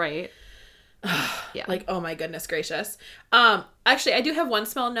coming. Right. Yeah. Like, oh my goodness gracious. Actually, I do have one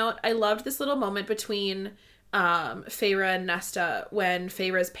small note. I loved this little moment between Feyre and Nesta when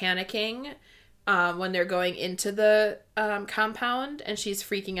Feyre's panicking when they're going into the compound, and she's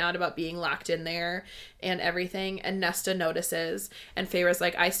freaking out about being locked in there and everything, and Nesta notices, and Feyre's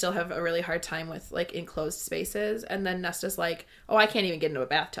like, I still have a really hard time with like enclosed spaces, and then Nesta's like, oh, I can't even get into a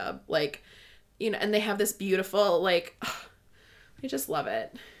bathtub, like, you know, and they have this beautiful, like, I just love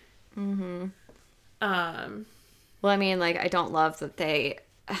it. Mm-hmm. Um Well, I mean, like, I don't love that they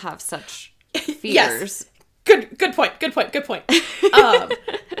have such fears. Yes. Good point.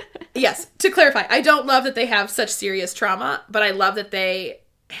 Yes, to clarify, I don't love that they have such serious trauma, but I love that they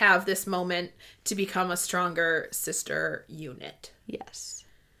have this moment to become a stronger sister unit. Yes.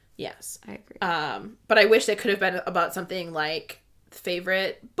 Yes. I agree. But I wish it could have been about something like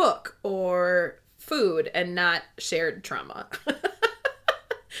favorite book or food and not shared trauma.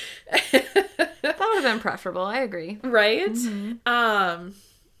 That would have been preferable. I agree. Right? Mm-hmm.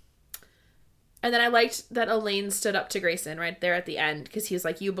 And then I liked that Elaine stood up to Grayson right there at the end, because he was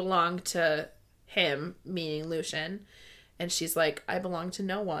like, you belong to him, meaning Lucian. And she's like, I belong to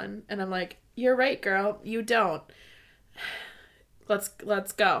no one. And I'm like, you're right, girl. You don't. Let's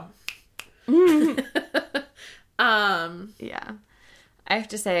go. Yeah. I have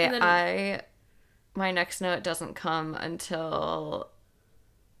to say, then- my next note doesn't come until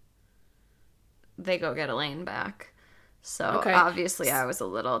they go get Elaine back. So Okay. obviously I was a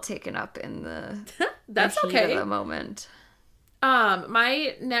little taken up in the That's the heat okay. of the moment.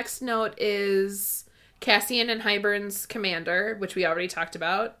 My next note is Cassian and Hybern's commander, which we already talked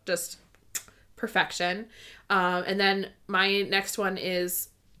about. Just perfection. And then my next one is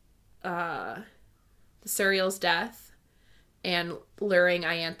the Suriel's death and luring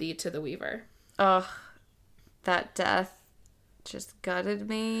Ianthe to the Weaver. Ugh, that death just gutted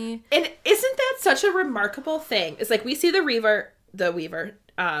me. And isn't that such a remarkable thing? It's like we see we see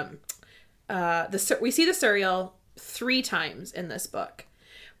the Suriel 3 times in this book.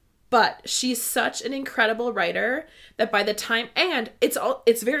 But she's such an incredible writer that by the time, and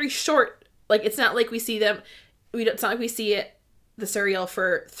it's very short. Like, it's not like we see them, it's not like we see it, the Suriel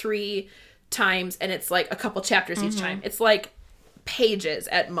for 3 times and it's like a couple chapters each time. It's like pages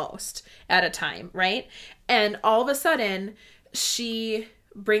at most at a time, right? And all of a sudden, she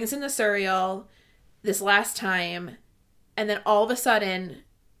brings in the Suriel this last time, and then all of a sudden,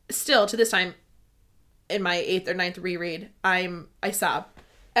 still to this time, in my 8th or 9th reread, I sob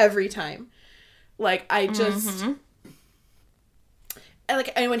every time. Like, I just...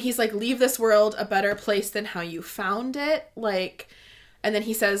 And when he's like, leave this world a better place than how you found it, like, and then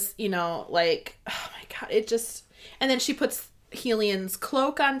he says, you know, like, oh my god, it just... And then she puts Helian's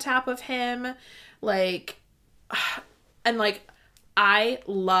cloak on top of him, like... And, like, I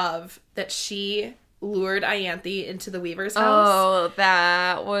love that she lured Ianthe into the Weaver's house. Oh,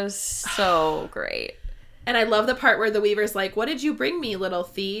 that was so great. And I love the part where the Weaver's like, what did you bring me, little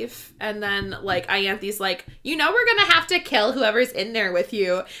thief? And then, like, Ianthe's like, you know we're gonna have to kill whoever's in there with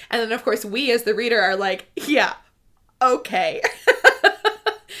you. And then, of course, we as the reader are like, yeah, okay.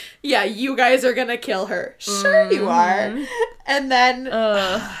 Yeah, you guys are gonna kill her. Sure you are. And then...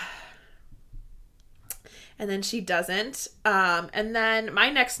 And then she doesn't. And then my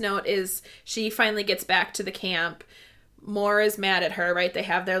next note is she finally gets back to the camp. Mor is mad at her, right? They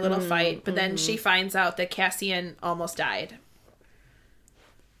have their little fight. But then she finds out that Cassian almost died.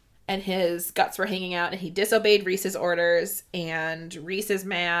 And his guts were hanging out. And he disobeyed Rhys's orders. And Rhys is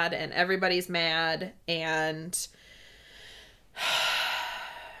mad. And everybody's mad. And...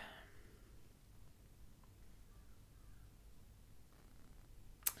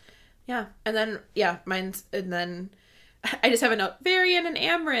 Yeah, and then, and then I just have a note, Varian and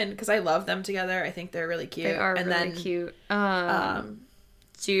Amren, because I love them together. I think they're really cute. They are and really then, cute.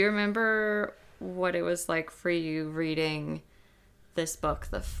 Do you remember what it was like for you reading this book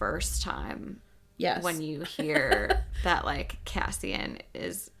the first time? Yes. When you hear that, like, Cassian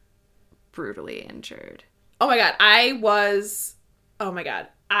is brutally injured. Oh my god,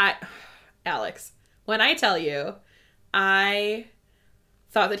 Alex, when I tell you, I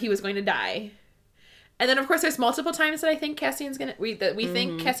thought that he was going to die. And then of course there's multiple times that I think Cassian's gonna we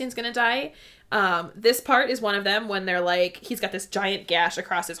think Cassian's gonna die. This part is one of them when they're like, he's got this giant gash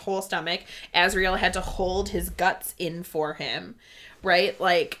across his whole stomach. Azriel had to hold his guts in for him, right?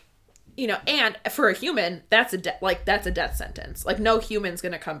 Like, you know, and for a human, that's a death sentence. Like, no human's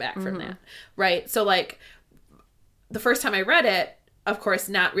gonna come back from that, right? So like, the first time I read it, of course,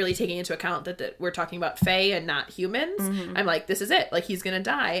 not really taking into account that we're talking about Fae and not humans. I'm like, this is it. Like, he's gonna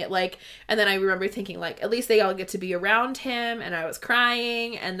die. Like, and then I remember thinking, like, at least they all get to be around him, and I was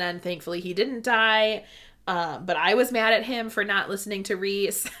crying, and then thankfully he didn't die. But I was mad at him for not listening to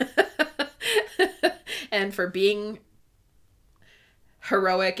Rhys and for being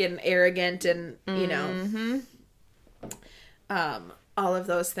heroic and arrogant and, you know, all of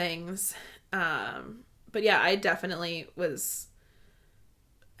those things. But yeah, I definitely was...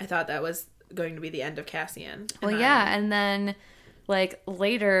 I thought that was going to be the end of Cassian. Well, yeah, and then, like,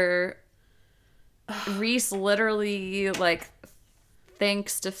 later, Rhys literally, like,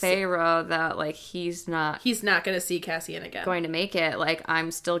 thinks to Feyre that, like, he's not going to see Cassian again. Going to make it. Like,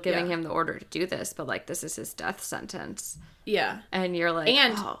 I'm still giving him the order to do this, but, like, this is his death sentence. Yeah. And you're like,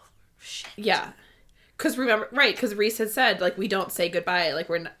 oh, shit. Yeah. Because remember, right, because Rhys had said, like, we don't say goodbye. Like,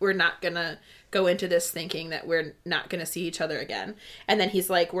 we're not going to go into this thinking that we're not going to see each other again. And then he's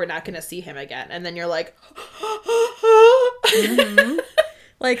like, we're not going to see him again. And then you're like...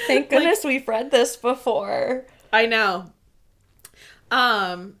 Like, thank goodness we've read this before. I know.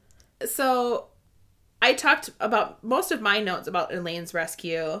 So I talked about most of my notes about Elaine's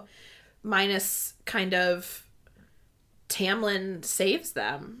rescue, minus kind of Tamlin saves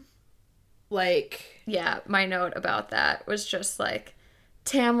them. Like... Yeah, my note about that was just like,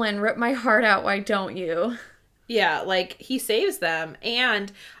 Tamlin, rip my heart out, why don't you? Yeah, like, he saves them.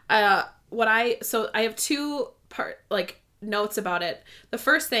 And I have two notes about it. The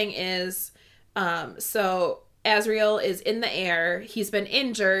first thing is, so Azriel is in the air. He's been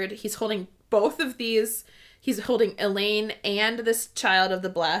injured. He's holding both of these. He's holding Elaine and this child of the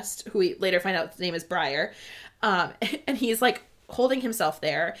blessed, who we later find out his name is Briar. And he's, like, holding himself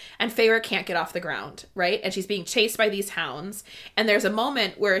there, and Feyre can't get off the ground, right? And she's being chased by these hounds. And there's a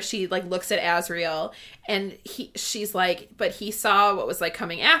moment where she, like, looks at Azriel, and she's like, but he saw what was, like,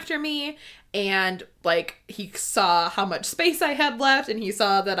 coming after me, and, like, he saw how much space I had left, and he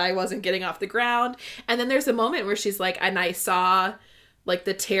saw that I wasn't getting off the ground. And then there's a moment where she's like, and I saw, like,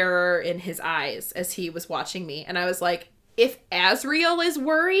 the terror in his eyes as he was watching me. And I was like, if Azriel is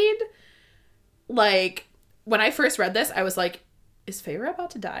worried, like, when I first read this, I was like, is Feyre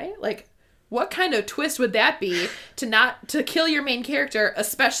about to die? Like, what kind of twist would that be to kill your main character,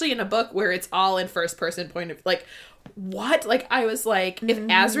 especially in a book where it's all in first person point of, like, what? Like, I was like, if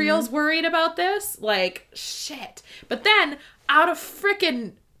Azriel's worried about this, like, shit. But then, out of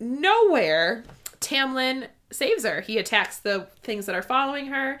frickin' nowhere, Tamlin saves her. He attacks the things that are following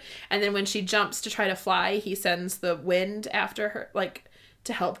her, and then when she jumps to try to fly, he sends the wind after her, like,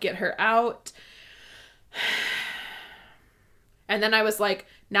 to help get her out. And then I was like,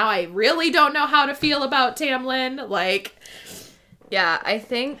 now I really don't know how to feel about Tamlin. Like, yeah, I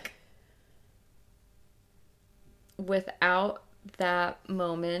think without that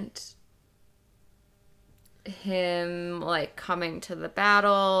moment, him, like, coming to the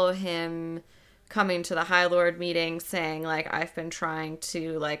battle, him coming to the High Lord meeting, saying, like, I've been trying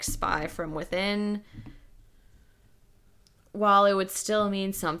to, like, spy from within, while it would still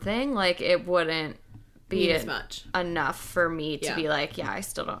mean something, like, it wouldn't be as much enough for me to be like, yeah, I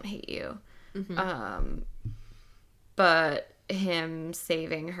still don't hate you. But him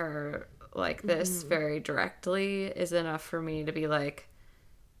saving her like this very directly is enough for me to be like,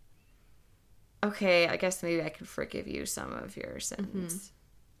 okay, I guess maybe I can forgive you some of your sins.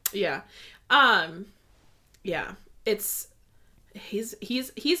 Yeah. Yeah. It's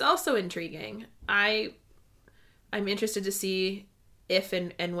he's also intriguing. I'm interested to see if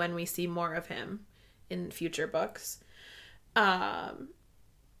and when we see more of him in future books. My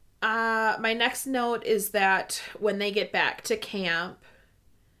next note is that when they get back to camp,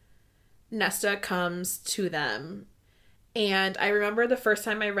 Nesta comes to them. And I remember the first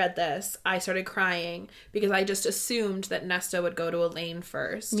time I read this, I started crying because I just assumed that Nesta would go to Elaine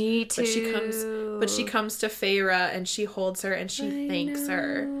first. Me too. But she comes to Feyre and she holds her and she thanks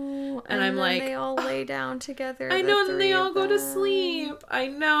her. And I'm like, they all lay down together. I know, and then they all go to sleep. I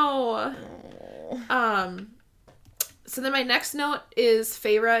know. So then my next note is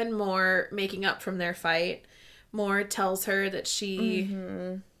Feyre and Mor making up from their fight. Mor tells her that she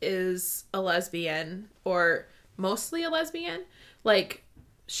is a lesbian, or mostly a lesbian. Like,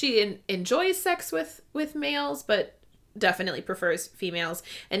 she enjoys sex with males, but definitely prefers females,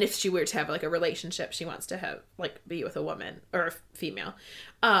 and if she were to have like a relationship, she wants to have like be with a woman or a female.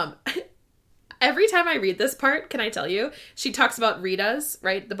 Every time I read this part, can I tell you, she talks about Rita's,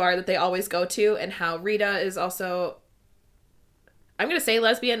 right, the bar that they always go to, and how Rita is also, I'm gonna say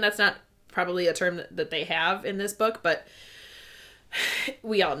lesbian. That's not probably a term that they have in this book, but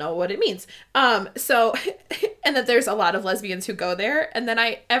we all know what it means. So and that there's a lot of lesbians who go there, and then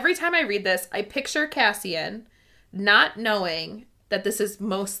every time I read this, I picture Cassian not knowing that this is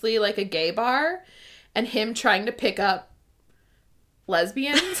mostly like a gay bar, and him trying to pick up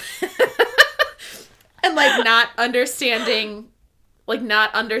lesbians and like not understanding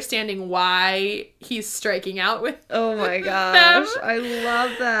why he's striking out with Oh my gosh. I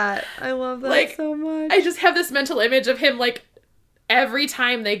love that. I love that like, so much. I just have this mental image of him like every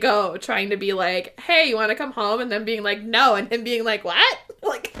time they go trying to be like, hey, you want to come home? And then being like, no. And him being like, what?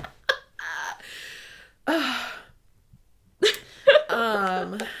 Like,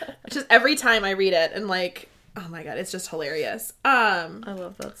 just every time I read it and like, oh my God, it's just hilarious. I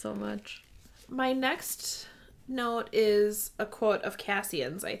love that so much. My next note is a quote of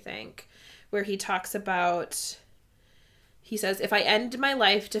Cassian's, I think, where he talks about, he says, if I end my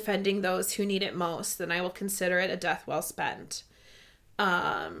life defending those who need it most, then I will consider it a death well spent.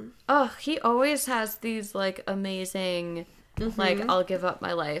 He always has these like amazing, like, I'll give up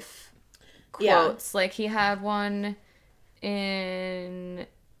my life quotes. Yeah. Like he had one in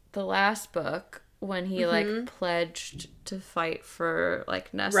the last book when he like pledged to fight for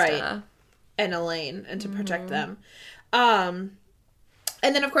like Nesta. Right. And Elaine, and to protect them. And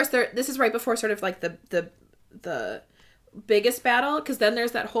then of course this is right before sort of like the biggest battle, because then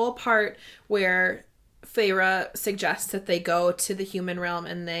there's that whole part where Feyre suggests that they go to the human realm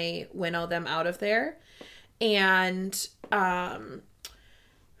and they winnow them out of there. And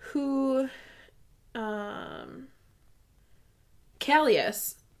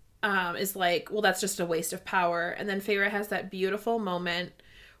Callias is like, well, that's just a waste of power. And then Feyre has that beautiful moment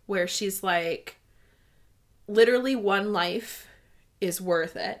where she's like, literally one life is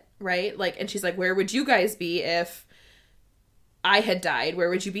worth it, right? Like, and she's like, where would you guys be if I had died? Where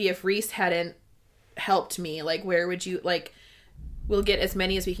would you be if Rhys hadn't helped me? Like, where would you, like, we'll get as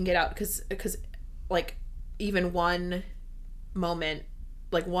many as we can get out, because like, even one moment,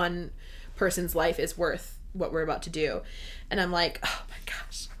 like, one person's life is worth what we're about to do. And I'm like, oh my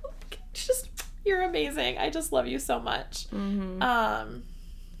gosh, just, you're amazing. I just love you so much.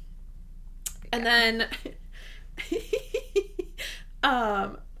 And then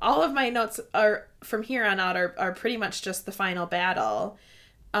all of my notes are from here on out are pretty much just the final battle.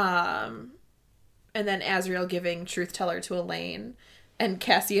 And then Azriel giving truth teller to Elaine, and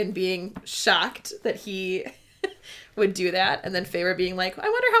Cassian being shocked that he would do that, and then Feyre being like, I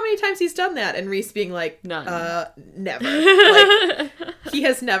wonder how many times he's done that, and Rhys being like, none. Never. Like, he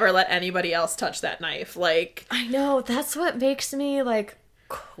has never let anybody else touch that knife. Like, I know, that's what makes me like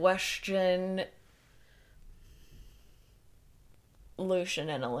question Lucien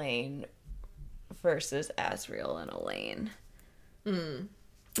and Elaine versus Azriel and Elaine. You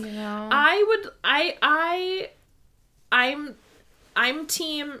know, I'm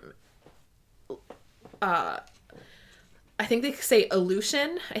team I think they say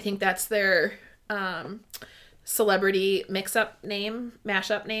Lucien. I think that's their celebrity mix-up name,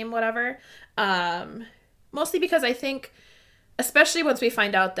 mash-up name, whatever. Mostly because I think, especially once we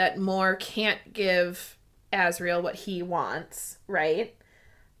find out that Mor can't give Azriel what he wants, right?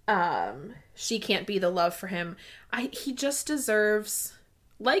 She can't be the love for him. He just deserves,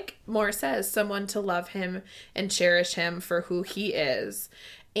 like Mor says, someone to love him and cherish him for who he is.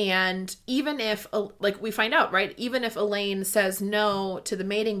 And even if, like we find out, right, even if Elaine says no to the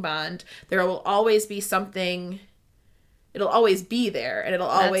mating bond, there will always be something, it'll always be there, and it'll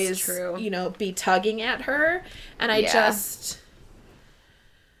always, you know, be tugging at her. And I just,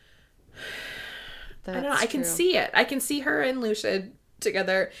 I don't know, I can see it. I can see her and Lucien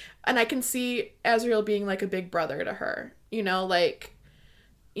together, and I can see Azriel being like a big brother to her, you know, like,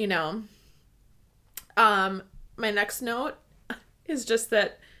 you know. My next note is just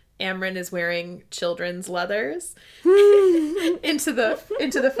that Amren is wearing children's leathers into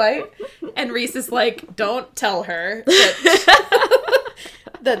the fight, and Rhys is like, don't tell her that,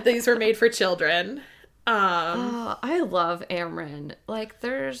 that these were made for children. I love Amren. Like,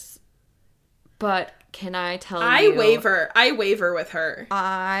 but can I tell you, I waver with her.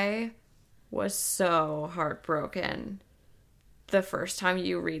 I was so heartbroken the first time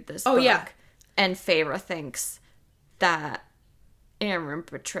you read this book. Yeah. And Feyre thinks that Amren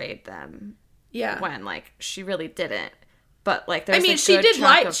betrayed them. Yeah. When, like, she really didn't. but like there's I mean, a she good did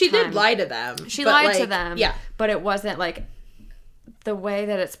lie. chunk of She did time- lie to them. She but, lied like, to them. Yeah. But it wasn't like the way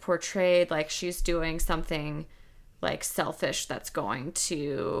that it's portrayed, like she's doing something like selfish that's going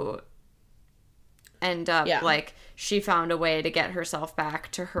to end up like she found a way to get herself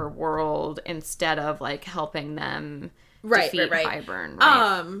back to her world instead of like helping them defeat Hybern.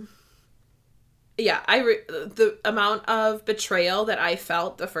 Right? Yeah, the amount of betrayal that I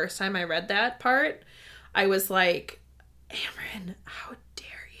felt the first time I read that part, I was like, Amren, how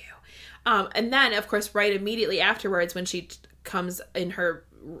dare you? And then, of course, right immediately afterwards when she comes in her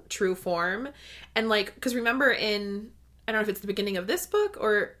true form, and like, because remember I don't know if it's the beginning of this book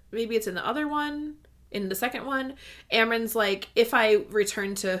or maybe it's in the other one, in the second one, Amren's like, if I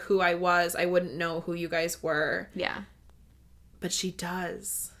returned to who I was, I wouldn't know who you guys were. Yeah. But she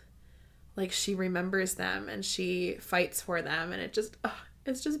does. Like, she remembers them and she fights for them, and it's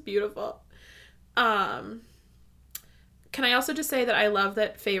just beautiful. Can I also just say that I love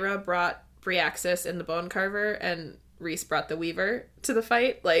that Feyre brought Briaxis in the Bone Carver and Rhys brought the Weaver to the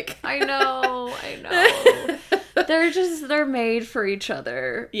fight? Like, I know. They're made for each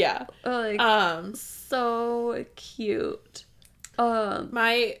other. Yeah. Like, so cute.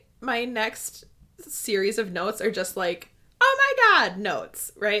 My next series of notes are just like, oh my god,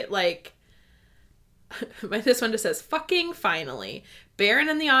 notes, right? Like, this one just says, fucking finally. Baron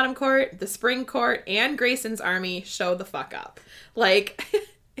in the Autumn Court, the Spring Court, and Grayson's army show the fuck up. Like,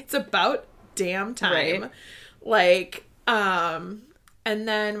 it's about damn time. Right. Like, and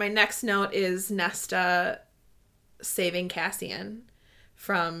then my next note is Nesta saving Cassian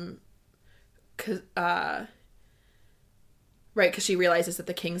from, right, because she realizes that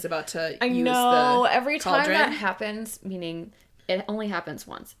the king's about to use the every time cauldron. that happens, meaning it only happens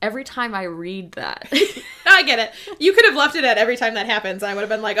once. Every time I read that. I get it. You could have left it at every time that happens. I would have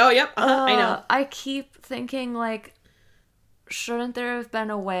been like, oh, yep, I know. I keep thinking, like, shouldn't there have been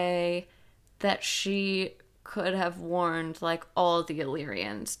a way that she could have warned, like, all the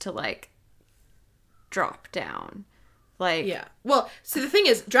Illyrians to, like, drop down? Like, yeah. Well, so the thing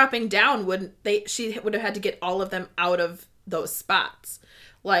is, dropping down she would have had to get all of them out of those spots.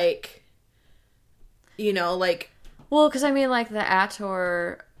 Like, you know, like... Well, because I mean, like, the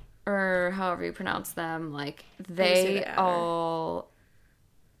Ator, or however you pronounce them, like, they all,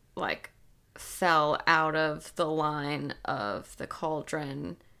 like, fell out of the line of the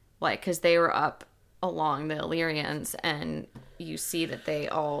cauldron, like, because they were up along the Illyrians, and you see that they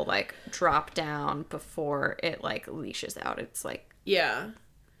all, like, drop down before it, like, leashes out. It's, like... Yeah.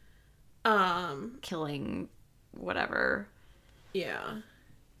 Killing whatever. Yeah.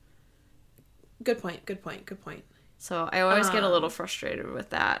 Good point. So I always get a little frustrated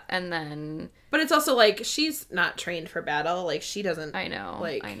with that. And then... But it's also like, she's not trained for battle. Like, she doesn't... I know.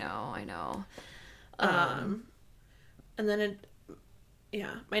 Like, I know. And then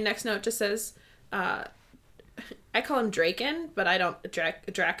my next note just says, I call him Draken, but I don't...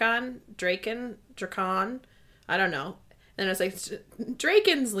 Drakon? I don't know. And it's like,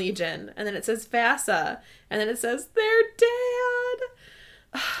 Draken's Legion. And then it says Vassa. And then it says, their dad.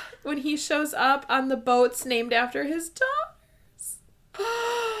 When he shows up on the boats named after his daughters.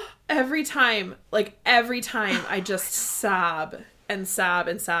 Every time I just sob and sob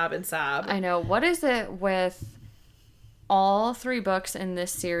and sob and sob. I know. What is it with all 3 books in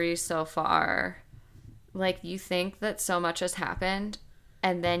this series so far? Like, you think that so much has happened,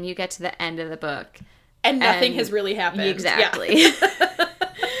 and then you get to the end of the book. And nothing has really happened. Exactly. Yeah.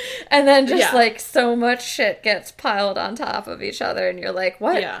 And then just, like, so much shit gets piled on top of each other, and you're like,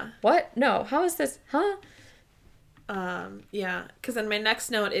 what? Yeah. What? No. How is this? Huh? Yeah. Because then my next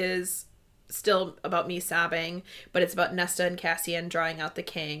note is still about me sobbing, but it's about Nesta and Cassian drawing out the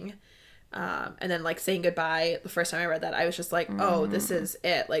king. And then, like, saying goodbye. The first time I read that, I was just like, oh, this is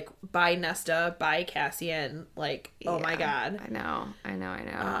it. Like, bye Nesta, bye Cassian. Like, oh my god. I know.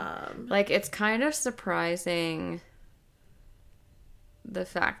 Like, it's kind of surprising... the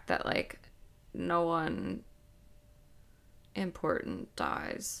fact that, like, no one important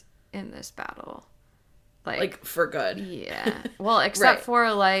dies in this battle. Like for good. Yeah. Well, except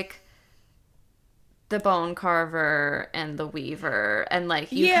for, like, the Bone Carver and the Weaver. And,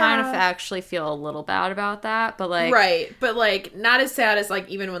 like, you kind of actually feel a little bad about that. But, like... Right. But, like, not as sad as, like,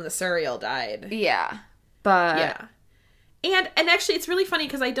 even when the Suriel died. Yeah. But... Yeah. And actually, it's really funny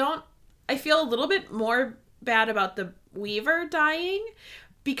because I feel a little bit more bad about the Weaver dying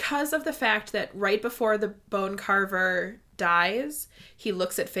because of the fact that right before the Bone Carver dies, he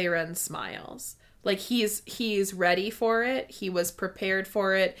looks at Feyre and smiles. Like, he's ready for it. He was prepared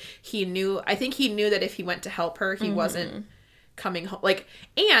for it. I think he knew that if he went to help her, he wasn't coming home. Like,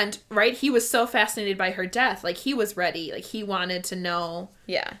 and, right, he was so fascinated by her death. Like, he was ready. Like, he wanted to know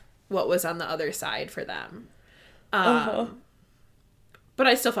what was on the other side for them. But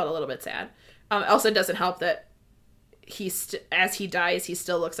I still felt a little bit sad. Also, it doesn't help that as he dies, he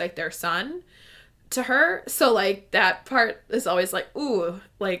still looks like their son to her. So, like, that part is always like, ooh,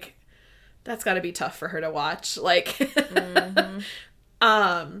 like, that's got to be tough for her to watch. Like,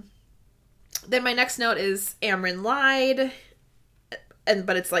 then my next note is Amren lied.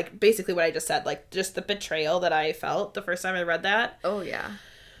 But it's like basically what I just said, like just the betrayal that I felt the first time I read that. Oh yeah.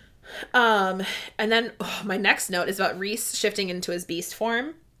 And then my next note is about Rhys shifting into his beast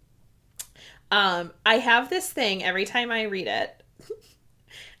form. I have this thing every time I read it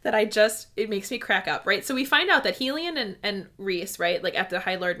that it makes me crack up, right? So we find out that Helion and Rhys, right, like at the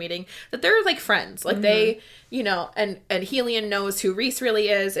High Lord meeting, that they're like friends. Like they, you know, and Helion knows who Rhys really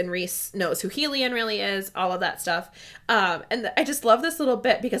is, and Rhys knows who Helion really is, all of that stuff. And I just love this little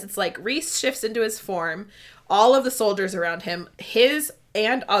bit because it's like Rhys shifts into his form, all of the soldiers around him, his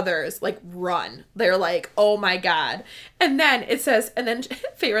and others, like, run. They're like, oh my god. And then it says, and then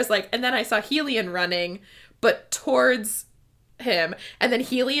Feyre's like, and then I saw Helion running, but towards him. And then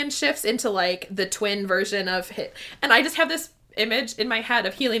Helion shifts into, like, the twin version of him. And I just have this image in my head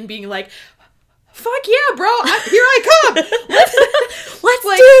of Helion being like, fuck yeah, bro, here I come. Let's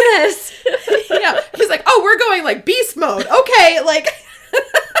like, do this. Yeah. He's like, oh, we're going, like, beast mode. Okay, like...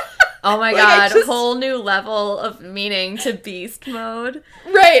 Oh my god, whole new level of meaning to beast mode.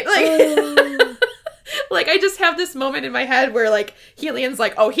 Right, like... Like, I just have this moment in my head where, like, Helion's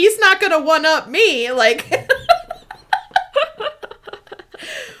like, oh, he's not gonna one-up me, like...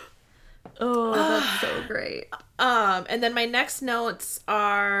 Oh, that's so great. And then my next notes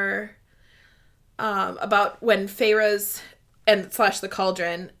are about when Feyre's and / the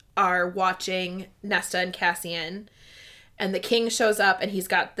Cauldron are watching Nesta and Cassian, and the king shows up and he's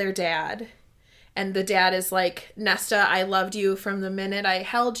got their dad. And the dad is like, Nesta, I loved you from the minute I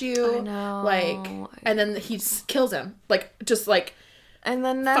held you. I know. Like, and then he just kills him. Like, just like, and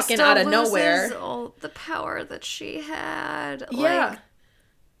then Nesta fucking out of loses nowhere. All the power that she had. Yeah.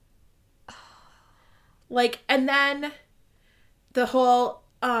 Like, and then the whole,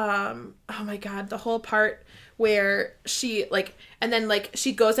 oh my god, the whole part where she, like, and then, like,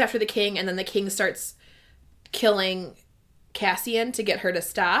 she goes after the king, and then the king starts killing Cassian to get her to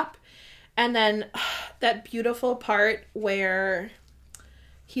stop. And then that beautiful part where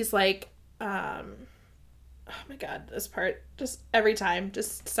he's like, oh my god, this part, just every time,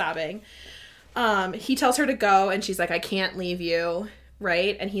 just sobbing. He tells her to go, and she's like, I can't leave you.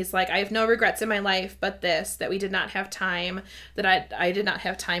 Right? And he's like, I have no regrets in my life but this, that we did not have time, that I did not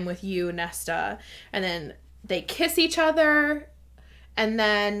have time with you, Nesta. And then they kiss each other, and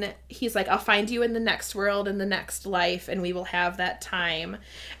then he's like, I'll find you in the next world, in the next life, and we will have that time.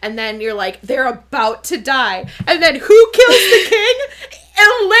 And then you're like, they're about to die. And then who kills the king?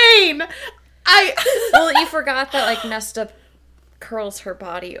 Elaine! Well, you forgot that, like, Nesta curls her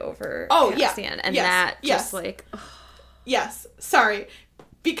body over Cassian, and that just, like... Yes, sorry.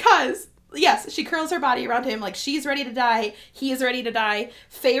 Because, yes, she curls her body around him like she's ready to die. He is ready to die.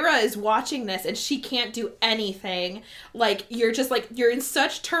 Feyre is watching this and she can't do anything. Like, you're just like, you're in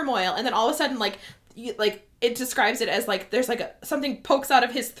such turmoil. And then all of a sudden, like, it describes it as like, there's like something pokes out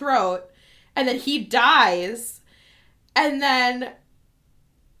of his throat and then he dies. And then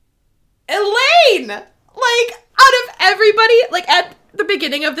Elaine, like, out of everybody, like, at the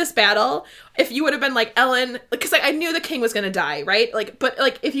beginning of this battle, if you would have been like, Ellen, because like, I knew the king was gonna die, right? Like, but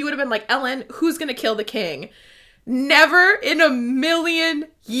like, if you would have been like, Ellen, who's gonna kill the king? Never in a million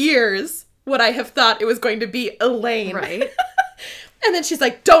years would I have thought it was going to be Elaine. Right. And then she's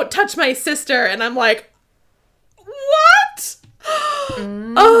like, don't touch my sister. And I'm like, what?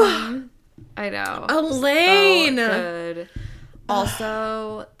 Oh, I know. Elaine. So good.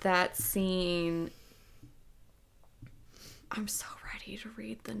 Also, that scene, I'm so ready to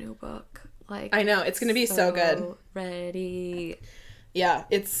read the new book. Like, I know, it's going to be so good. Ready. Yeah,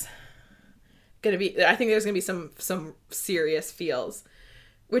 it's going to be, I think there's going to be some serious feels,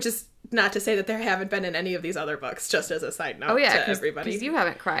 which is not to say that there haven't been in any of these other books, just as a side note to everybody. Because you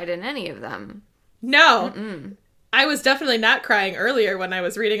haven't cried in any of them. No. Mm-mm. I was definitely not crying earlier when I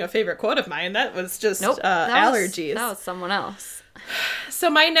was reading a favorite quote of mine. That was just allergies. That was someone else. So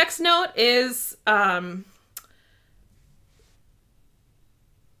my next note is...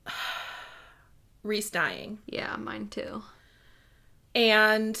 Rhys dying. Yeah, mine too.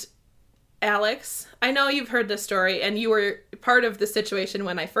 And Alex, I know you've heard this story and you were part of the situation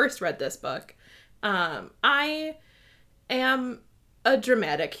when I first read this book. I am a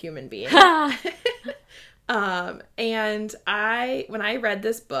dramatic human being. And when I read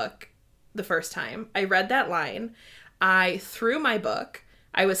this book the first time, I read that line, I threw my book,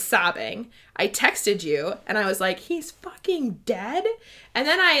 I was sobbing, I texted you, and I was like, he's fucking dead? And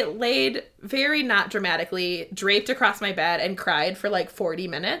then I laid very not dramatically, draped across my bed and cried for like 40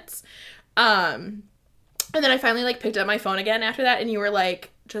 minutes. And then I finally like picked up my phone again after that, and you were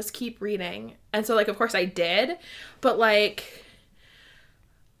like, just keep reading. And so like, of course I did, but like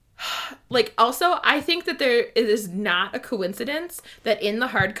also I think that it is not a coincidence that in the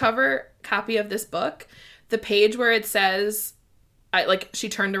hardcover copy of this book, the page where it says she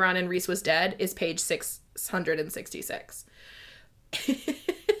turned around and Rhys was dead is page 666.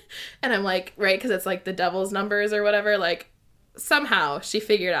 And I'm like, right, because it's like the devil's numbers or whatever, like somehow she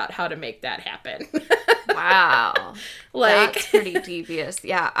figured out how to make that happen. Wow. Like, that's pretty devious.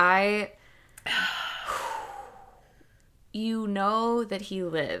 Yeah, you know that he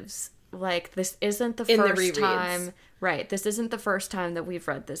lives. Like, this isn't the first time. Right. This isn't the first time that we've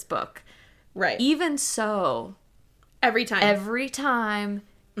read this book. Right. Even so, every time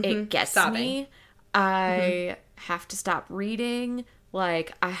it gets me, I have to stop reading.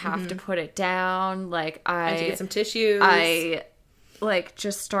 Like, I have to put it down. Like, I have to get some tissues. I like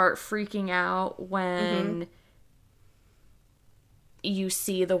just start freaking out when you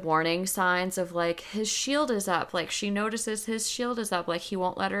see the warning signs of like his shield is up. Like, she notices his shield is up. Like, he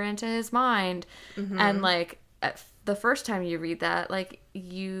won't let her into his mind. And like the first time you read that, like,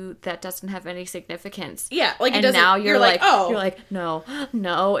 that doesn't have any significance. Yeah, like, and now you're like, oh, you're like,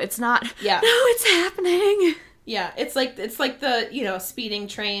 no, it's not. Yeah, no, it's happening. Yeah, it's like the, you know, speeding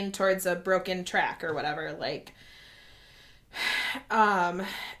train towards a broken track or whatever. Like, and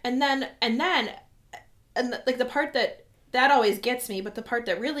then like the part that always gets me, but the part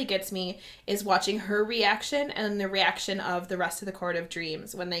that really gets me is watching her reaction and the reaction of the rest of the Court of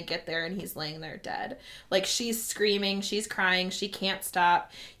Dreams when they get there and he's laying there dead. Like, she's screaming, she's crying, she can't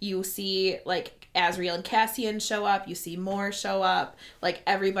stop. You see, like, Azriel and Cassian show up, you see Mor show up, like,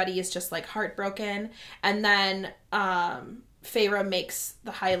 everybody is just, like, heartbroken. And then Feyre makes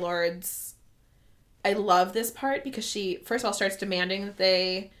the High Lords... I love this part because she, first of all, starts demanding that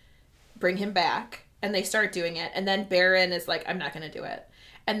they bring him back. And they start doing it. And then Beren is like, I'm not going to do it.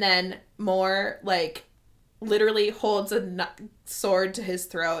 And then Mor, like, literally holds a sword to his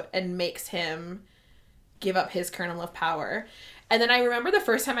throat and makes him give up his kernel of power. And then I remember the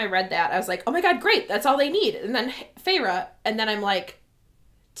first time I read that, I was like, oh my god, great, that's all they need. And then Feyre, and then I'm like,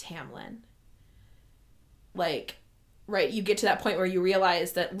 Tamlin. Like, right, you get to that point where you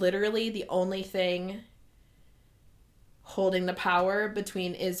realize that literally the only thing holding the power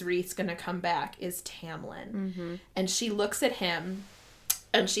between is Rhys gonna come back is Tamlin. And she looks at him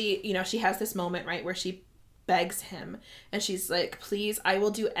and she, you know, she has this moment, right, where she begs him and she's like, please, I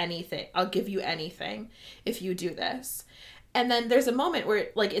will do anything, I'll give you anything if you do this. And then there's a moment where,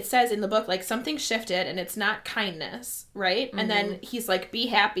 like, it says in the book, like, something shifted and it's not kindness, right? And then he's like, be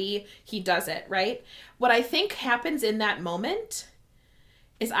happy, he does it, right? What I think happens in that moment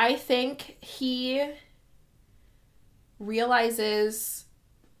is I think he realizes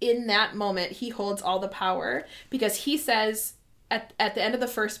in that moment he holds all the power, because he says at the end of the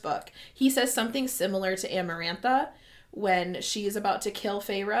first book, he says something similar to Amarantha when she's about to kill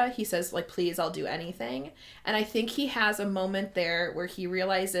Feyre. He says, like, please, I'll do anything. And I think he has a moment there where he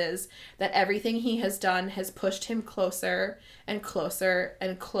realizes that everything he has done has pushed him closer and closer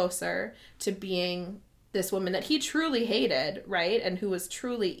and closer to being this woman that he truly hated, right? And who was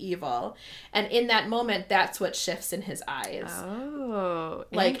truly evil. And in that moment, that's what shifts in his eyes. Oh,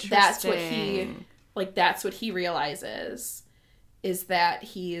 like, that's what he realizes, is that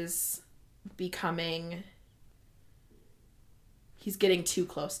he's getting too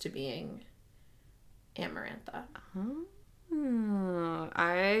close to being Amarantha.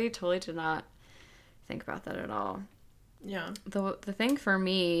 I totally did not think about that at all. Yeah. The thing for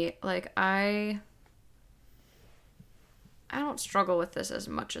me, like, I don't struggle with this as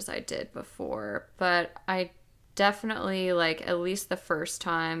much as I did before, but I definitely, like, at least the first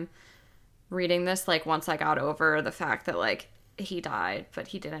time reading this, like, once I got over the fact that, like, he died, but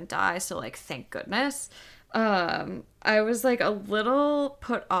he didn't die, so, like, thank goodness. I was, like, a little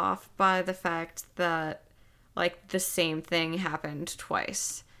put off by the fact that, like, the same thing happened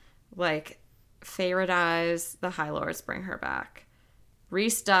twice. Like, Feyre dies, the High Lords bring her back.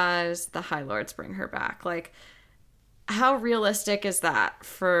 Rhys dies, the High Lords bring her back. Like, how realistic is that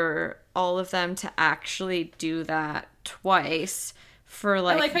for all of them to actually do that twice for,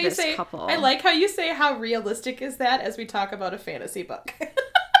 like this couple? I like how you say how realistic is that as we talk about a fantasy book.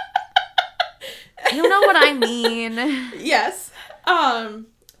 You know what I mean? Yes.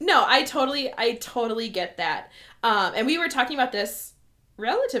 No, I totally get that. And we were talking about this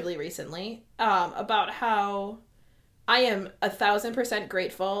relatively recently, about how I am 1,000%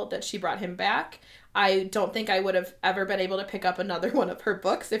 grateful that she brought him back. I don't think I would have ever been able to pick up another one of her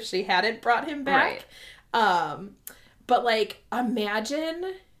books if she hadn't brought him back. Right. But like,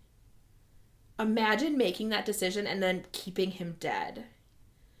 imagine making that decision and then keeping him dead.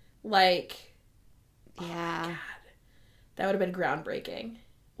 Like, yeah. Oh my God. That would have been groundbreaking.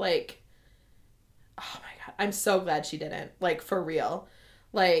 Like, oh my God. I'm so glad she didn't. Like, for real.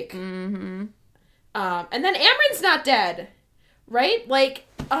 Like, mm-hmm. And then Amren's not dead. Right? Like,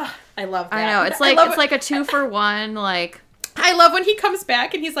 I love that. I know. It's like a 2-for-1, like. I love when he comes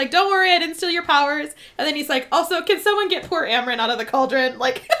back and he's like, don't worry, I didn't steal your powers. And then he's like, also, can someone get poor Amren out of the cauldron?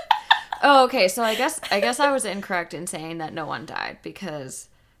 Like. Oh, okay. So I guess I was incorrect in saying that no one died because,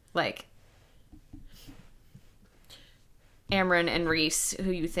 like, Amren and Rhys,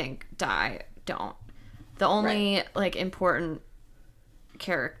 who you think die, don't. The only, like, important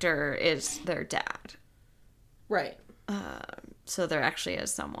character is their dad. Right. So there actually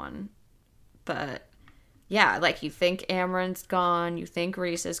is someone. But, yeah, like, you think Amren's gone, you think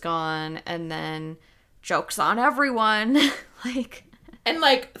Rhys is gone, and then joke's on everyone. Like... And,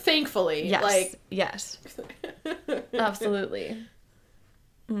 like, thankfully. Yes. Like... Yes. Absolutely.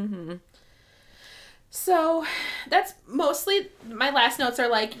 Mm-hmm. So, that's mostly... My last notes are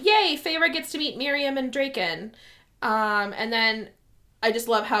like, yay, Feyre gets to meet Miriam and Draken. And then I just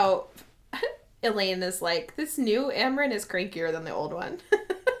love how Elaine is like, this new Amren is crankier than the old one.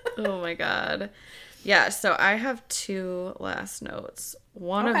 Oh, my God. Yeah, so I have 2 last notes.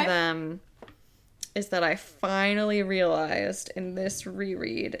 One of them... is that I finally realized in this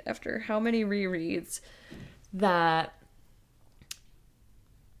reread, after how many rereads, that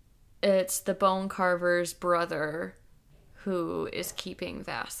it's the Bone Carver's brother who is keeping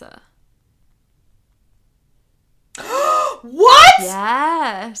Vassa. What?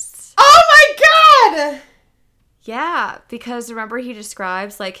 Yes. Oh my God! Yeah, because remember he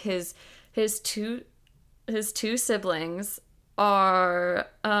describes like his two siblings are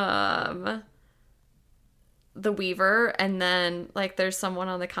the Weaver, and then like there's someone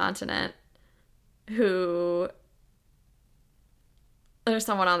on the continent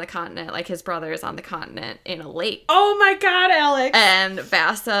like his brother is on the continent in a lake. Oh my God, Alex. And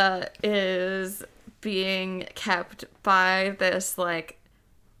Vassa is being kept by this like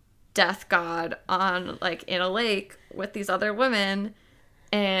death god on like in a lake with these other women.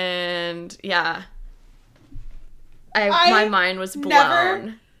 And yeah, my mind was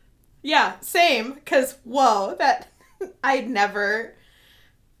blown. Yeah, same. Because, whoa, that... I'd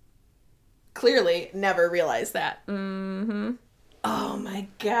clearly never realized that. Mm-hmm. Oh my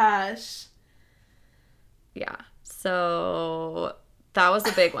gosh. Yeah. So, that was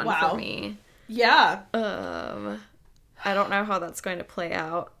a big one for me. Yeah. I don't know how that's going to play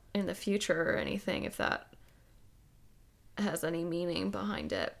out in the future or anything, if that has any meaning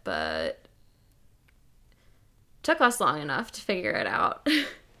behind it, but took us long enough to figure it out.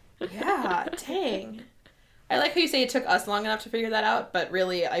 Yeah, dang. I like how you say it took us long enough to figure that out, but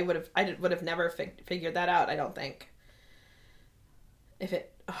really, I would have never figured that out. I don't think. If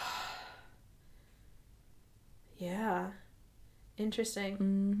it, yeah, interesting.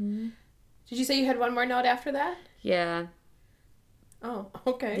 Mm-hmm. Did you say you had one more note after that? Yeah. Oh,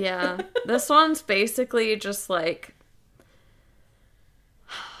 okay. Yeah, this one's basically just like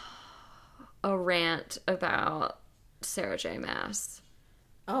a rant about Sarah J. Maas.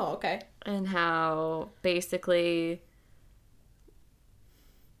 Oh, okay. And how basically,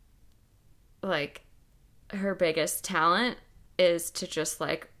 like, her biggest talent is to just,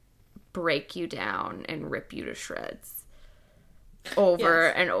 like, break you down and rip you to shreds over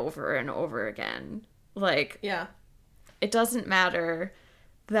and over and over again. Like, yeah. It doesn't matter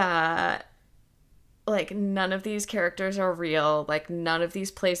that, like, none of these characters are real. Like, none of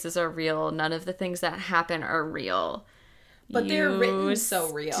these places are real. None of the things that happen are real. But they're written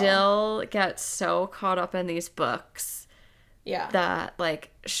so real. Still get so caught up in these books. Yeah. That,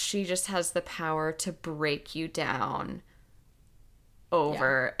 like, she just has the power to break you down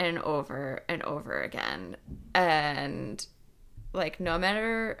over and over and over again. And, like, no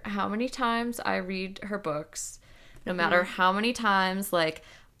matter how many times I read her books, no matter how many times, like,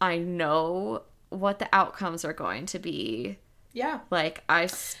 I know what the outcomes are going to be. Yeah. Like, I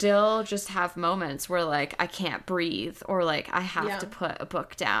still just have moments where, like, I can't breathe or, like, I have to put a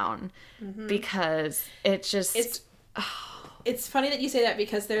book down because it just... it's funny that you say that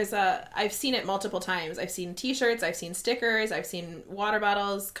because I've seen it multiple times. I've seen t-shirts, I've seen stickers, I've seen water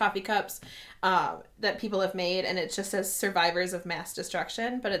bottles, coffee cups that people have made, and it just says survivors of mass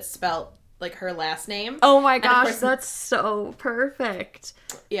destruction, but it's spelled like her last name. Oh my gosh, that's so perfect.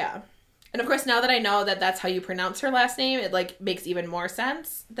 Yeah. And of course, now that I know that that's how you pronounce her last name, it like makes even more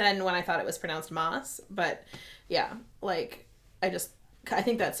sense than when I thought it was pronounced Moss. But yeah, like I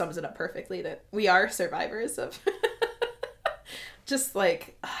think that sums it up perfectly, that we are survivors of just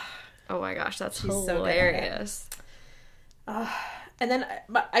like, oh my gosh, that's hilarious. And then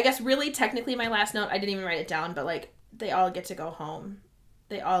I guess really technically my last note, I didn't even write it down, but like they all get to go home.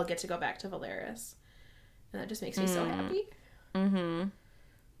 They all get to go back to Valeris. And that just makes me so happy. Mm-hmm.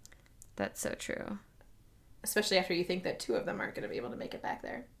 That's so true. Especially after you think that 2 of them aren't going to be able to make it back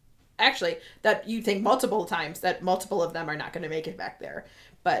there. Actually, that you think multiple times that multiple of them are not going to make it back there.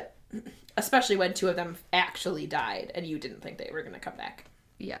 But especially when 2 of them actually died and you didn't think they were going to come back.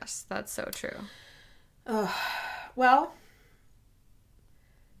 Yes, that's so true. Well,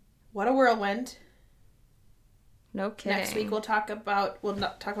 what a whirlwind. No kidding. Next week we'll talk about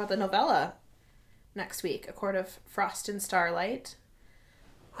the novella next week, A Court of Frost and Starlight.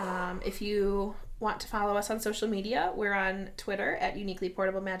 If you want to follow us on social media, we're on Twitter at Uniquely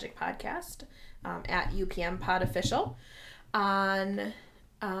Portable Magic Podcast, at UPM Pod Official. On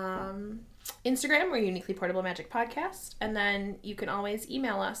Instagram, we're Uniquely Portable Magic Podcast. And then you can always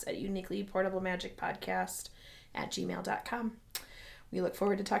email us at uniquelyportablemagicpodcast@gmail.com. We look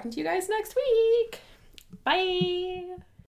forward to talking to you guys next week. Bye!